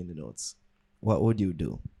question in the notes. What would you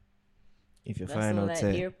do if you That's find all out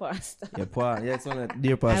that dear pasta. your partner? Yeah, it's on that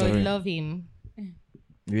dear I partner. would love him.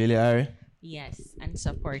 Really, Ari? Yes. And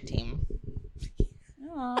support him.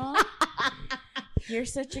 Aww. You're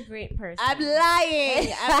such a great person. I'm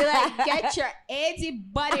lying. I'd be like, get your edgy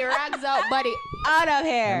body, rags out body out of I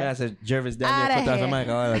mean, I here. said, Jervis down Outta there, cut off the here. mic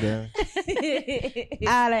all of them.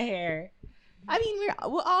 Out of here. I mean,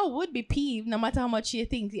 we all would be peeved no matter how much you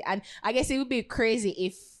think. And I guess it would be crazy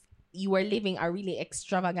if you were living a really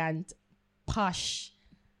extravagant, posh,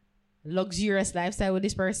 luxurious lifestyle with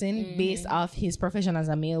this person based off his profession as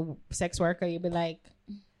a male sex worker. You'd be like,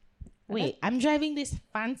 wait, I'm driving this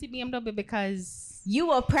fancy BMW because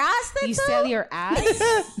You a prostitute? You sell your ass?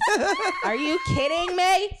 Are you kidding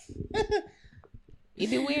me? It'd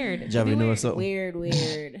be weird. Javi know something.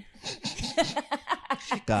 Weird.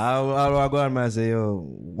 I'll go on and say, yo,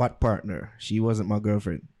 what partner? She wasn't my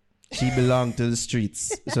girlfriend. She belonged to the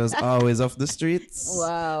streets. She was always off the streets.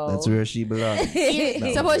 Wow. That's where she belonged.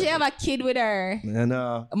 Suppose you have a kid with her.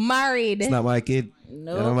 No. Married. It's not my kid.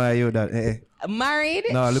 No. You know my you that. Married.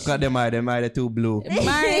 No, look at them eye. Them eye, the two blue.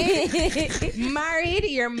 Married.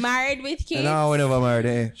 You're married with kids. No, we never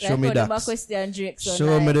married. Show me that.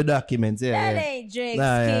 Show me the documents. Yeah, That ain't Drake's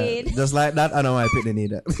yeah. kid. Just like that, I know my pit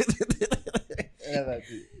need that.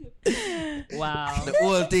 Wow. The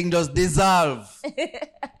whole thing just dissolve.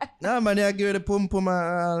 Nah, man, you give you the pum pum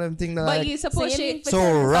and all them things. But Like, you suppose she so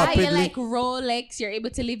buy rapidly. you like Rolex, you're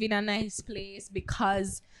able to live in a nice place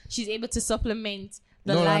because she's able to supplement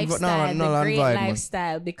the lifestyle, the great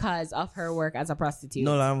lifestyle because of her work as a prostitute.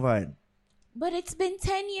 No land vibe. But it's been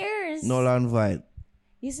 10 years. No land vibe.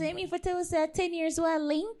 You see me for tell us that 10 years will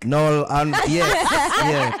link? No, and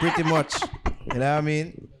yeah, pretty much. You know what I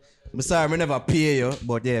mean? I'm sorry, I never pay you,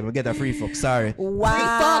 but yeah, we get a free fuck. Sorry.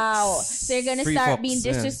 Wow. So you're gonna Free start fucks, being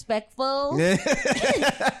yeah. disrespectful? Yeah.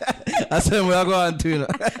 That's what we're going to, you know.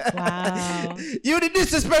 Wow. You the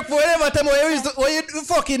disrespectful. Whatever time what you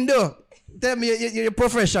fucking do. Tell me your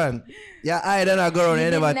profession. Yeah, I don't go around.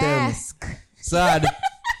 You never tell me. Sad.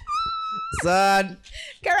 Sad.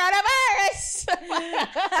 Coronavirus.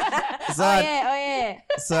 Sad. Oh yeah.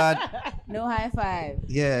 Sad. No high five.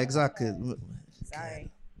 Yeah, exactly. Sorry.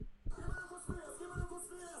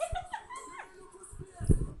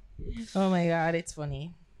 Oh my God, it's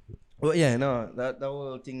funny. Well, yeah, no, that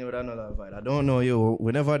whole thing with another fight. I don't know you.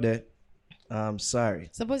 We're never there. I'm sorry.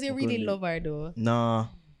 Suppose you really love her though. Nah.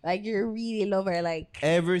 Like you really love her. Like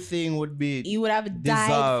Everything would be you would have died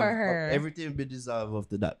dissolved. for her. Everything would be dissolved up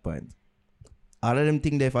to that point. All of them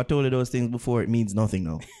think that if I told you those things before, it means nothing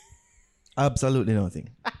now. Absolutely nothing.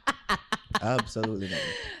 Absolutely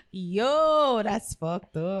nothing. Yo, that's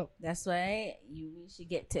fucked up. That's why you should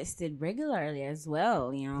get tested regularly as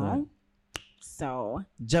well, you know? Right. So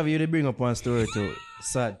Javi, you did bring up one story to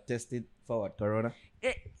sad tested for what, corona?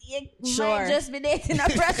 you Sure. might just be dating a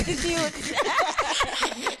prostitute.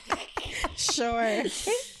 Sure.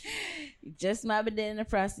 You just might be dating a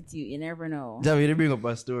prostitute. You never know. Javi, you did bring up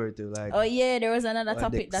a story too, like Oh yeah, there was another Well,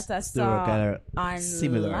 topic next that I story saw kinda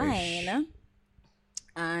similar-ish. online,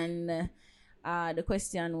 and the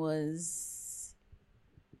question was,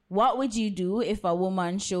 what would you do if a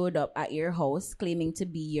woman showed up at your house claiming to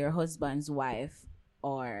be your husband's wife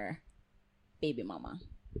or baby mama?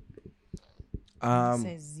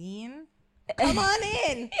 Says Zine. Come on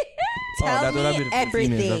in. that would have been for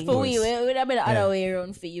everything. females, of For course. we, it would have been the Yeah. other way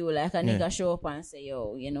around for you. Like a Yeah. nigga show up and say,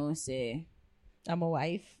 yo, you know, say, I'm a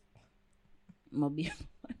wife. my baby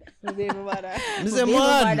Baby mother. This is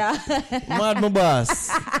mad. Mad, my boss.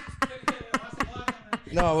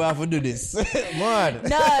 No, we have to do this. Mad.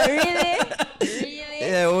 No, really? Really?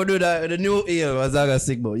 Yeah, we'll do that. The new ale was like a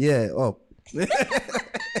Sigma. Yeah, up.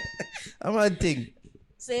 I'm not thing.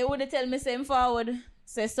 So you would tell me same forward.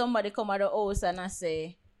 Say somebody come at the house and I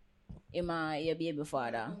say, your baby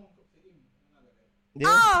father. Yeah.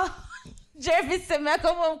 Oh! Jeremy said, me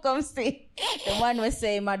come home, come see. The one was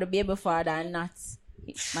saying, my the baby father and not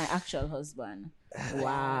my actual husband.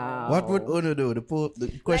 Wow. What would Uno do? The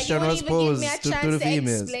question like, was you won't even give posed me a to chance the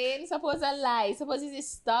females. Explain. Suppose a lie. Suppose it's a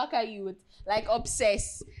stalker youth. Like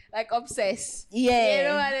obsessed. Yeah. You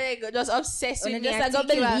know what I mean? Just obsessed with And me. just and like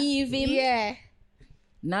think about- believe him. Yeah.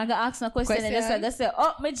 Now I go ask no question and just Question? like I say,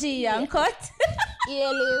 oh, my G, I'm cut.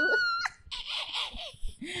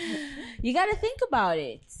 You gotta think about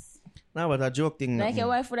it. No, but a joke thing. Like your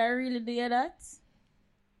wife would I really do that?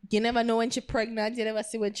 You never know when she's pregnant. You never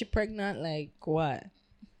see when she's pregnant. Like what?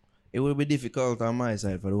 It would be difficult on my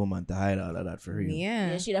side for the woman to hide all of that for real.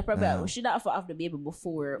 Yeah, Yeah. she'd have probably she'd have to have the baby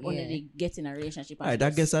before Yeah. only they get in a relationship. and Alright, I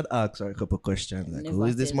just- guess I'd ask her a couple questions. Like, Never who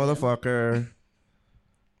is this tell them. motherfucker?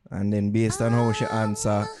 And then based on how she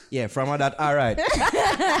answer, yeah, from her that, alright.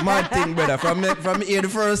 Mad thing, brother. From here the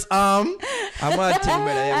first arm, a mad thing,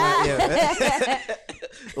 brother. Yeah.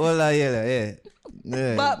 Well, yeah.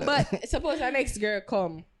 But suppose our next girl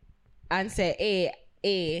come and say,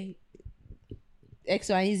 A, X,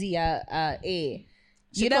 Y, and Z, A.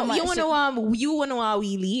 She You come and wanna want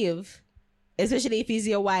we leave, especially if he's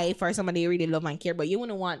your wife or somebody you really love and care. But you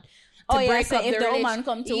wouldn't want to break so up if the relation- woman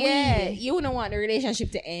come to yeah, we. you wouldn't want the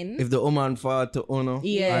relationship to end. If the woman fall to Uno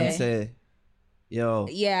Yeah. and say, yo,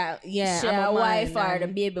 yeah, She I'm a man, wife or the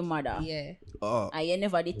and- baby mother. yeah. oh, And you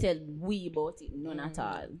never did tell we about it, none at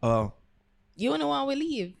all. oh, You wouldn't want we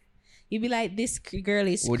leave. You'd be like, this girl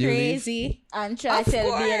is Would you leave? crazy. And try Of to tell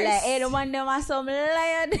me course. like, hey, the one them are some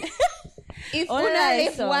lion. If Oh, Una nice,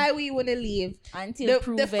 left, so. why we wouldn't leave? Until The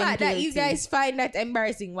proven fact that you guilty. guys find that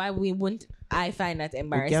embarrassing, why we wouldn't I find that You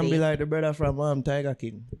embarrassing? can be like the brother from Tiger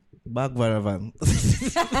King. Back van.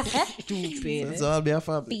 Stupid. So I'll be a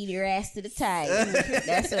family. Feed your ass to the tiger.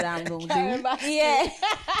 That's what I'm going to do. Yeah.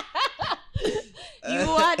 You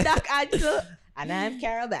are Doc Ansel, and I'm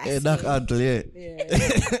Carol Baskin. Hey, Doc Antle, yeah.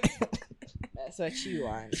 That's what you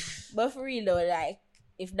want. But for real though, like,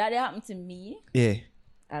 if that happened to me, Yeah.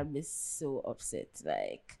 I'll be so upset.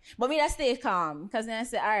 Like, but me that stay calm. Because then I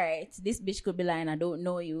say, all right, this bitch could be lying. I don't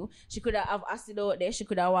know you. She could have acid out there. She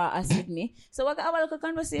could have acid me. So we can have a little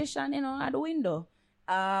conversation, at the window.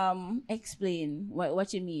 Explain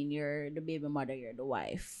what you mean. You're the baby mother. You're the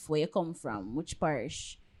wife. Where you come from? Which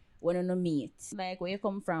parish? When you meet? Like, where you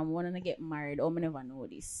come from? When you get married? Oh, I never know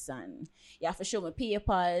this son. You have to show me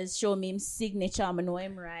papers. Show me him signature. I know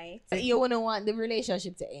him right. You wouldn't want the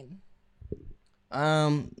relationship to end.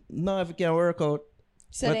 No, if it can work out.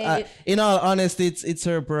 So But then in all honesty, it's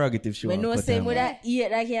her prerogative. She We want know to say put with time. that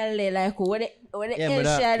eat like you like what the Yeah, hell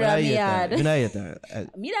but shadow I me hate her. yard. I hate her.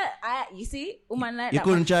 Me that you see woman like You that.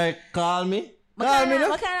 couldn't try call me? I Call me, no?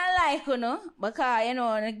 kind of like because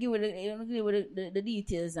I give the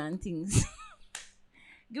details and things.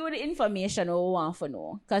 Give the information we want for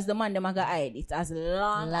know, cause the man them a go hide it as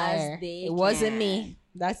long liar. as they. It wasn't can. me.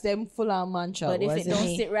 That's them full on mantra. But if it wasn't don't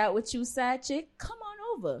me. sit right with you, side chick, come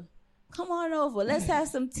on over. Let's have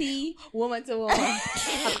some tea. Woman to woman.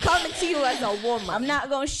 I'm coming to you as a woman. I'm not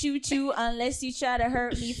gonna shoot you unless you try to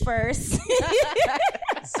hurt me first.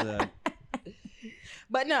 So,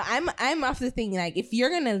 But no, I'm of the thing, like, if you're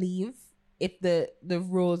gonna leave, if the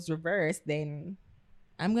roles reverse, then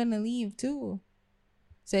I'm gonna leave too.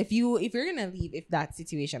 So if you're gonna leave, if that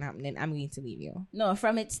situation happened, then I'm going to leave you. No,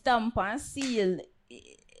 from its stamp and seal,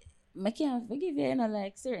 I can't forgive you,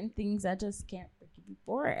 like certain things I just can't forgive you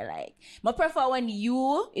for. Like, I prefer when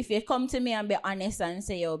if you come to me and be honest and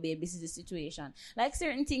say, yo, babe, this is the situation. Like,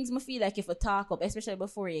 certain things I feel like if you talk up, especially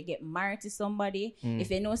before you get married to somebody, if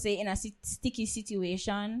you know, say, in a sticky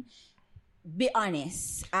situation, be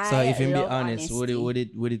honest. so if you be love honest, honesty. would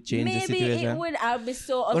it change the Maybe situation? it would. I'll be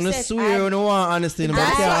so I'm gonna upset. swear you don't want honesty, but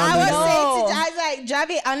That's what I can't was handle it. saying. I was like,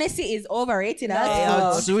 Javi, honesty is overrated.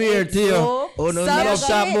 I swear to you. so- Oh no, some no, shit-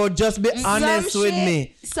 talk about just be honest with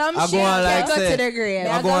me. Some I shit go on can like go say, to the grave.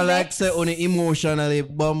 I go on like say on emotionally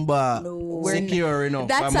bomba, secure enough,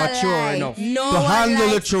 That's and a mature lie. enough No to one handle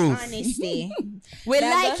the likes truth. Honesty. We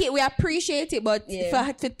That like it. We appreciate it. But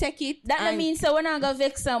Yeah. to take it, That don't mean so when I go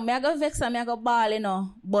vex them, I go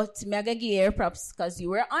ball, but me I go give you props because you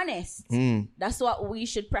were honest. That's what we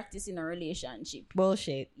should practice in a relationship.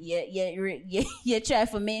 bullshit. You try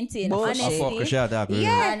to maintain Bullshit. I fuck a honesty shot up.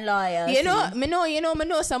 Yeah. and loyalty. Me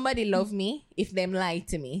know somebody love me if them lie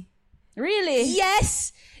to me. Really?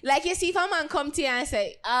 Yes. Like, you see, if a man come to you and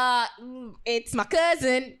say, it's my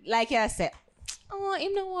cousin, like you say, oh,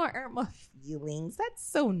 him don't want to hurt my feelings. That's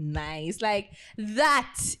so nice. Like,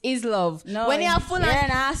 that is love. No, when you're full you're on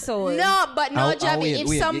an asshole. No, but no, Javi,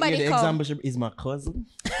 if somebody the come. example is my cousin.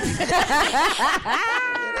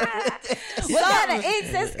 What kind of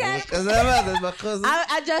incest kind? Because that's my cousin.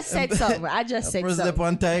 I just said something. I just said President something.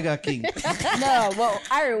 on Tiger King. No, well,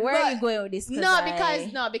 Ari, where are But- you going with this?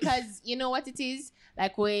 Because you know what it is?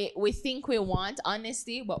 Like, we think we want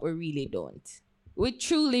honesty, but we really don't. We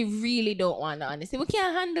truly, really don't want the honesty. We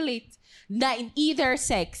can't handle it. Not in either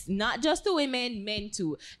sex, not just the women, men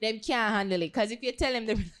too. Them can't handle it. Because if you tell them,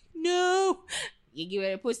 they're like, no. You give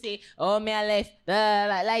it a pussy. Oh, me I left.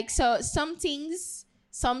 Like, so some things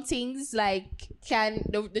like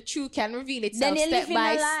the truth can reveal itself Then you're step living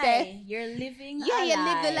by a step. lie. You're living Yeah, a you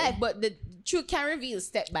lie. live the life, but the truth can reveal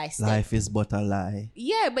step by step. Life is but a lie.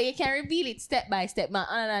 Yeah, but you can reveal it step by step, man.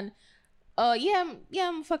 And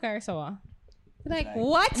I'm fucker so. Like,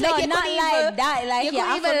 what? No, like, you not couldn't like even- that. Like, you you couldn't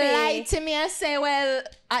have even to lie be- to me and say, well,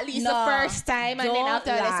 at least No, the first time, and then don't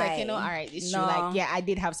after it's like, lie. all right, it's No. true. Like, yeah, I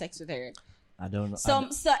did have sex with her. I don't know. So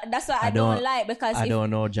that's why I don't- don't like because I if don't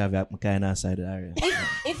know Javi. I'm kind of side of Ari.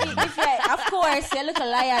 if you, of course you look a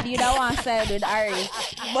liar, you don't want to side with Ari.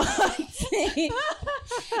 But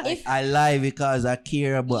if I lie because I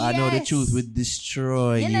care, but I know the Yes. truth will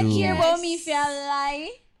destroy you you. don't care about Yes. me if you lie,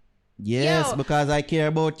 Yes, Yo. because I care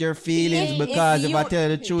about your feelings. If Because if you- I tell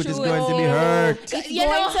you the truth, it's True. going to be hurt. it's You going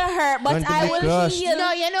know- to hurt, Going but to I be will crushed. heal.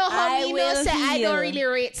 No, you know how I me know will say I don't heal. really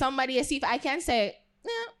rate somebody. See if I can say,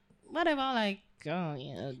 whatever, like, oh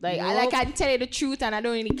yeah, like I can tell you the truth, and I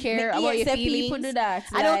don't really care about your feelings. People do that.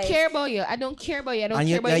 I don't care about you. I don't care about you. I don't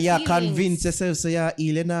care about your feelings. And you convince yourself, so you're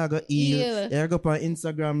healing, now go heal. You go up on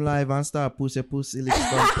Instagram live and start pussy lips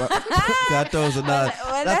 $1,000.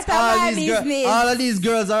 That's all these girls. All of these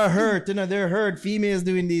girls are hurt. You know, they're hurt. Females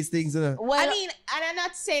doing these things. You know? Well, I mean, and I'm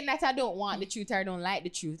not saying that I don't want the truth or I don't like the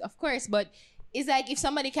truth, of course, but it's like if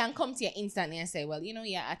somebody can come to you instantly and say, well, you know,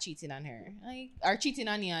 yeah, I cheated on her, like, or cheating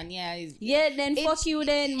on you, and then fuck you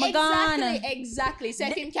then, exactly. So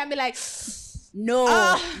if him can be like, no,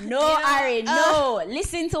 Ari, no.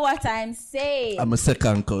 Listen to what I'm saying. I'm a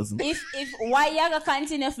second cousin. If why you gonna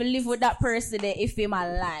continue to live with that person there if him a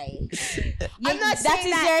lie? I'm not saying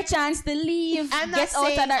that is your chance to leave. Get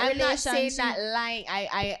out of that relationship. I'm not saying that lying.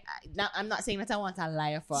 I'm not saying that I want a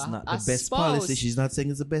liar for. It's not the best policy. She's not saying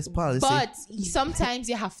it's the best policy. But sometimes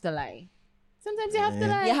you have to lie.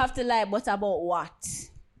 You have to lie, but about what?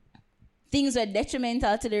 Things are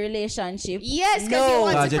detrimental to the relationship. Yes, because you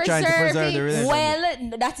want to preserve the relationship. Well,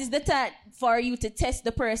 that is the time for you to test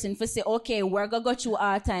the person for say, okay, we're gonna go through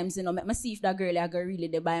hard times, you know, make me see if that girl I go really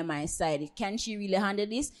there by my side. Can she really handle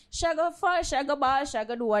this? She go fall, she go ball, she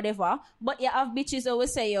go do whatever. But you have bitches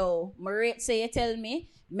always say, yo, Marie, say you tell me,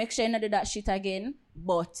 make sure you not do that shit again,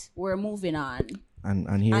 but we're moving on. And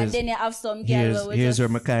then you have some girl here's where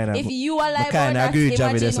McKenna. If you are like that,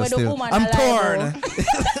 imagine where the woman I'm torn.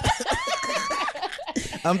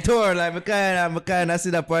 I'm torn. Like I kind of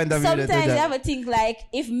see the point of view. Sometimes you have to think like,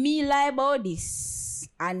 if me lie about this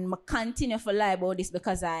and I continue to lie about this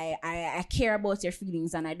because I care about your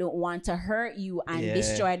feelings and I don't want to hurt you and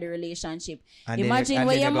destroy the relationship. And imagine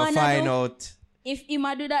where your man find out. If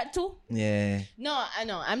Ima do that too? Yeah. No, I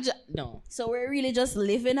know. I'm just no. So we're really just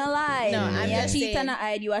living a lie. No, I'm just cheating and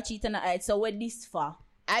hide. You are cheating and hide. So what this for?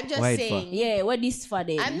 I'm just saying. Yeah, what this for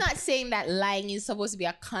then? I'm not saying that lying is supposed to be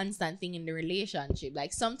a constant thing in the relationship.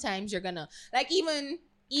 Like sometimes you're gonna like even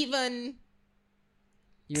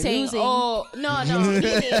you're saying losing. Oh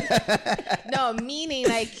meaning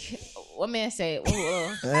like what may I say?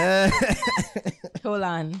 Hold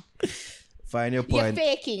on. Find your point. You're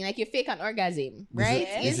faking, like you fake an orgasm, right?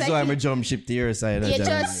 This is why I'm a jump ship to your side.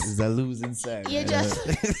 It's a losing side. You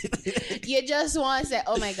just want to say,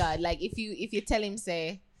 oh my God, like if you tell him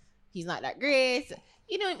say he's not that great,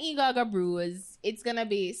 you know, him ego bruise. It's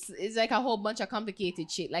like a whole bunch of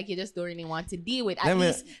complicated shit. Like you just don't really want to deal with. At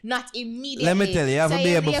least not immediately. Let me tell you, you have to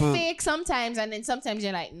be able to fake sometimes, and then sometimes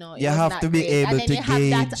you're like, no. You have to be able to gauge. And then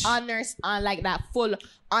you have that honest, like that full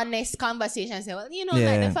honest conversation. And say, well, you know,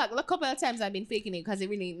 like the fact, a couple of times I've been faking it because it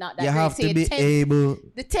really not that. You great. have to be able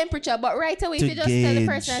the temperature, but right away if you just tell the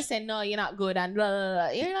person and say, no, you're not good, and blah, blah, blah,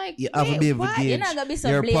 you're like, you have to be able to gauge you're not gonna be so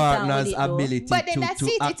your partner's ability but then that's to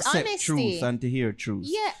it's accept honesty. truth and to hear truth.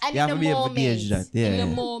 Yeah, and you have to be able to gauge that. Yeah. In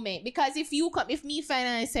the moment, because if me find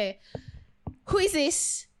and I say, who is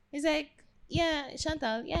this? He's like, yeah,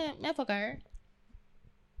 Chantal, yeah, me fuck her.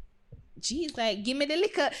 Jeez, like, give me the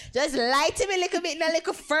liquor. Just lie to me a little bit, a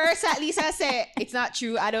little first. At least I say it's not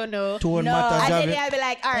true. I don't know. Tone no, matter. And then I'll be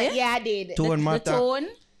like, all right, yeah, I did. Tone matter. The tone.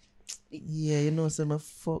 Yeah, you know, some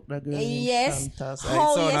fuck that girl. Yes.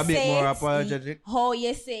 How you a bit more apologetic. How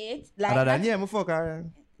you say it? Like other than me fuck her.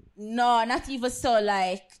 No, not even so.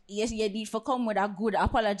 Like, yes, you need to come with a good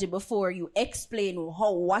apology before you explain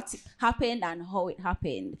what happened and how it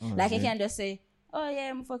happened. Like, you can just say, oh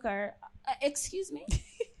yeah, I'm fuck her. Excuse me.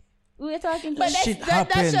 We were talking, but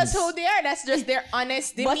that's just who they are. That's just their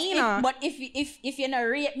honest demeanor. But if you not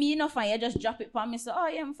rate me enough and you just drop it for me, so oh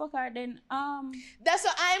yeah, I'm fuck her, then that's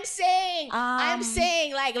what I'm saying. I'm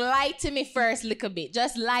saying like lie to me first, little bit.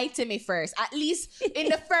 Just lie to me first. At least in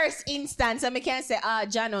the first instance, I can't say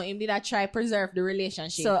Jano, him did I try preserve the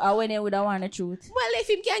relationship. So I went in with I want the truth. Well, if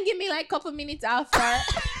him can give me like couple minutes after.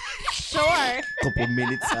 Sure. Couple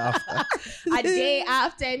minutes after. A day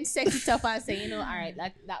after him set it up and say, you know, all right,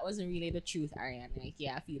 that wasn't really the truth, Ariane. Like,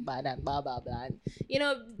 yeah, I feel bad and blah, blah, blah. And, you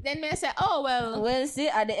know, then me I say, oh, well. Well, see,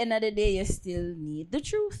 at the end of the day, you still need the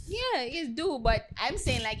truth. Yeah, you do. But I'm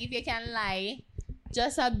saying, like, if you can lie,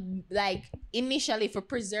 just like initially for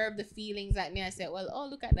preserve the feelings that me I said, well, oh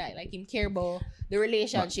look at that, like him care about the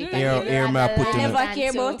relationship. I never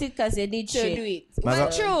care about it because you did shit. Do it. Well,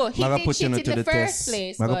 true. He did shit in the first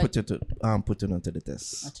place. I'm gonna put you onto the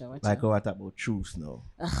test. Like what about truth now?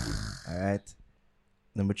 Alright.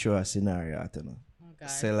 Let me show a scenario out now.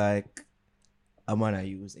 Say like I'm gonna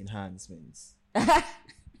use enhancements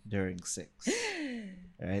during sex.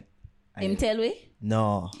 Right? Him tell we?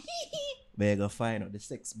 No. But you go find out the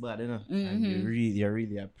sex bad, you know, and you're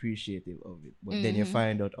really appreciative of it. But then you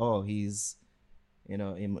find out, oh, he's You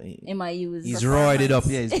know, he's roided up.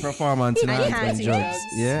 Yeah, his performance enhancing Enhancing drugs. drugs.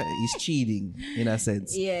 Yeah, he's cheating in a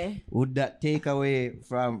sense. Yeah. Would that take away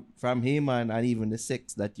from him and even the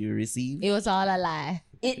sex that you receive? It was all a lie.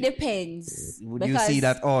 It depends. Would you see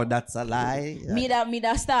that? Oh, that's a lie. Me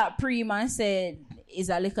that start pre-man said is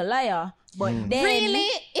a little liar. But then Really?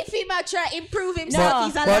 If he might try improve himself,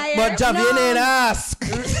 he's a liar. But Javi, you didn't ask.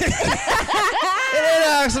 You didn't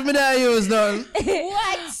ask me that use none.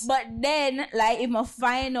 What? But then, like, if I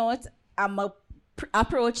find out, I'ma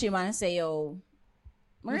approach him and say, yo,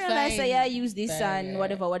 I realize say I use this and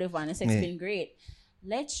whatever, and the sex been great.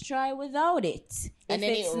 Let's try without it. And if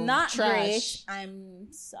then it's it not trash. great, I'm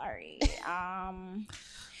sorry.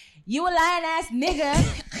 You a lying ass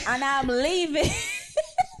nigga, and I'm leaving.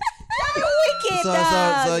 Wicked,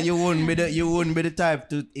 So you wouldn't be the type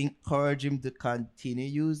to encourage him to continue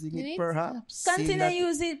using it, perhaps. Continue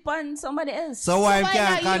use it on somebody else. So why why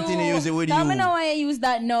can't not continue you? use it with Tell me you? now why I use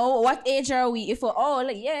that now. What age are we? If we're all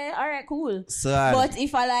like, yeah, all right, cool. So, But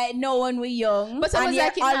if I like know when we're young, But and someone's you're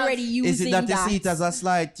like, you have- already using is it that you see it as a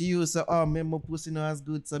slide to you? So, oh, man, my pussy not as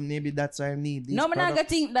good, so maybe that's why I need this. No, man, I gonna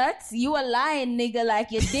think that you a lying nigga.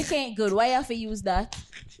 Like your dick ain't good. Why you have to use that?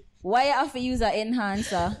 Why you have to use an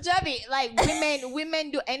enhancer? Javi, like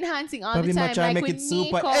women do enhancing all Probably the not time, try like make with it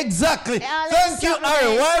super. makeup. Exactly. all that Thank you, stuff Ari.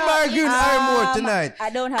 like Why am I that. arguing Ari more tonight? I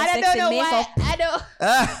don't have And I sex don't in know makeup. why. I don't.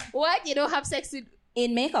 Ah, What? You don't have sex with?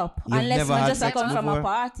 In makeup, You've unless never man had just sex come from a before?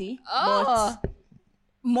 party. Oh. But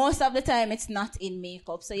most of the time, it's not in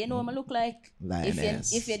makeup. So you know what I look like.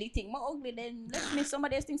 Lioness. If you think I'm ugly, then let me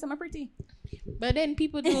somebody else thinks I'm pretty. But then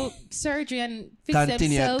people do surgery and fix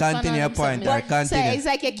Continue themselves. your and point, something. Ari, So continue. it's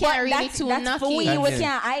like you can't really too that's for knocky. we Continue.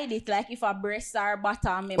 can't hide it. Like if a breast or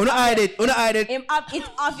bottom, Una hide it. it's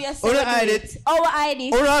obvious. Una hide it. Oh, hide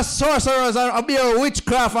it. Una sorcerers and be a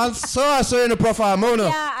witchcraft and sorcerer in the perform. Una.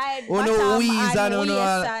 Yeah, hide Una bottom wheeze and waist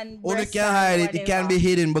una. and Una breast can't and hide it. It can whatever. be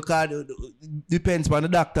hidden because it depends on the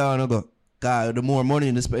doctor. Una go. Cause the more money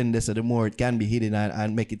you spend this, the more it can be hidden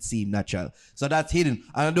and make it seem natural. So that's hidden.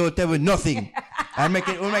 And I don't tell you nothing. And make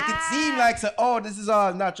it seem like so, oh, this is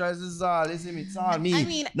all natural, this is all it's all me. I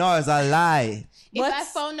mean- no, it's a lie. If But- I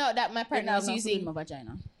found out that my partner was using my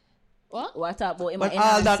vagina. what? What about But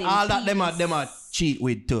all that them are cheat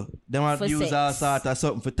with too. Them are For use sex. all sort of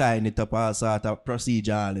something for tying it up, all sort of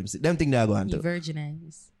procedure, all them. Them thing they are going to.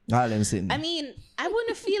 Virginize. All them sitting. I mean, I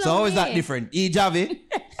wouldn't feel. So how is that away. different? Javi?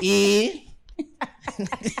 E.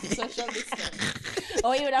 Social distance.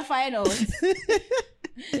 Oh, you would have find out.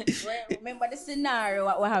 Remember the scenario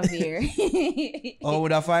what we have here. How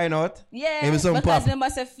would I find out? Yeah, Maybe some because pop. remember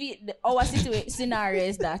our scenario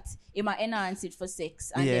is that he might enhance it for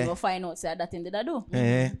sex and Yeah. then we'll find out say that thing did I do.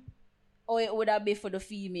 Eh. Or it would have been for the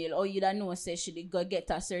female, or you'd have know say she did go get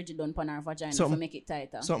her surgery done on her vagina Something- to make it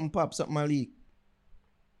tighter. Something pop, something a leak.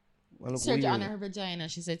 Well, look Surgery weird. on her vagina.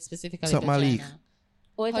 She said specifically Something a vagina. leak.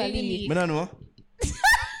 Or it How a you leak. leak? I don't know.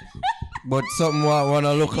 But something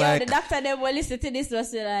wanna look Yeah, like the doctor them will listen to this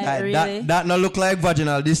was like really. that not look like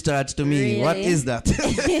vaginal discharge to me. Really? What is that?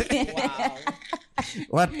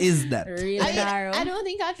 What is that? Really I, narrow. I don't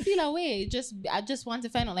think I'd feel away. I just want to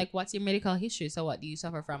find out like what's your medical history. So what do you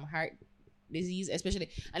suffer from? Heart disease, especially.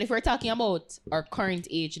 And if we're talking about our current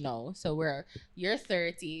age now, so you're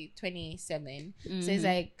 30, 27. So it's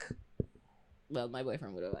like, well, my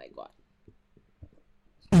boyfriend would have like what?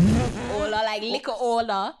 Older, like little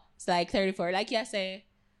older. It's like 34. Like you say,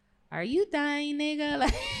 are you dying, nigga?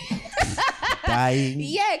 Like Dying.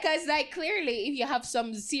 yeah, because like clearly if you have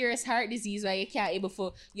some serious heart disease where you can't able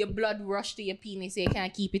for your blood rush to your penis, so you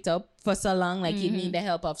can't keep it up for so long, like you need the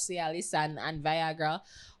help of Cialis and Viagra,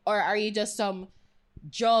 or are you just some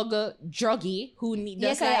druggie who need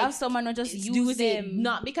Yes, just I like have someone who just use use it them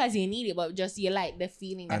not because you need it, but just you like the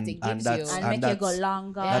feeling that And- it and gives that's- you. and and make you go that's-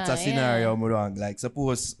 longer. Yeah. That's a scenario I'm wrong. Like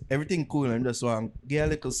suppose everything cool and just want get a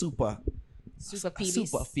little super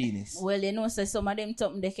Penis. penis. Well, you know, so some of them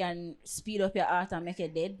something they can speed up your heart and make you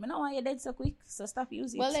dead. But I don't want you dead so quick, so stop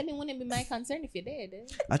using Well, it. then it wouldn't be my concern if you did.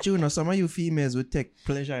 Actually, you know, some of you females would take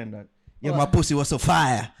pleasure in that. Yeah, my What? pussy was so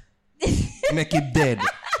fire. Make it dead.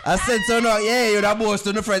 I said so no, yeah, you're the boss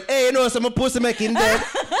to the friend. Hey, you know, some pussy make him dead.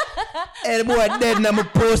 Hey, the boy dead now my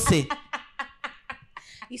pussy.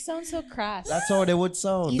 You sound so crass. That's how they would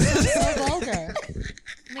sound. You sound so vulgar.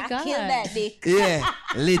 Oh my I God. kill that dick. Yeah,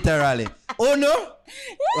 literally. Oh no!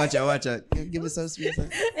 Watch out. Give me some space.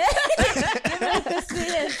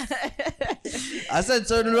 I said,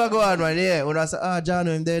 so do I go on, man? Yeah. When I said, John,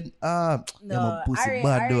 I'm dead. Yeah, my pussy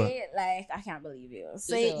bad though. Like, I can't believe you.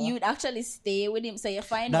 So Yeah. you'd actually stay with him. So you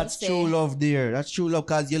find That's out. true love, dear. That's true love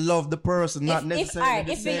because you love the person, not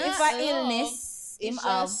necessarily. If the sex. a illness, him It's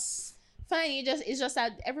have just Fine, it's just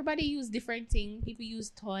that everybody use different things. People use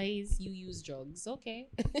toys, you use drugs. Okay.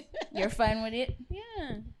 You're fine with it?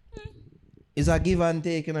 Yeah. It's a give and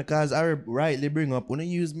take, because I rightly bring up, when you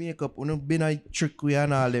use makeup, when you been a trick with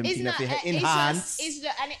and all them It's things, not, if you enhance. it's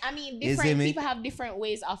just, and I mean, You see different me? people have different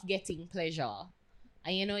ways of getting pleasure.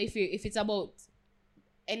 And you know, if it's about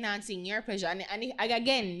enhancing your pleasure, and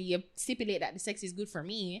again, you stipulate that the sex is good for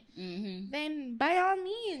me, then by all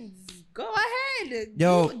means, go ahead.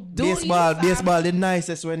 Yo, Do baseball, the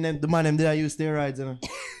nicest when the man them did use steroids, you know.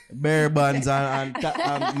 Bear Bonds and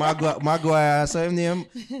Maguire, so him name,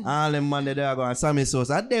 all them man they go and Sammy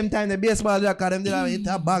Sosa. At them time the baseball they call them did hit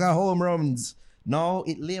a bag of home runs. No,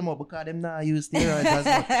 it lame up because them not use steroids as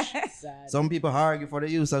much. Some people argue for the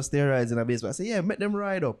use of steroids in a baseball. I say, yeah, make them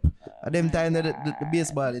ride up. At them time the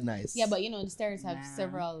baseball is nice. Yeah, but you know the steroids have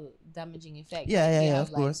several damaging effects. Yeah, have,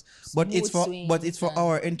 of course. But it's for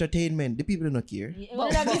our entertainment. The people do not care. But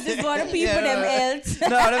this is for the people them else. No,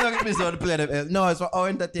 they're not business for the play them else. No, it's for our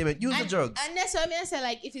entertainment. Use the drugs. And that's what I mean. I say,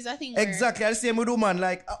 like, if it's a thing where, Exactly. I say, woman,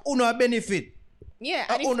 like, uno benefit. yeah,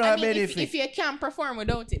 and if you can't perform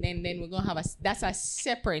without it, then we're gonna have that's a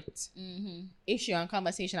separate issue and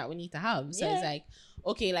conversation that we need to have. So it's like,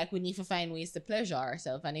 okay, like we need to find ways to pleasure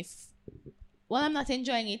ourselves, and if I'm not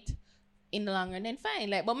enjoying it in the long run, then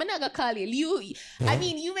fine. Like, but I'm not gonna call you. I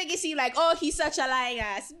mean, you make it seem like, oh, he's such a lying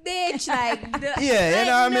ass bitch. Like, yeah, you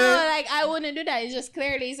know what I mean? Like, I wouldn't do that. It's just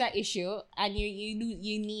clearly it's an issue, and you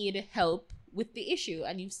need help with the issue,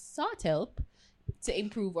 and you've sought help to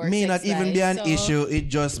improve our may sex not even life, be an so, issue. It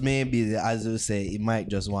just may be, as you say, it might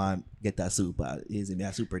just want get a super. Is it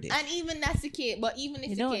a super dick? and even that's the case. But even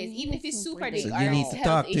if even if it's super dick, So or you need it's to health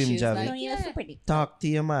talk to him, issues, Javi. like, Talk to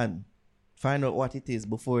your man. Find out what it is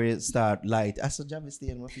before it start light. I saw Javi stay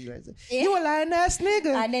and feel like you a lying ass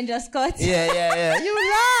nigga. And then just cut. Yeah. You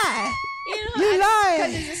lie. You lie.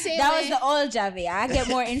 Because it's the same That way. was the old Javi. I get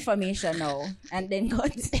more information now. And then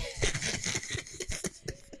cut.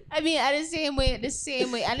 I mean, the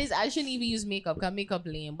same way, at least I shouldn't even use makeup, because makeup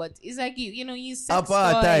lame, but it's like, you know, use sex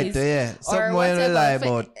toys, yeah. Something or more you whatever, lie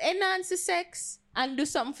about. enhance the sex, and do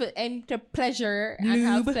something for enter pleasure, and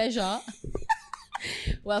have pleasure.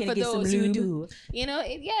 Well, Can for you get some those who lube? do, you know,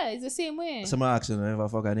 it's the same way. Someone asking if I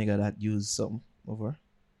fuck a nigga that use something over.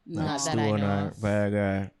 Not that I know Stone or of.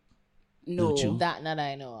 Viagra. No. Luchu. That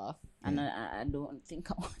I know of. And I don't think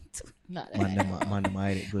I want to. Not that Man, them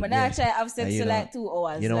hide it good. But yeah. I try to have sex Yeah, you for know- like 2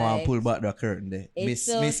 hours. You don't want like, to pull back the curtain there. It's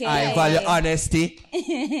Miss okay. I value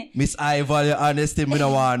honesty. Miss I value honesty. Me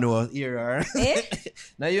don't want to know. Hear her. Eh?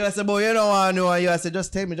 Now you say, boy, you don't want to know. And you say,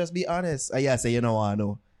 just tell me, just be honest. And you say, you don't want to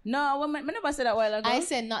know. No, I never said that a while ago. I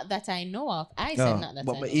said not that I know of. I No, said not that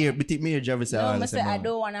but I my know ear, of. but me ear, Javi say, no, I I said I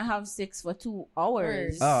don't want to have sex for 2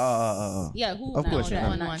 hours. Oh. Yeah, who? Of course, no, yeah. no I'm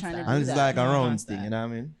one not wants trying to that. do And it's that. like a No one round wants thing, that. you know what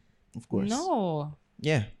I mean? Of course. No.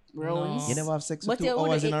 Yeah. Rounds. You never have sex for But 2 you would-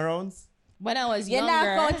 hours in a rounds? When I was You're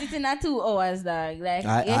younger, not count it in a 2 hours, dog. Like,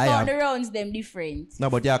 I you count am. the rounds, them different. No,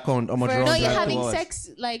 but you count how much For- rounds no, you you're have, 2 having hours. sex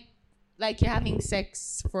like you're having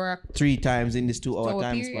sex for 3 times in this 2 hour 2 hour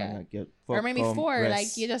time period. span. Like, you or fuck, maybe come, 4. rest.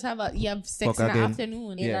 Like you have sex Fuck in the again.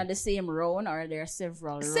 afternoon. In Yeah. the same round, or there are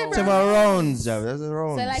several rounds? Several rounds, Javi. That's a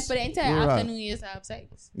round. So like for the entire You're right. afternoon, you just have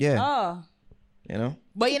sex. Yeah. Oh. You know?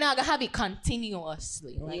 But you're not gonna have it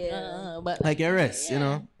continuously. Like, Yeah. but Like you rest, you Yeah.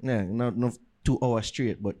 know? Yeah, no 2 hours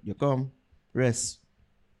straight, but you come, rest,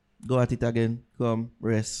 go at it again, come,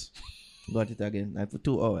 rest, go at it again. Like for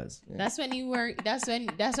 2 hours. Yeah. that's when you were. That's when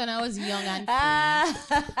I was young and free.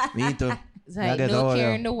 Ah. Me too. It's like get no all care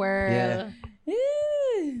them. in the world.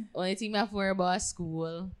 Yeah. Only thing I have to worry about is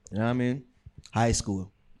school. You know what I mean? High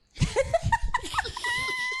school.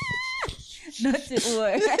 Not to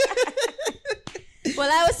work. Well,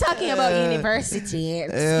 I was talking about university.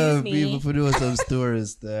 Excuse me. People for doing some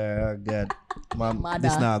stories there. Oh, God. Mom, Mother,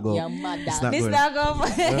 this not go. your mother. This not This good. not go.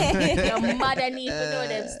 Your mother need to know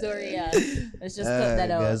them story. Yeah. Let's just cut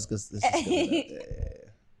that out. Guys, let's just cut that out.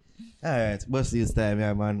 All right, bust this time,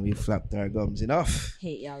 yeah, man. We flapped our gums enough.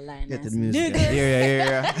 Hate y'all lying. Get to ass the music. niggas.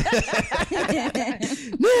 Here.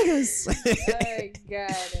 Niggas.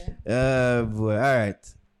 Oh God. Boy. All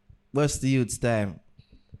right. What's the youth's time?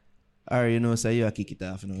 Alright, you know, so you kick it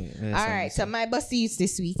off. You know. All right. So my boss youth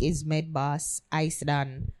this week is Med Boss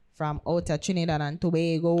Iceland from outer Trinidad and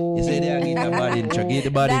Tobago. You say they are getting a bad intro. Get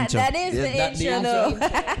the bad intro. That is the intro, though.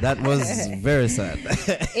 That was very sad.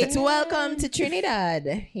 It's welcome to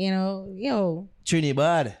Trinidad. You know, yo,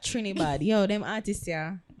 Trinidad. Yo, them artists,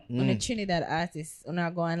 yeah. Una Trinidad artists,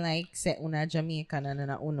 una go and like set una Jamaican and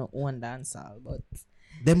una own dancehall, but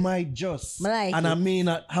They might just, I like and it. I may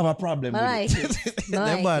not have a problem I with like it. it.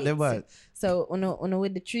 I like it. They're bad. So, uno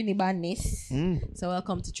with the Trinidadness. So,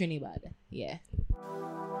 welcome to Trinidad. Yeah.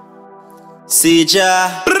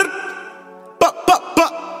 Sija.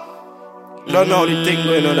 Don't know the thing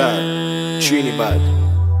going on there. Trinidad.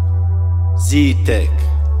 Z-Tech.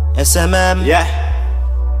 SMM. Yeah.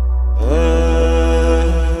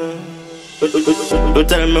 Don't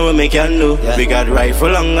tell me what me can do. Yeah. We got rifle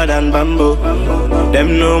longer than bamboo.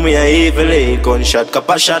 Them know me a evil gunshot, cup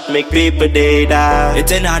a shot, make people die. It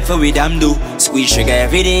ain't hard for we damn do. Squeeze sugar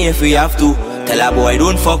every day if we have to. Tell a boy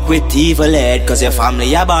don't fuck with evil head, cause your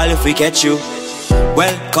family a ball if we catch you.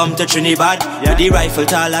 Welcome to Trinidad, with the rifle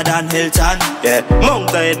taller than Hilton. Yeah, Mount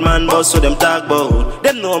Head man boss, so them talk about.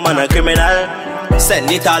 Them know man a criminal.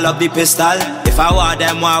 Send it all up the pistol. If I want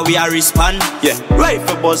them, why we a respond? Yeah,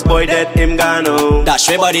 rifle boss boy dead, him gone home. Dash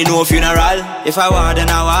everybody know funeral. If I want them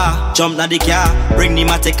now, jump na the car. Bring the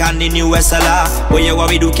matic and the new SLR. Where you what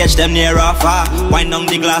we do, catch them near or far. Wind down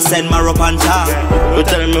the glass, send my rope and tar. Don't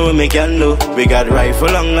tell me what me can do. We got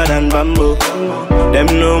rifle longer than bamboo. Them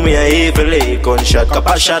know me a evil gunshot, cup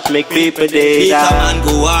a shot, make people die. Come and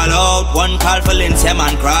go all out. One call for Lindsay,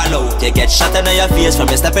 man crawl out. You get shot in your face from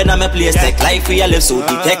you stepping on my place. Take life for your live, so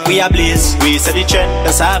the tech we a blaze. We set the trend,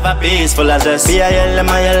 let's have a peaceful as us. B.I.L. them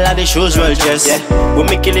I yell at the shoes well just. Yeah, we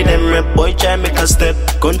me killing them rep, boy try make a step.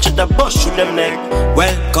 Gun to the bush, shoot them neck.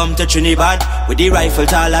 Welcome to Trinidad, with the rifle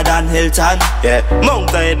taller than Hilton. Yeah,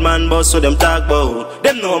 Mount Head man boss, so them talk about.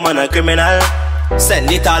 Them know man a criminal.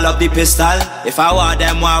 Send it all up the pistol. If I want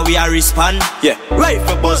them, why we a respond? Yeah,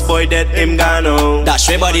 rifle boss boy dead, him gone home. Dash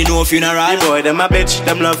everybody know funeral. The boy them a bitch,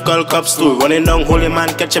 them love call cops too. Running down holy man,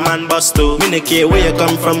 catch a man bust too. Me no care where you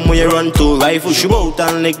come from, where you run to. Rifle shoot out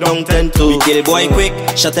and lick down 10 too. We kill boy quick,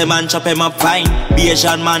 shut him and chop him up fine.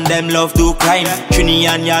 Asian man, them love do crime.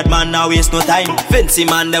 Trinidad yard man, now waste no time. Fancy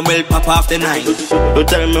man, them will pop off the night. Don't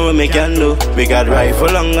tell me what me can do. We got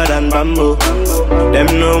rifle longer than bamboo. Them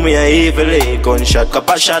know me a evil gunshot, cup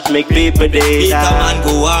a shot, make people die. Come and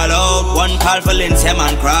go all out. One call for Lindsay,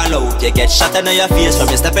 man crawl out. You get shot in your face from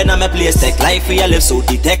you stepping on my place. Take life for your live, so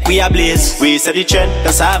the tech we a blaze. We set the trend,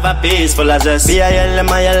 let's have a peaceful as us. B.I.L. them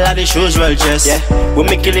I yell at the shoes well just. Yeah, we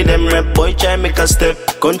me killing them rep, boy try make a step.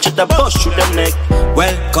 Gun to the bush, shoot them neck.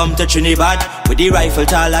 Welcome to Trinidad, with the rifle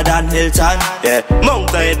taller than Hilton. Yeah, Mount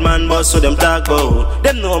Head man boss, so them talk about.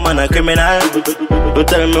 Them know man a criminal. Don't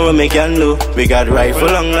tell me what me can do. We got rifle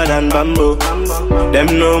longer than bamboo. Them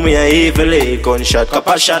know me a evil gunshot, cup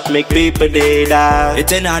a shot, make people die.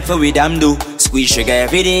 It ain't hard for we damn do. Squeeze sugar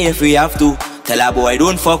every day if we have to. Tell a boy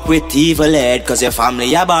don't fuck with evil head, cause your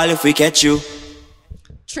family a ball if we catch you.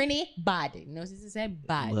 Trinidad. No, this is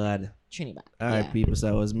bad. Bad. Trinidad. Alright, yeah. people, so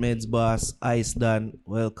I was Meds Boss, Ice Dan.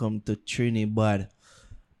 Welcome to Trinidad.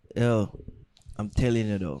 Yo, I'm telling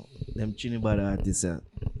you though, them Trinidad artists,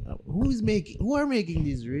 who are making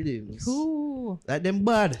these rhythms? Who? Like them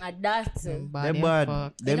bad. That's Them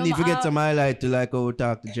bad. Them need to get some highlight to like how we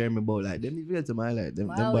talk to Jeremy about. Like them need to get some highlight.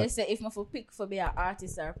 Them I always bad. say if I for pick for be an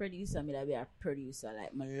artist or a producer, me that be a producer.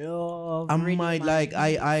 Like my love. I might like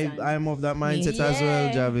I'm of that mindset as well,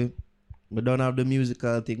 Javi. But don't have the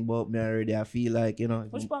musical thing about me already. I feel like, you know.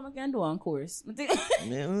 Which part I can do on course? I'm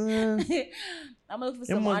looking for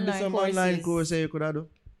There some must be online some courses. online course you could have do.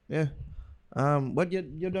 Yeah. But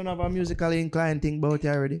you don't have a musically inclined thing about it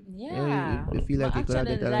already. Yeah. You feel like but you could have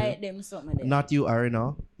actually that already. like them something there. Not you, Ari,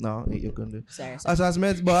 no. No, you can do. Sorry. As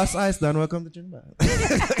Meds Boss, Ice Dan, welcome to Trinidad.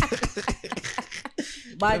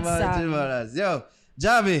 Bad song. Yo,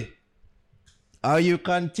 Javi, are you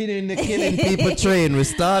continuing the killing people train? We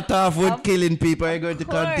start off with killing people. Are you going to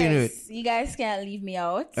continue it? You guys can't leave me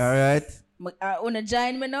out. All right. Wanna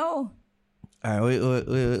join me now? All right, we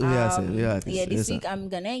are Yeah, this week I'm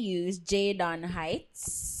gonna use Jadon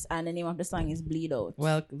Heights, and the name of the song is Bleed Out.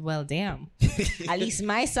 Well, damn. At least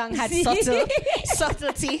my song had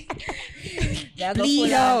subtlety.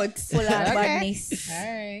 Bleed out. Full of badness.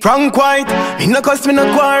 Alright. Frank White, me no cuss, me no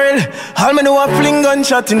quarrel. All me do a fling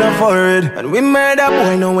gunshot in the forehead. And we murder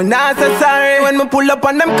boy, no we not so sorry. When me pull up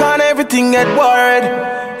on them corner, everything get worried.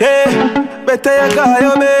 Yeah, better you call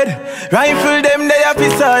your bed. Rifle them, they have to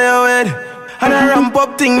saw your head. And a ramp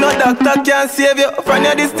up thing, no doctor can save you. From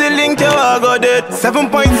your distilling, you all go dead.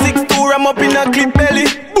 7.62 ram up in a clip belly.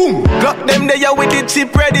 Boom, Glock them there with the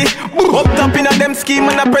chip ready. Boom, up top in a them scheme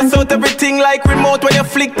and I press out everything like remote when you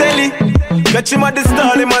flick telly. Catch him at the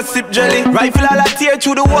stall, him a sip jelly. Rifle all a tear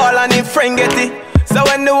through the wall and him friend get it. So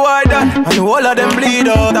when the war done, and the whole of them bleed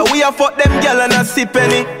out, that we a fuck them gal and a sip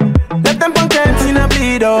penny. Let them punk ends in a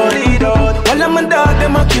bleed out. While I'm a dog,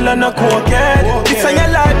 them a kill and a cokehead. It's on your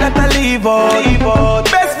life that I leave out.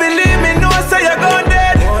 Best believe me, no say you're gone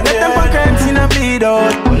dead. Let them punk ends in a bleed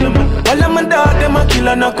out. While I'm a dog, them a kill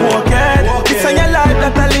and a cokehead.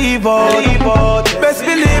 leave out. Best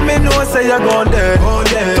believe me, no say you're gone dead.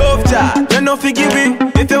 Tough chat, you know forgive me.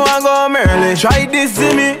 If you want go early, try this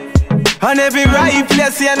to me. And every right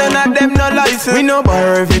place, yeah, none of them no license. We no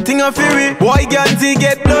borrow everything off it. Boy, Ganti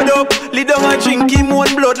get blood up. Lay down and drink him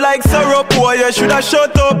one blood like syrup. Boy, you shoulda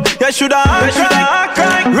shut up. You shoulda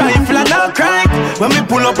crank. Rifle and not crank. When we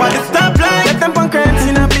pull up on the stoplight, let them punk cranks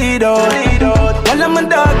in a bleed out. While I'm a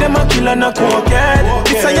dog, them a kill and a cokehead.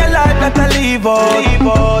 It's on your life that I leave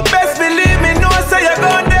out. Best believe me, no say you're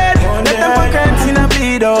gone dead. Let them punk cranks in a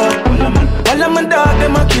bleed out. While I'm a dog,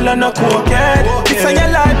 them a kill and a cokehead. It's on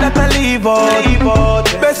your life that I leave out.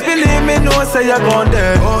 Best believe me, no say you're gone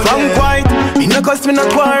dead. From quiet, me no cuss, me no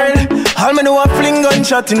quarrel. All me know a fling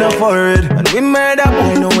gunshot in a forehead. And we murder,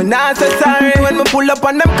 boy, no we not so sorry. When we pull up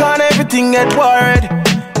on them corner, everything get worried.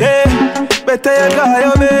 Yeah, better you go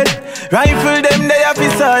your bed. Rifle them, they have to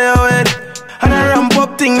saw your head. And a ramp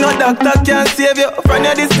up thing, no doctor can save you. From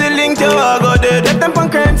your distilling, you all go dead. Let them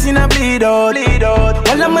punk cranks in a bleed out.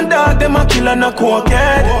 While I'm a dog, them a kill and a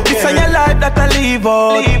cokehead. It's on your life that I leave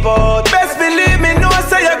out. Best believe me, no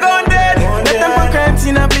say you're gone dead. Let them punk cranks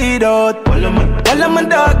in a bleed out. While I'm a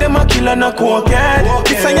dog, them a kill and a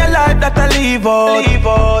cokehead. It's on your life that I leave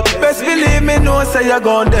out. Best believe me, no say you're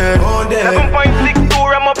gone dead. 7.62,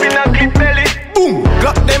 I'm up in a clip belly. Boom,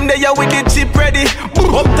 Glock them there with the chip ready.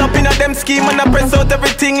 Boom, up top in a them scheme and I press out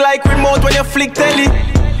everything like remote when you flick telly.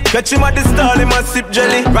 Catch him at the stall, him a sip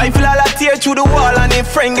jelly. Rifle all a tear through the wall and him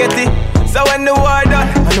friend get it. So when the war done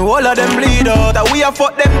and the whole of them bleed out, that we a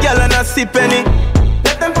fuck them gal and a sip any.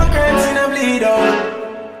 Let them fuck crimes in a bleed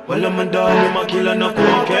out. Well I'm a dog, I'm a killer, no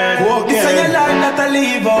cokehead. It's on your life that I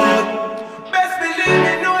leave out. Best believe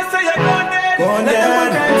me, no say you're gone dead. Let them fuck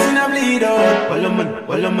crimes in a bleed out.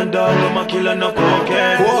 Well I'm a dog, I'm a killer, no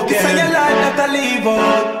cokehead. It's on your life that I leave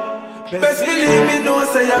out. Best believe me, no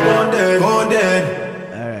say you're gone dead.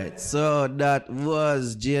 Alright, so that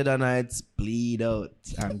was Jada Knight's Bleed Out.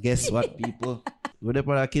 And guess what, people? We're up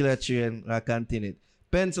on a killer train, I continue.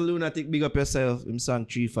 Pencil Lunatic, big up yourself. Him song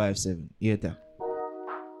 357. Here it is.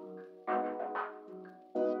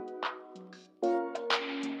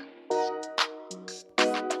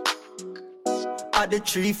 At the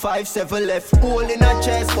 357 left, hole in a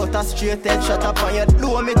chest, but a straight head shot up on your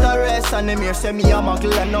door, me to rest. And them here say me a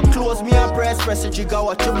muggle and no close me a press the trigger,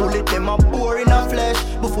 watch your bullet, them a bore in a flesh.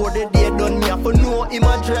 Before the day done, me have to know him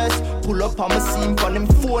address. Pull up on my scene, from him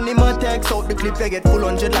phone, him a text. Out the clip, you get full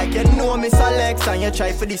 100 like you know Miss Alex. And you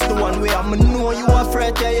try for this the one way, I'ma know you a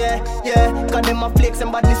fret, yeah. Cause them a flex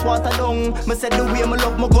and badness water down. Me said the way me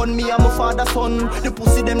love my gun, me and my father's son. The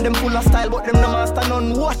pussy them full of style, but them no master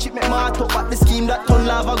none. Watch it, make my heart up at the scheme that turn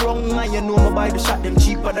lava ground. And you know me buy the shot, them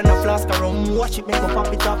cheaper than a flask of rum. Watch it, make me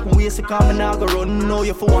pop it up and waste it, cause me now go run. Know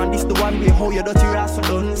you for one, this the one way, how you dirty ass so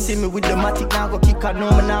done. See me with the matic, now go kick and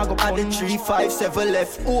know me now go at the 357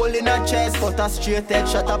 left, hole in a chest, but a straight head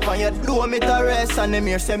shot up on your door, me to rest. And them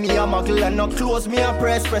here say me a muggle and no close me a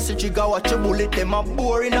press the trigger, watch your bullet, them a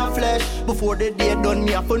bore in a flesh. Before the day done,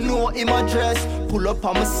 me have to know him address. Pull up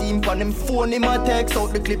on my scene, on him phone, him a text.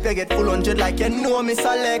 Out the clip, you get full 100 like you know Miss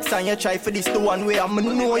Alex. And you try for this the one way, I'ma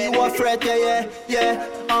know you a fret, yeah.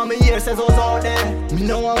 All my years says I was out there, me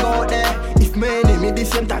know I'm out there. If me enemy the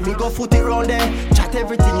same time, me go foot it round there. Chat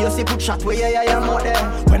everything, you see put shot where I am out there.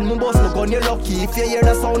 When me boss my gun, you lucky if you hear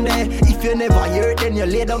the sound there. If you never hear it, then you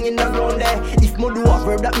lay down in the ground there. If me do a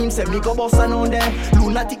verb, that means say me go boss and on there.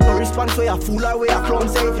 Lunatic no response, so you fool or way a clown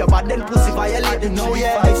say. If you bad then pussy violate, then know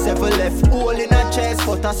yeah. 5-7 left, hole in a chest,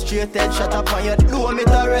 but a straight head shot up on your door, me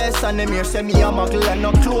to rest. And them here say me a muggle and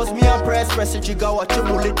no close me a press the trigger, watch your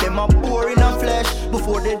bullet, them a bore in a flesh.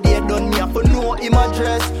 Before the day done, me have to know him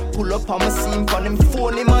address. Pull up on my scene, on him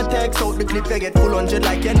phone, him a text. Out the clip, you get full 100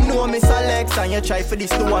 like you know Miss Alex. And you try for this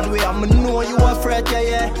the one way, I'ma know you a fret,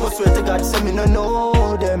 yeah. But swear to God, say me no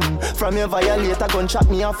know them. From your violator, gunshot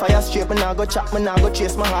me on fire straight. Me nah go chat, me nah go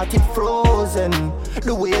chase, my heart it frozen.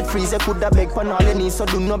 The way it freeze, you coulda beg for all you need. So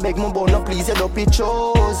do no beg, my bone no please, you don't be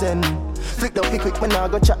chosen. Flick the pick quick, me nah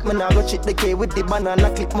go chat, me nah go chit the K with the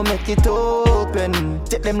banana clip, me make it open.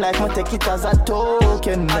 Take them like me take it as a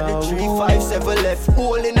token. At the 357 left,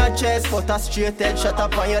 hole in a chest, but a straight head shot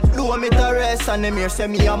up on your door, me to rest. And them here say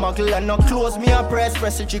me a muggle and no close me a press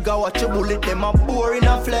the trigger, watch your bullet, them a bore in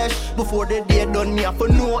a flesh. Before the day done, me have to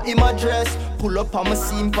know him address. Pull up on my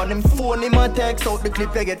scene, on him phone, him a text. Out the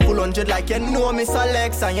clip, you get full 100 like you know Miss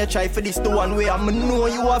Alex. And you try for this the one way, I'ma know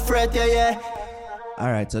you a fret, yeah.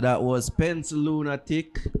 Alright, so that was Pencil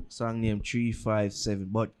Lunatic, song name 357.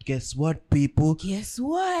 But guess what, people? Guess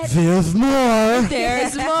what? There's more.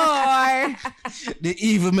 There's more. The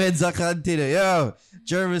evil meds are continuing. Yo,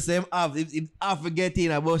 Jervis, him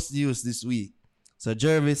forgetting about news this week. So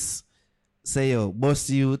Jervis say yo, bust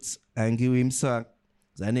youths and give him song.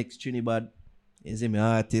 The next Trinidad is my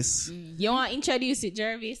artist. You want to introduce it,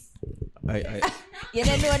 Jervis? You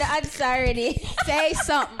don't know the answer already. Say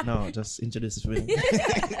something. No, just introduce it for me.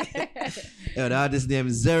 Yo, the artist name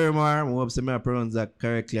is Zerimar. I hope I pronounce that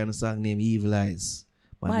correctly. And the song name Evil Eyes.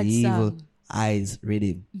 But the Evil Eyes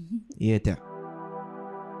rhythm. Yeah, that.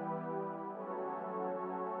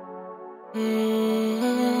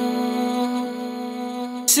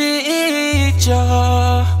 See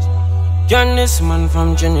ya. Can this man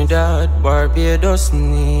from Trinidad, Barbados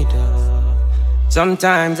need her?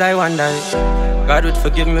 Sometimes I wonder, God would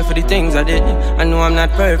forgive me for the things I did. I know I'm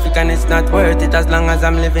not perfect and it's not worth it. As long as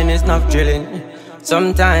I'm living, it's not drilling.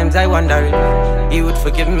 Sometimes I wonder if He would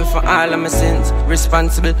forgive me for all of my sins,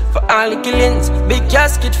 responsible for all the killings. Big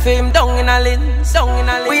casket fame down in a lens.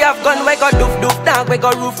 We have gone, we got doof dog, we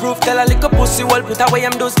got roof. Tell a little pussy wall, put away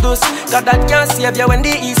them dose. God that can't save you when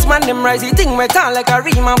the east man them rise. He think me tall like a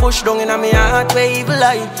rima bush down in a me heart where evil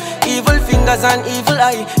eye, evil fingers and evil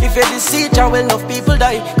eye. If you deceive, well enough people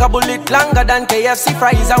die. Bullet longer than KFC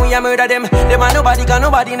fries, and we a murder them. Them are nobody, cause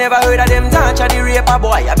nobody never heard of them. Touch a the raper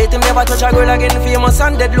boy, I bet him never touch a girl again. Famous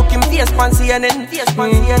and dead looking face pan CNN. We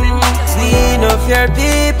no fear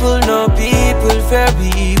people, no people fear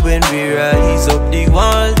we. When we rise up the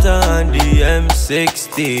Walter and the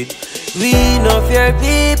M60. We no fear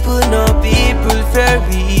people, no people fear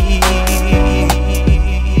we.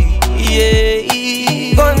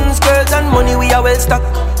 Yeah. Guns, girls and money we are well stuck.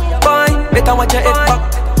 Boy, better watch your head back.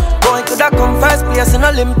 Boy, coulda come first place in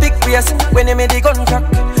Olympic race. When they made the gun crack,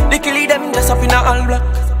 Lickle them just up in a all black.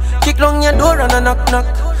 Kick long your door and a knock.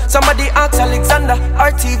 Somebody ask Alexander,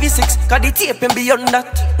 RTV6, cause the tape and beyond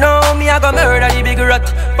that. Now me I go murder the big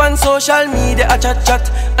rat. On social media I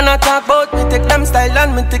chat. And I talk about me take them style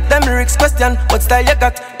and me take them lyrics. Question, what style you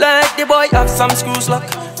got? Like the boy have some screws lock.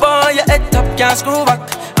 Boy your head top can't screw back.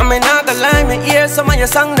 I mean I go lie me ear some of your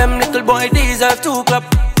song them little boy deserve 2 clap.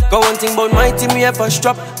 Go one thing about my team, we have a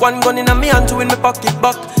strap. One gun in a me and 2 in my pocket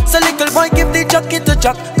back. So little boy give the jacket to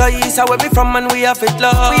Jack. Cause he's where we from and we have it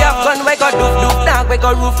love. We have gun, we got doof dog, we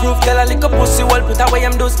got roof. Tell a little pussy wall, put away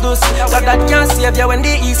them dose. God that can't save you when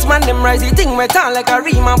the east man them rise. He think me tall like a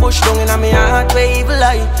rima bush down in a me heart where evil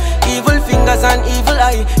eye, evil fingers and evil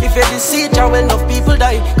eye. If you deceive, well enough people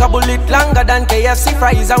die. Bullet longer than KFC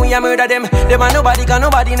fries, and we a murder them. Them are nobody, cause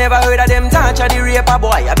nobody never heard of them. Touch a the raper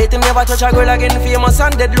boy, I bet him never touch a girl again. Famous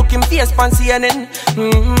and dead looking face pan CNN.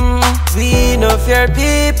 We no fear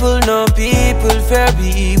people, no people fear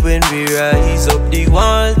we. When we rise up the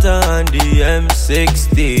Walter and the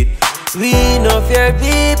M60. We no fear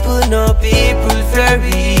people, no people fear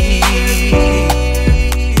we.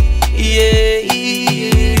 Yeah.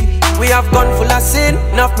 We have gone full of sin,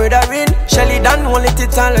 enough murdering. Shelly done won't let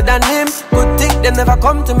it taller than him. Good thing them never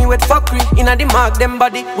come to me with fuckery. Inna the mark them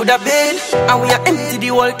body would have been. And we are empty the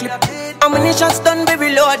whole clip. Ammunition's done, we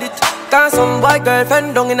reload it. Cause some boy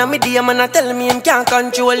girlfriend down in a me DM and I tell me him can't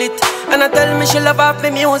control it. And I tell me she love off me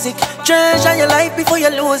music. Treasure your life before you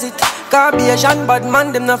lose it. Cause be a Sean bad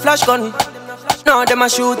man, them no flash gun. No, them a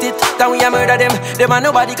shoot it, then we a murder them. Them a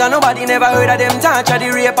nobody, cause nobody never heard of them. Touch a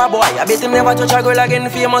the raper boy, I bet him never touch a girl again.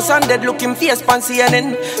 Famous and dead looking face pan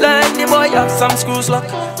CNN. Like the boy have some screws lock.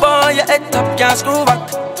 Boy your head top can't screw back.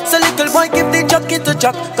 So little boy give the jacket to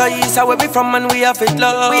Jack. Cause he's where we from and we have it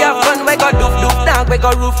love. We have gun, we got doof dog, we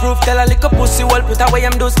got roof. Tell a little pussy wall, put away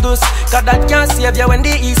them dose. Cause that can't save you when the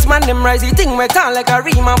east man them rise. He think me tall like a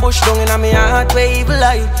rima bush down in a me heart where evil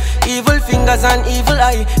eye, evil fingers and evil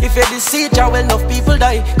eye. If you deceive, well enough people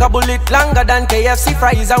die. Bullet longer than KFC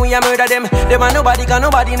fries, and we a murder them. Them are nobody, cause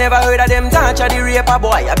nobody never heard of them. Touch a the raper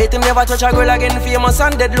boy, I bet him never touch a girl again. Famous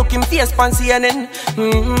and dead looking face pan CNN.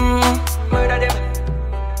 Murder them.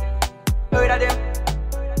 Murder them.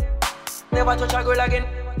 Never touch a girl again.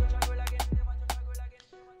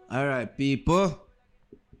 Alright, people.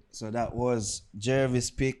 So that was Jervis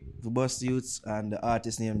pick for Bust Youths and the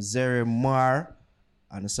artist named Zerimar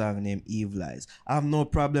and the song named Evil Eyes. I have no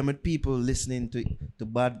problem with people listening to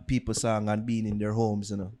bad people song and being in their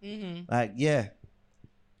homes, you know. Like, yeah.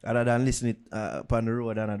 Rather than listening upon the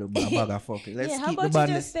road and a bag of fucking. Let's keep the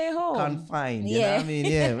badness confined. You know what I mean?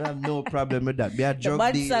 Yeah, I have no problem with that. Be a drug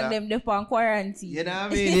bad dealer. song them they on quarantine. You know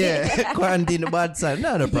what I mean? Yeah. Quarantine the bad song.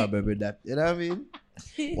 No problem with that. You know what I mean?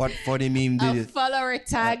 What funny meme did A it? follower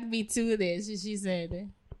tagged me to this, she said.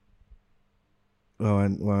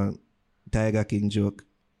 One Tiger King joke.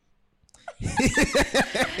 So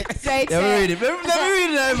it Let me read it. Let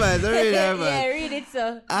me read it, man. Yeah, read it,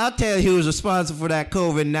 so. I'll tell you who's responsible for that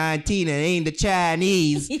COVID-19 and ain't the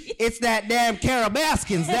Chinese. It's that damn Carol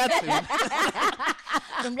Baskins. That's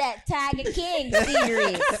it. from that Tiger King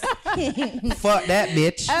series. Fuck that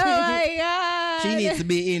bitch. Oh my god. She needs to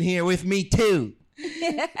be in here with me too.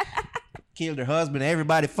 Killed her husband.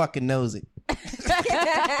 Everybody fucking knows it.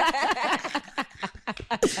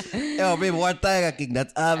 Yo, baby, watch Tiger King.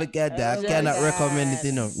 That's all we can do. I cannot recommend it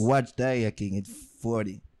enough. Watch Tiger King. It's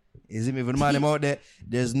 40. You see me? For the man out there,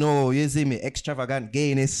 there's no, you see me, extravagant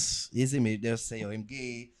gayness. You see me? They'll say, I'm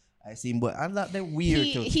gay. I see him, but I'm not that weird.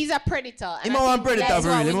 He's a predator. He's one predator for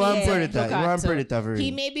real. He's one predator for real.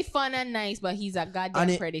 He may be fun and nice, but he's a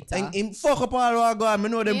goddamn predator. And him fuck up all our God. I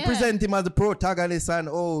know them present him as the protagonist and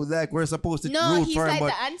like we're supposed to root for him. No, he's like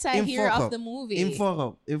the anti-hero of the movie. Him fuck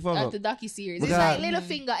up. Of the docu-series. It's like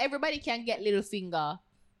Littlefinger. Everybody can get Littlefinger.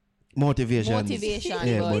 Motivation.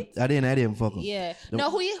 Yeah, but I didn't fuck up. Yeah.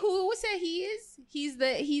 No, who would say he is? He's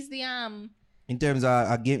the in terms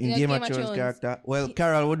of Game of Thrones character, well,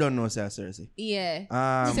 Carol, we don't know Cersei.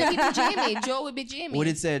 Yeah. So he be Jamie. Joe would be Jamie. Would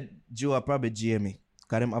it said Joe are probably Jamie?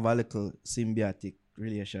 Because them have a little symbiotic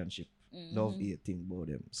relationship. Love-hate thing about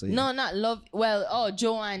them. So, yeah. No, not love. Well,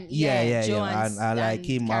 Joe and Joe and I like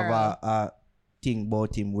him Carol. Have a thing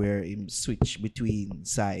about him where him switch between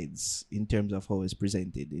sides in terms of how it's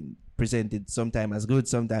presented. Presented sometimes as good,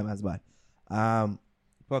 sometimes as bad.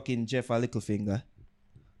 Fucking Jeff a Littlefinger.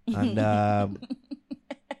 And man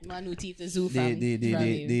who teeth the zoo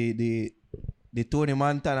the Tony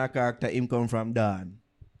Montana character him come from Dawn.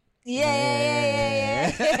 Yeah.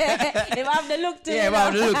 Him have the look to him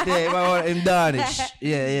have the look there. Him Dawnish.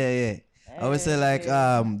 Yeah. I would say like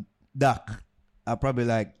Doc. I probably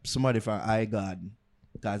like somebody from High Garden.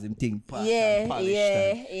 Because him think polished. Yeah.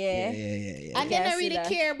 And they don't really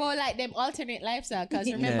care about like them alternate lifestyle. Because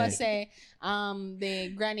remember say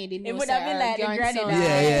the granny didn't know. It would have been like the grandson.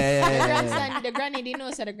 The granny didn't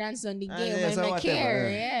know so the grandson the gay but they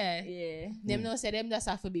care. Yeah. Them know say them just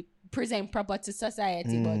have to be present proper to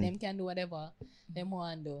society, but them can do whatever them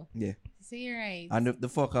want to do. Yeah. See, you're right. And the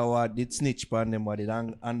fucker what did snitch on them but did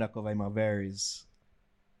undercover him a varies.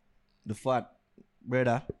 The fat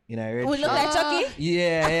brother in a red shirt. Look like Chucky?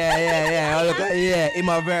 Yeah. In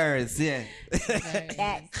my verse, yeah.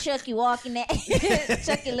 That Chucky walking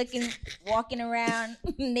walking around,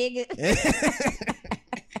 nigga.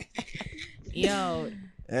 Yo.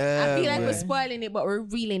 I feel like we're spoiling it, but we're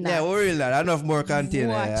really not. Yeah, we're really not. Enough more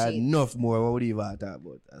content. Enough more. What would you even talk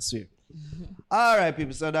about? I swear. All right,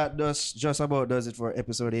 people. So that just about does it for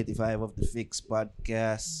episode 85 of the Fix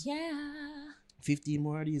Podcast. Yeah. 15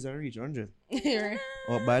 more of these and reach 100.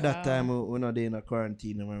 By that time, we're not in a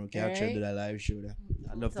quarantine and we can actually do that live show.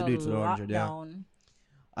 I'd love to do it for 100.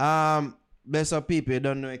 Best of people, you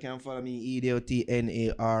don't know, you can follow me,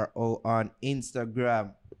 EDOTNARO on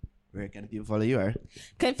Instagram. Where can people follow you?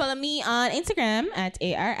 Can follow me on Instagram at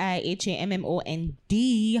ARIHAMMOND.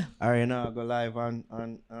 Alright, now go live on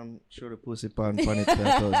show the pussy pan it for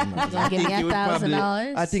 $1,000. Give me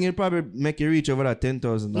 $1,000. I think it'll probably make you reach over that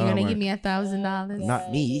 $10,000. You're gonna give me $1,000? Not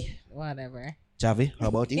me. Whatever. Javi, how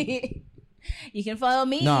about you? You can follow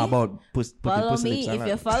me. No, about follow me. If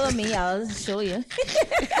you follow me, I'll show you.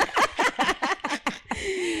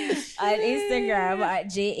 On Instagram at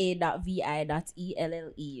ja.vi.elle.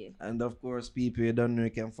 And of course, people, you don't know, you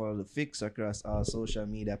can follow the Fix across all social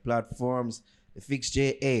media platforms. The Fix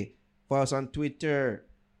JA. Follow us on Twitter,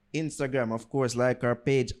 Instagram, of course, like our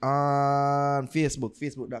page on Facebook,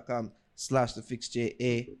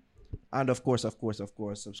 facebook.com/thefixja. And of course,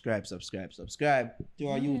 subscribe to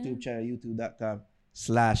our YouTube channel,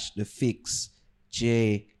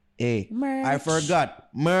 youtube.com/thefixja. Merch. I forgot.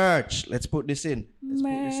 Merch. Let's put this in.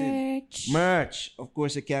 Merch. Of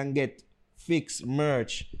course, you can get Fix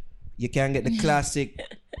merch. You can get the classic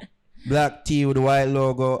black tee with the white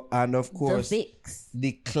logo. And of course,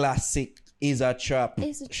 the classic Is a Trap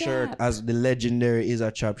shirt, as the legendary Is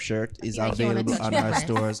a Trap shirt is available on our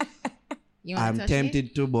stores. I'm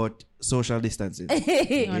tempted to, but social distancing. Give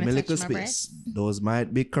me a little space. Those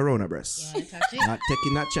might be corona breasts. Not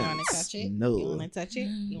taking that chance. No. You want to touch it?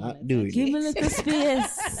 Not doing it. Give me a little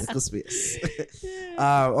space.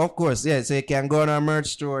 Of course, yeah. So you can go on our merch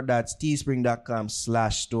store. That's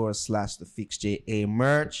teespring.com/store/thefixja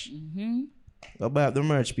merch. Go buy up the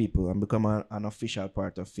merch, people, and become an official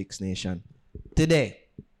part of Fix Nation today.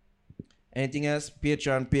 Anything else?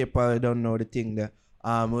 Patreon, PayPal, I don't know the thing there.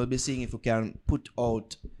 We'll be seeing if we can put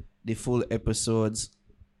out the full episodes.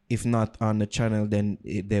 If not on the channel, then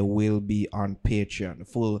they will be on Patreon. The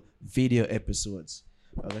full video episodes.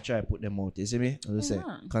 I'm going to try to put them out. You see me? As I say,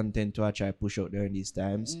 content to try to push out during these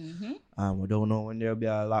times. We don't know when there will be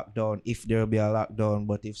a lockdown, if there will be a lockdown,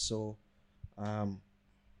 but if so, I'm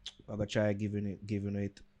going to try giving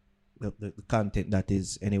it the content that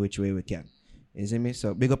is any which way we can. You see me?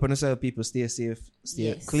 So big up on yourself, people. Stay safe,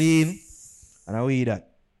 stay clean. And how we that?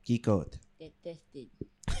 Kick out. Get tested.